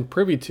of and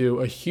privy to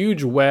a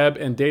huge web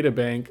and data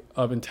bank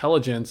of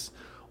intelligence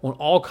on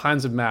all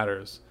kinds of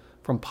matters,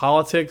 from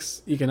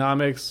politics,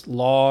 economics,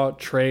 law,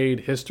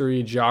 trade,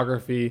 history,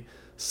 geography,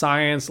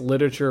 science,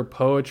 literature,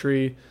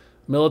 poetry,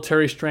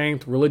 military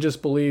strength, religious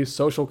beliefs,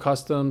 social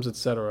customs,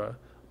 etc.,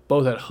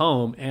 both at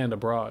home and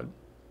abroad.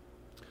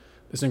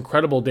 This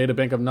incredible data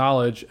bank of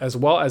knowledge, as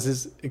well as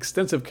his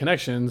extensive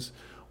connections,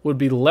 would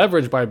be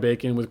leveraged by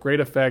Bacon with great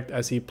effect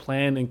as he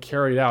planned and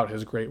carried out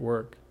his great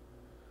work.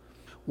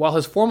 While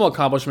his formal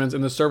accomplishments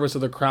in the service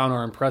of the crown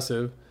are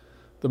impressive,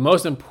 the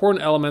most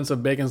important elements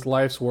of Bacon's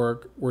life's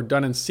work were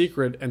done in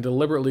secret and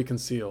deliberately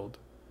concealed.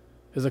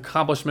 His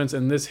accomplishments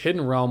in this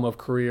hidden realm of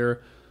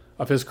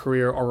his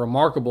career are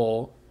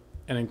remarkable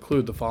and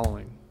include the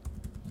following.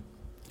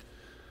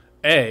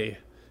 A.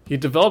 He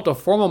developed a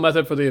formal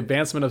method for the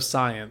advancement of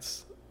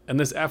science. In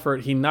this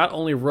effort, he not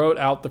only wrote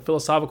out the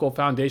philosophical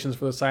foundations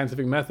for the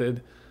scientific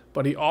method,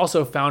 but he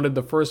also founded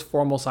the first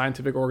formal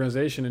scientific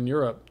organization in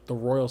Europe, the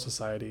Royal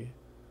Society.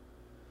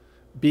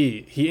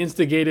 B. He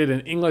instigated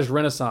an English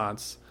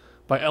Renaissance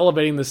by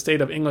elevating the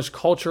state of English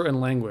culture and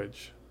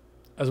language.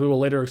 As we will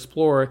later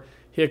explore,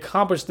 he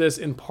accomplished this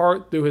in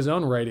part through his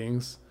own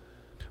writings,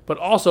 but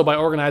also by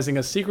organizing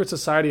a secret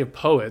society of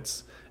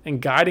poets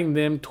and guiding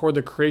them toward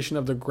the creation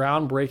of the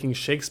groundbreaking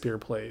Shakespeare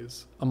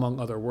plays, among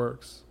other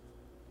works.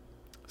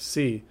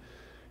 C.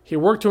 He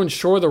worked to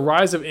ensure the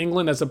rise of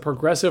England as a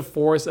progressive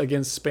force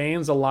against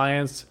Spain's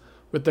alliance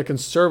with the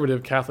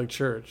conservative Catholic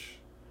Church.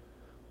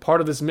 Part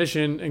of this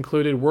mission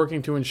included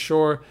working to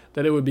ensure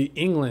that it would be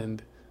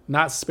England,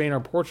 not Spain or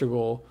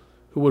Portugal,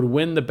 who would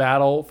win the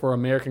battle for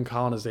American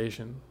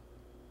colonization.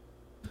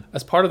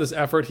 As part of this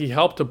effort, he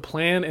helped to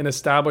plan and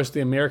establish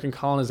the American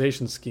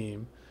colonization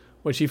scheme,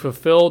 which he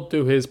fulfilled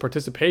through his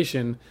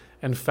participation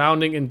and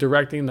founding and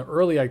directing the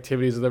early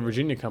activities of the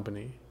Virginia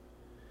Company.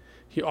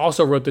 He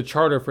also wrote the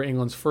charter for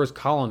England's first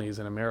colonies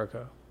in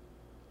America.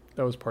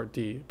 That was part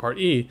D. Part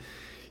E.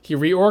 He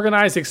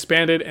reorganized,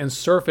 expanded, and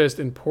surfaced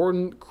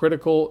important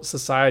critical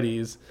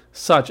societies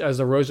such as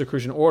the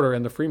Rosicrucian Order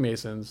and the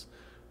Freemasons,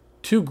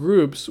 two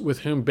groups with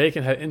whom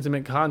Bacon had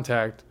intimate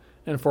contact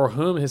and for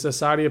whom his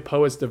Society of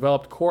Poets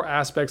developed core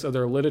aspects of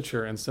their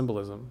literature and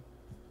symbolism.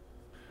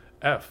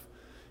 F.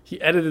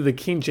 He edited the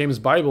King James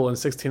Bible in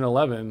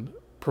 1611,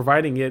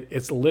 providing it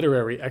its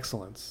literary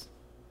excellence.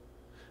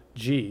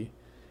 G.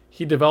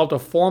 He developed a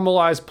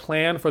formalized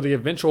plan for the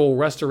eventual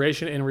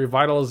restoration and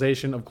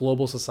revitalization of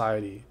global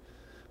society.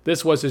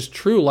 This was his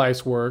true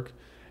life's work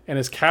and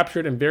is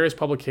captured in various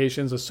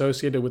publications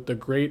associated with the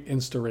Great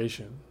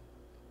Instauration.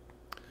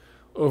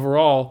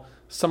 Overall,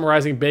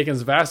 summarizing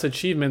Bacon's vast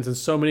achievements in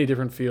so many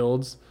different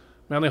fields,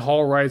 Manly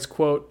Hall writes,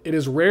 quote, "It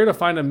is rare to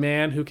find a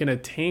man who can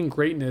attain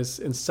greatness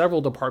in several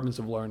departments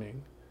of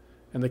learning.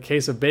 In the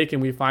case of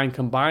Bacon, we find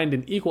combined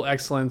in equal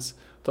excellence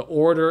the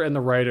orator and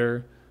the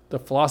writer, the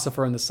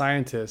philosopher and the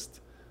scientist,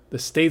 the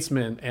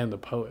statesman and the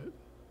poet."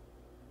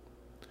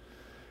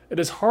 It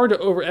is hard to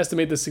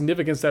overestimate the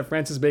significance that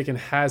Francis Bacon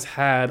has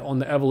had on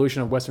the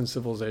evolution of Western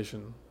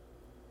civilization.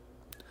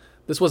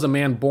 This was a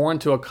man born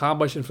to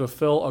accomplish and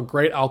fulfill a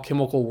great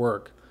alchemical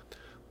work,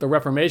 the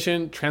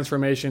reformation,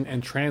 transformation,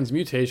 and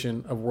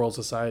transmutation of world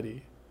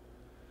society.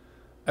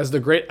 As the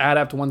great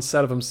adept once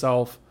said of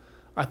himself,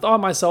 "I thought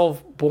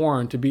myself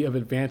born to be of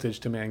advantage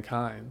to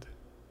mankind."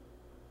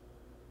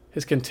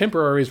 His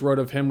contemporaries wrote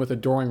of him with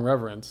adoring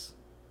reverence.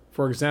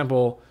 For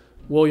example,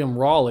 William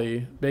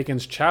Raleigh,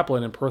 Bacon's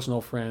chaplain and personal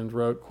friend,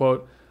 wrote,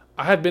 quote,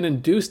 "I have been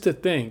induced to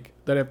think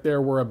that if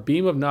there were a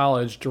beam of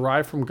knowledge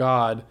derived from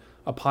God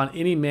upon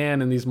any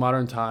man in these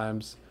modern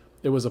times,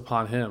 it was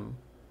upon him.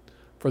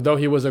 For though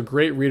he was a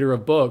great reader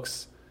of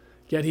books,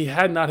 yet he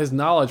had not his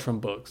knowledge from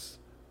books,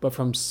 but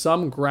from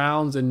some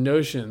grounds and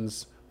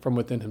notions from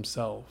within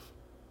himself.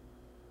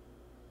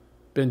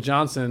 Ben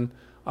Jonson,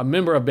 a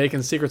member of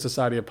Bacon's Secret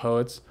Society of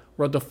Poets,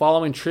 wrote the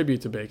following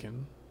tribute to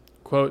Bacon.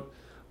 Quote,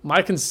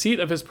 "My conceit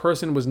of his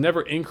person was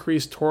never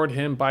increased toward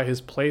him by his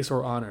place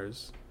or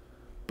honors,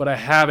 but I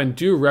have and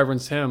do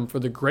reverence him for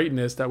the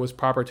greatness that was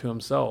proper to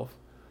himself,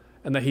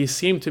 and that he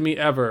seemed to me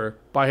ever,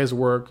 by his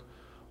work,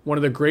 one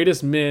of the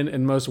greatest men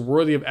and most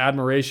worthy of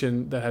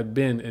admiration that had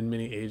been in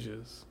many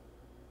ages."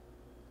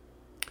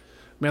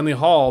 Manly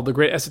Hall, the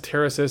great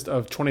esotericist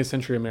of 20th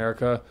century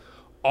America,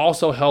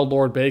 also held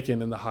Lord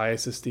Bacon in the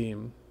highest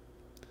esteem.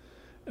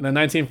 In a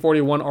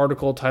 1941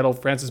 article titled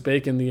Francis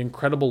Bacon, the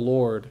Incredible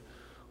Lord,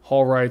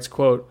 Hall writes,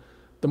 quote,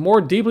 "The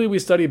more deeply we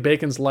study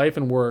Bacon's life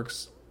and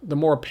works, the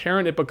more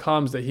apparent it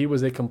becomes that he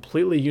was a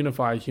completely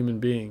unified human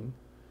being.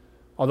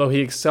 Although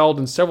he excelled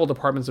in several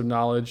departments of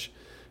knowledge,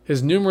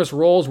 his numerous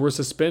roles were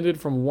suspended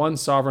from one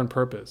sovereign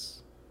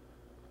purpose.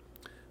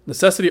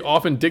 Necessity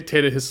often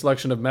dictated his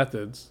selection of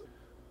methods,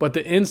 but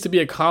the ends to be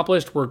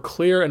accomplished were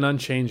clear and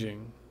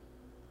unchanging.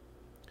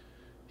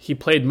 He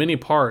played many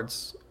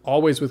parts,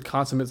 always with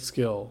consummate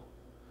skill.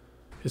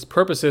 His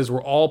purposes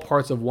were all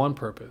parts of one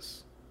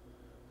purpose,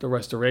 the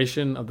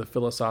restoration of the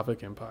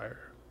philosophic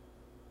empire."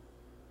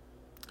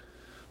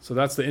 So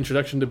that's the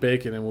introduction to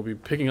Bacon, and we'll be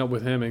picking up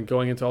with him and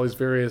going into all these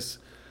various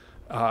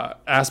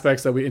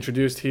aspects that we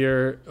introduced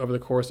here over the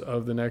course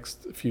of the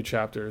next few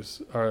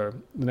chapters, or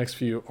the next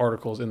few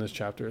articles in this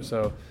chapter.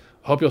 So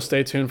I hope you'll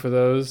stay tuned for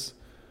those,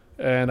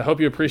 and I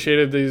hope you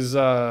appreciated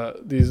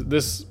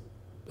this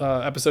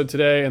episode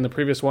today and the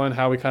previous one,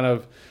 how we kind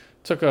of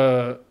took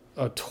a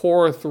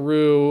tour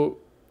through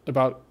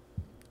about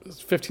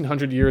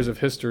 1,500 years of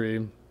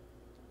history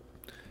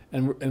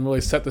and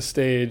really set the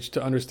stage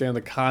to understand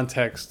the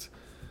context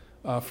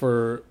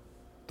for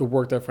the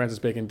work that Francis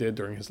Bacon did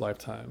during his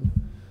lifetime.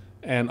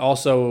 And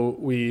also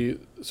we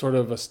sort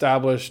of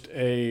established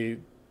a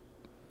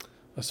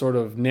sort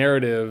of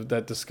narrative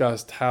that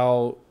discussed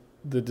how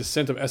the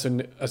descent of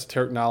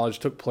esoteric knowledge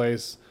took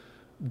place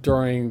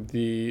during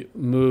the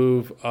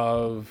move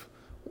of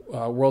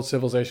world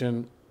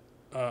civilization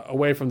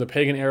away from the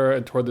pagan era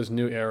and toward this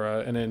new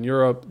era. And in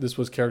Europe, this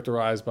was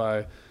characterized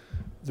by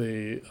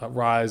the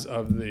rise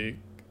of the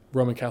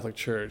Roman Catholic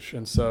Church.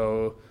 And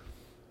so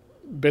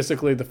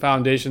basically the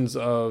foundations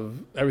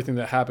of everything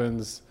that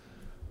happens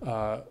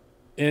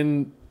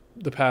in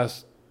the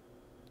past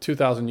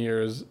 2,000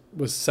 years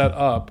was set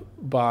up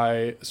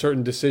by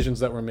certain decisions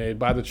that were made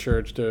by the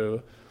church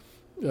to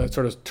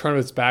sort of turn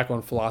its back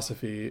on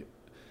philosophy.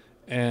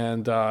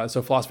 And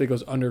so philosophy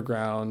goes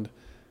underground,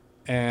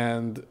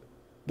 and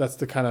that's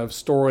the kind of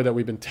story that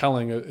we've been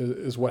telling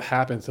is what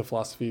happened to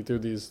philosophy through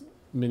these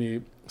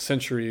many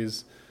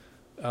centuries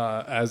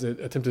as it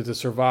attempted to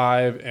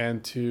survive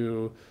and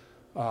to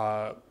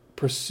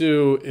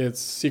pursue its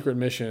secret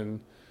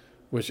mission,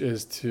 which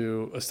is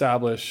to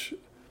establish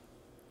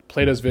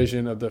Plato's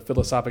vision of the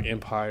philosophic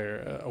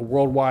empire, a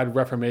worldwide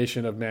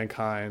reformation of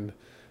mankind,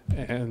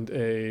 and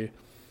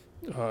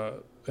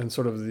and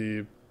sort of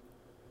the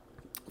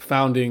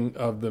founding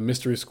of the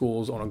mystery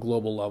schools on a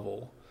global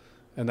level.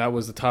 And that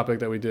was the topic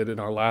that we did in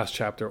our last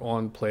chapter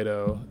on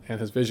Plato and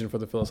his vision for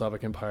the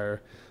philosophic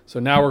empire. So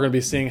now we're going to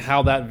be seeing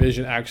how that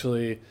vision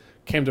actually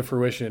came to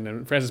fruition,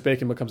 and Francis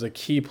Bacon becomes a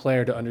key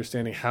player to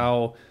understanding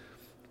how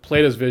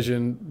Plato's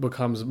vision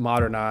becomes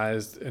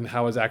modernized and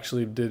how it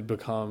actually did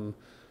become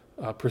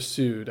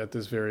pursued at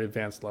this very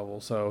advanced level.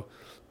 So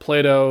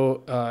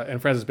Plato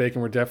and Francis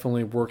Bacon were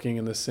definitely working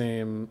in the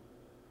same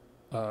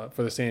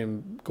for the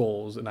same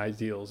goals and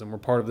ideals, and we're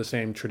part of the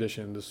same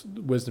tradition, this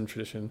wisdom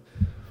tradition.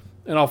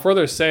 And I'll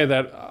further say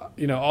that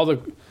all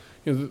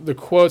the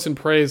quotes and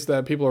praise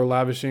that people are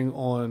lavishing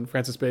on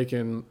Francis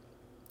Bacon,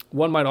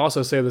 one might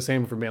also say the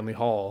same for Manly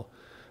Hall.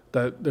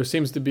 That there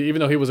seems to be, even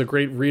though he was a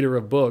great reader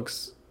of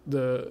books,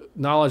 the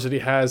knowledge that he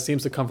has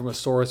seems to come from a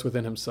source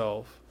within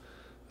himself,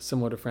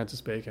 similar to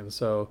Francis Bacon.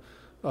 So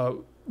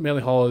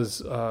Manly Hall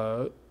is,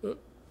 I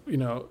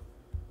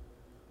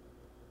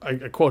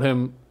quote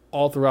him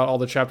all throughout all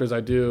the chapters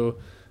I do,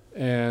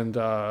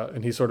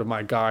 and he's sort of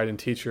my guide and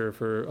teacher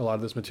for a lot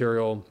of this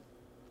material.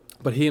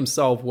 But he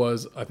himself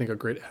was, I think, a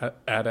great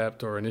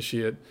adept or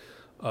initiate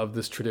of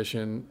this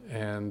tradition,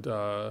 and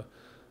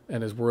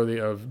is worthy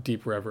of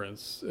deep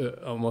reverence,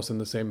 almost in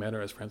the same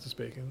manner as Francis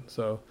Bacon.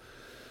 So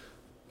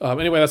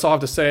anyway, that's all I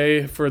have to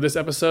say for this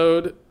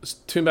episode.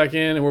 Tune back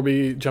in, and we'll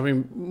be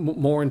jumping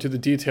more into the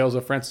details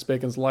of Francis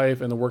Bacon's life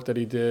and the work that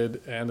he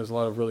did. And there's a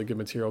lot of really good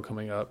material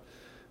coming up,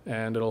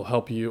 and it'll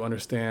help you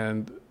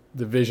understand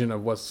the vision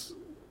of what's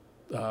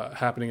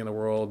happening in the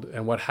world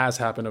and what has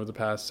happened over the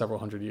past several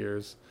hundred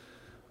years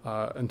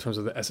in terms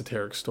of the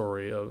esoteric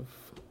story of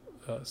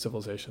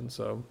civilization.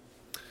 So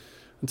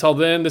until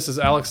then, this is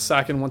Alex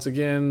Sacken once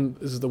again.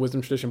 This is the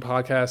Wisdom Tradition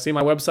Podcast. See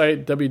my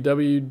website,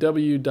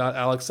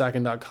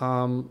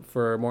 www.alexsacken.com,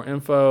 for more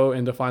info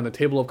and to find the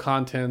table of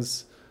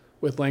contents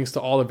with links to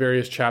all the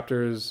various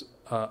chapters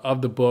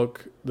of the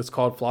book that's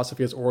called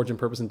Philosophy as Origin,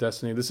 Purpose, and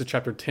Destiny. This is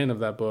chapter 10 of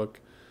that book.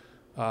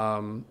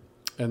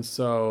 And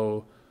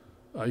so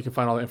you can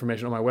find all the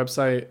information on my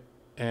website,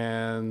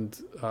 and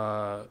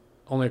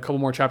only a couple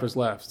more chapters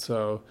left.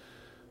 So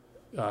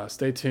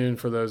stay tuned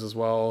for those as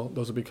well.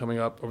 Those will be coming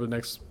up over the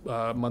next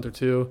month or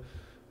two.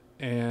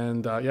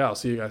 And I'll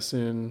see you guys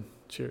soon.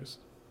 Cheers.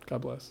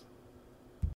 God bless.